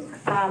clearly.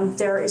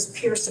 There is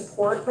peer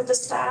support with the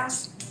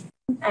staff,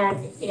 and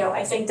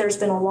I think there's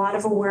been a lot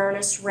of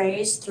awareness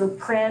raised through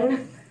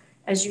PRIN,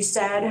 as you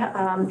said,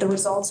 the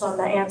results on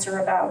the answer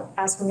about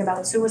asking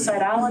about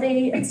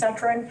suicidality, et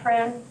cetera, in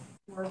PRIN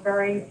were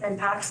very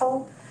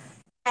impactful.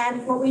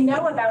 And what we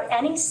know about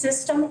any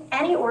system,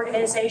 any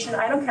organization,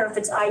 I don't care if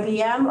it's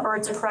IBM or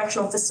it's a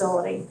correctional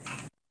facility,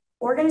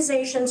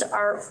 organizations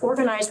are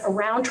organized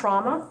around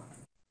trauma,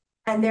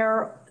 and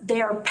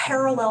they are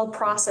parallel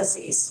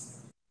processes,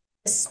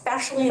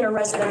 especially in a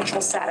residential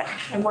setting.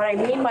 And what I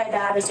mean by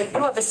that is if you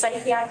have a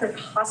psychiatric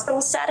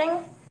hospital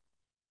setting,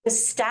 the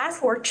staff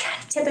who are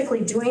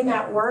typically doing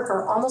that work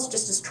are almost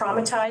just as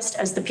traumatized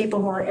as the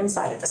people who are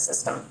inside of the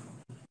system.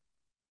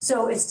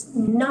 So it's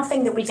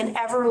nothing that we can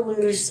ever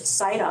lose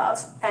sight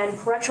of. And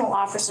correctional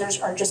officers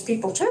are just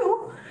people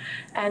too,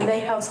 and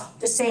they have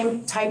the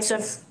same types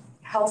of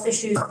health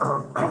issues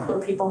regular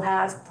people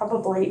have,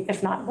 probably,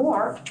 if not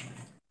more.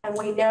 And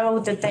we know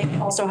that they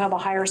also have a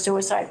higher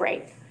suicide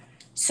rate.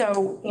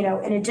 So,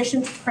 in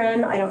addition to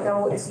PRIN, I don't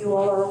know if you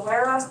all are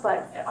aware of,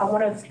 but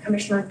one of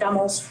Commissioner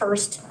Dummel's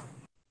first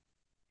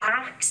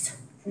acts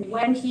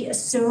when he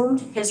assumed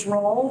his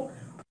role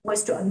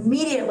was to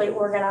immediately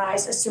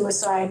organize a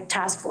suicide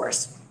task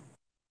force.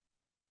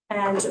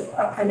 And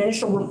an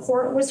initial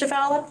report was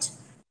developed.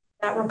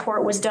 That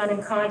report was done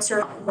in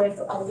concert with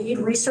a lead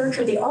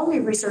researcher, the only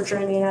researcher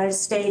in the United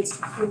States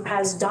who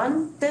has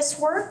done this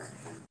work,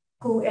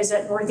 who is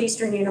at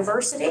Northeastern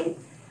University.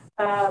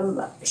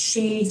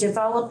 She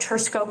developed her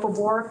scope of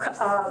work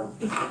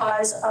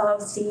because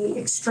of the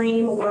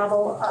extreme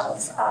level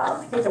of,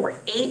 I think there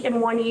were 8 in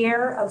 1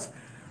 year of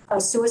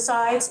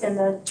suicides in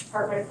the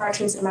Department of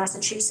Corrections in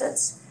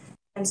Massachusetts.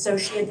 And so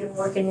she had been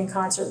working in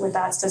concert with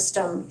that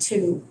system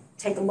to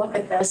take a look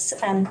at this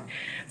and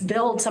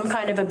build some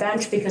kind of a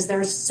bench because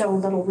there's so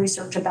little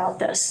research about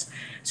this.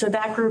 So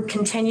that group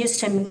continues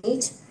to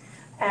meet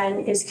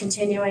and is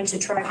continuing to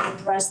try to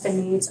address the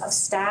needs of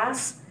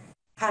staff,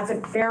 have a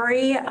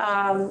very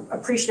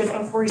appreciative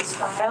inquiry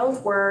style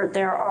where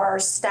there are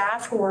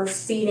staff who are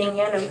feeding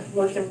in and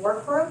work in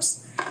work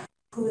groups,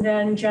 who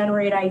then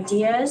generate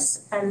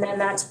ideas, and then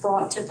that's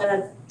brought to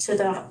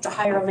the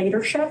higher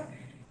leadership.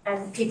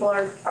 And people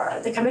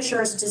the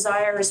commissioner's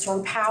desire is to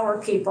empower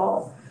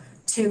people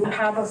to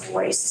have a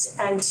voice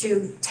and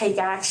to take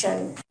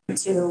action,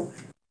 to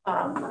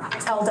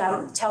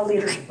tell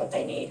leadership what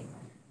they need.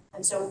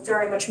 And so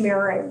very much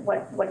mirroring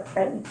what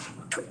PRIN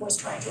was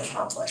trying to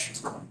accomplish.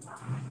 So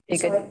I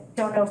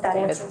don't know if that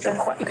answers your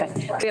question.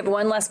 Okay, we have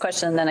one last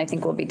question, and then I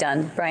think we'll be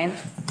done. Brian?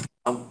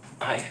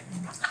 Hi.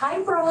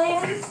 Hi,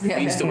 Brian. We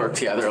used to work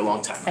together a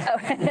long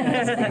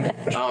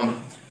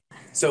time.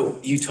 So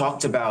you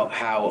talked about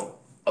how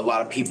a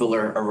lot of people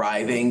are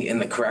arriving in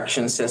the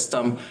correction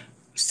system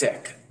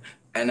sick.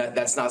 And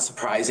that's not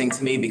surprising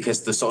to me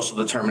because the social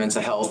determinants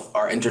of health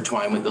are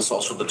intertwined with the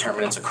social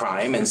determinants of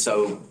crime. And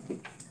so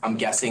I'm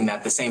guessing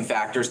that the same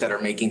factors that are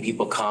making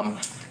people come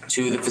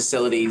to the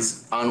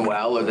facilities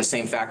unwell are the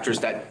same factors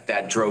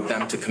that drove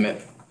them to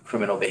commit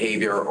criminal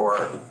behavior,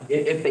 or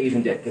if they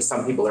even did, because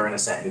some people are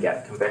innocent and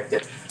get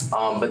convicted.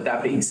 But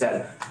that being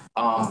said,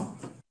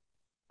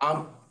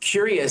 I'm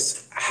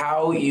curious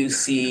how you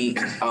see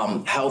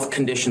health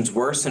conditions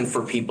worsen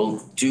for people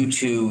due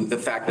to the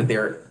fact that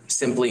they're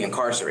simply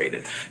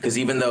incarcerated. Because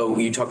even though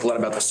you talked a lot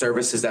about the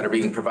services that are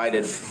being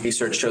provided,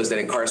 research shows that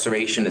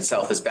incarceration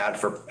itself is bad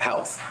for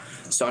health.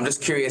 So I'm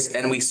just curious,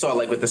 and we saw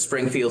like with the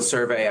Springfield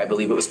survey, I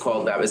believe it was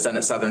called, that was done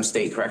at Southern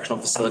State Correctional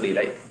Facility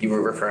that you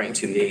were referring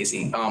to,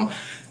 Daisy,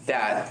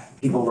 that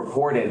people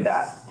reported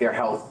that their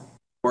health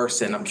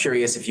worsened. I'm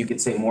curious if you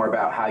could say more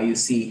about how you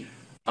see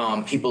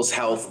people's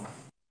health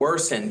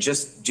worsen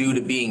just due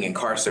to being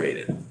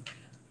incarcerated.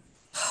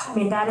 I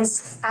mean, that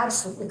is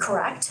absolutely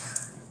correct.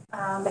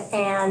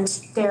 And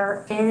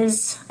there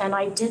is, and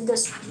I did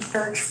this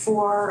research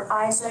for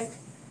Isaac.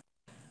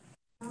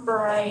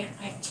 I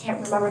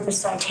can't remember the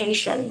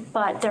citation,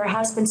 but there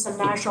has been some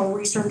national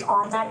research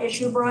on that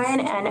issue, Brian.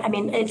 And I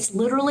mean, it's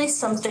literally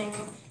something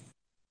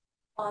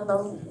on the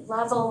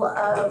level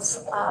of,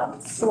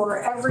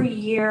 for every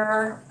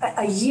year,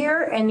 a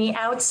year in the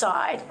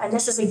outside, and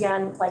this is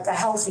again like a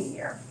healthy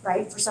year,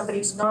 right? For somebody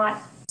who's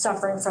not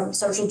suffering from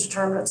social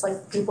determinants,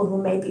 like people who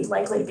may be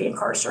likely to be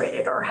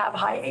incarcerated or have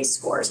high ACE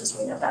scores, as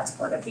we know that's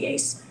part of the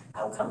ACE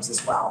outcomes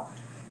as well.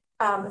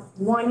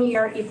 1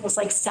 year equals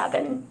like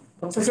 7.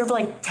 So sort of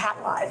like cat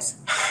lives.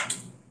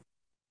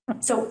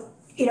 So,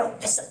 you know,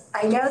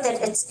 I know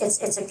that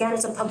it's again,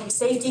 it's a public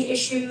safety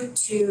issue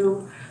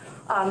to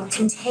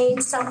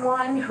contain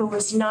someone who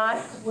is not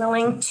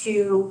willing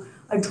to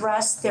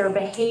address their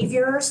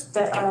behaviors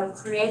that are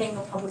creating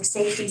a public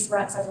safety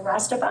threat for the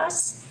rest of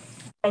us.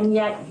 And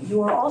yet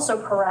you are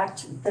also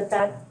correct that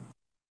that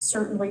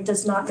certainly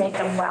does not make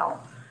them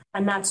well.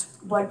 And that's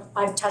what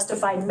I've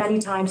testified many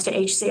times to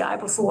HCI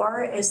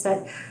before, is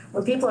that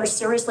when people are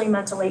seriously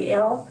mentally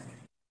ill,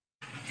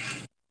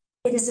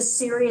 it is a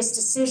serious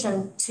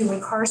decision to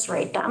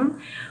incarcerate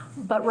them.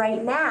 But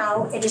right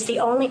now, it is the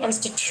only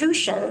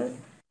institution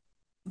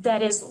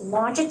that is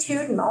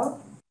longitudinal,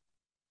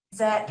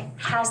 that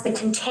has the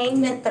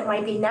containment that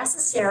might be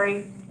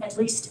necessary, at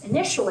least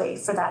initially,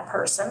 for that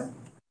person.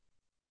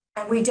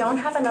 And we don't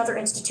have another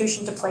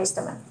institution to place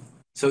them in.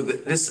 So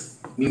this,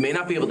 you may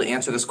not be able to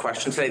answer this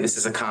question today. This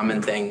is a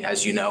common thing,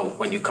 as you know,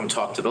 when you come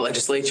talk to the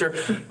legislature,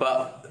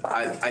 but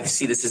I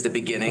see this as the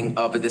beginning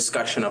of a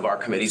discussion of our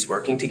committees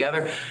working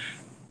together.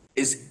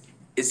 Is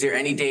there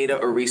any data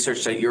or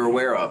research that you're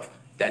aware of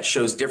that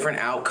shows different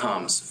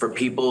outcomes for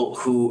people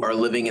who are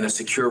living in a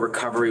secure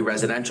recovery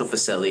residential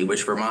facility,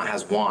 which Vermont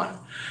has one,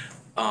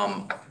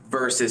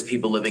 versus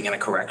people living in a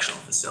correctional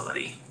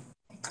facility?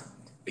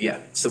 Yeah,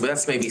 so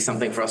that's maybe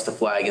something for us to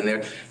flag in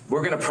there.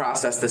 We're going to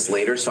process this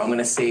later, so I'm going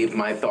to save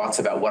my thoughts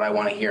about what I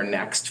want to hear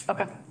next.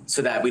 Okay.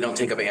 So that we don't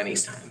take up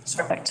Annie's time.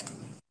 So. Perfect.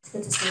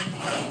 Good to see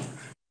you.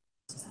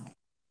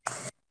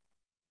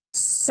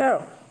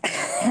 So,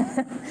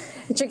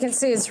 as you can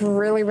see, it's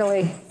really,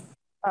 really,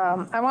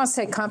 I want to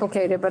say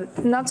complicated,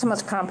 but not so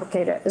much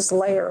complicated, it's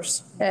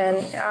layers. And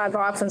I've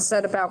often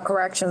said about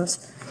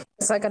corrections,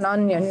 it's like an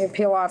onion. You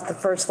peel off the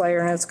first layer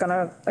and it's going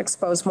to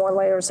expose more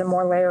layers and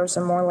more layers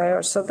and more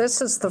layers. So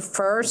this is the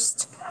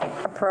first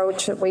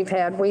approach that we've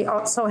had. We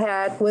also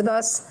had with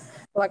us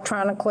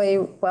electronically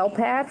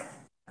WellPath,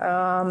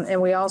 and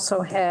we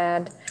also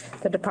had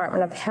the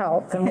Department of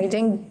Health, and we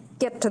didn't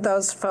get to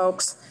those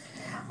folks.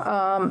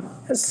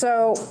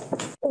 So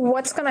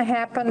what's going to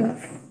happen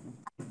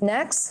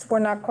next, we're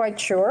not quite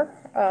sure.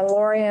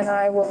 Lori and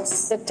I will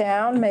sit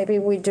down. Maybe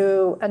we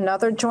do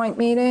another joint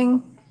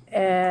meeting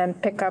and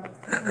pick up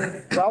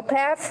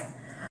WellPath.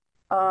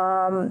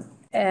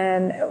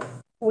 And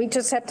we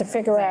just have to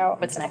figure out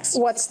what's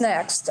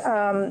next.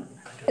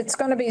 It's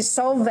going to be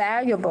so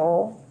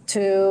valuable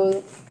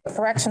to the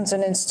Corrections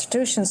and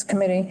Institutions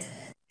Committee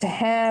to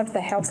have the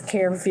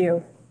healthcare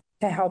view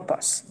to help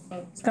us.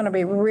 It's going to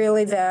be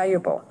really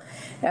valuable.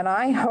 And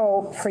I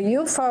hope for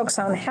you folks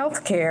on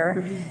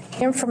healthcare,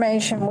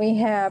 information we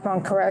have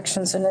on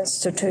corrections and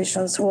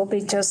institutions will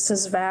be just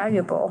as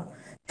valuable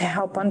to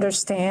help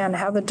understand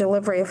how the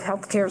delivery of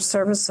healthcare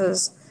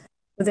services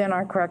within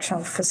our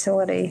correctional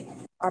facility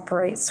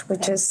operates,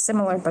 which is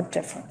similar but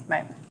different.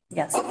 Right.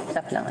 Yes,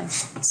 definitely.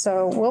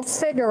 So we'll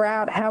figure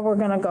out how we're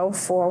going to go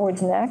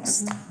forward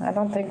next. I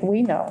don't think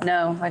we know.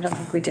 No, I don't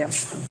think we do.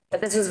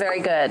 But this was very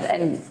good.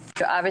 And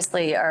you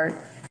obviously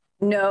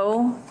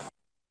know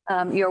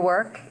your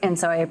work. And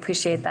so I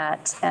appreciate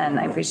that. And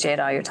I appreciate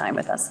all your time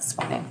with us this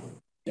morning.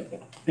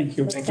 Thank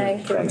you.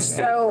 Thank you.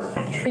 So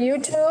for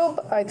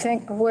YouTube, I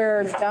think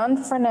we're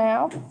done for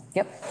now.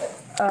 Yep.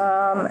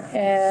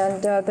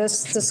 And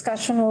this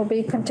discussion will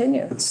be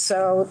continued.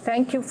 So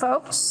thank you,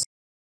 folks.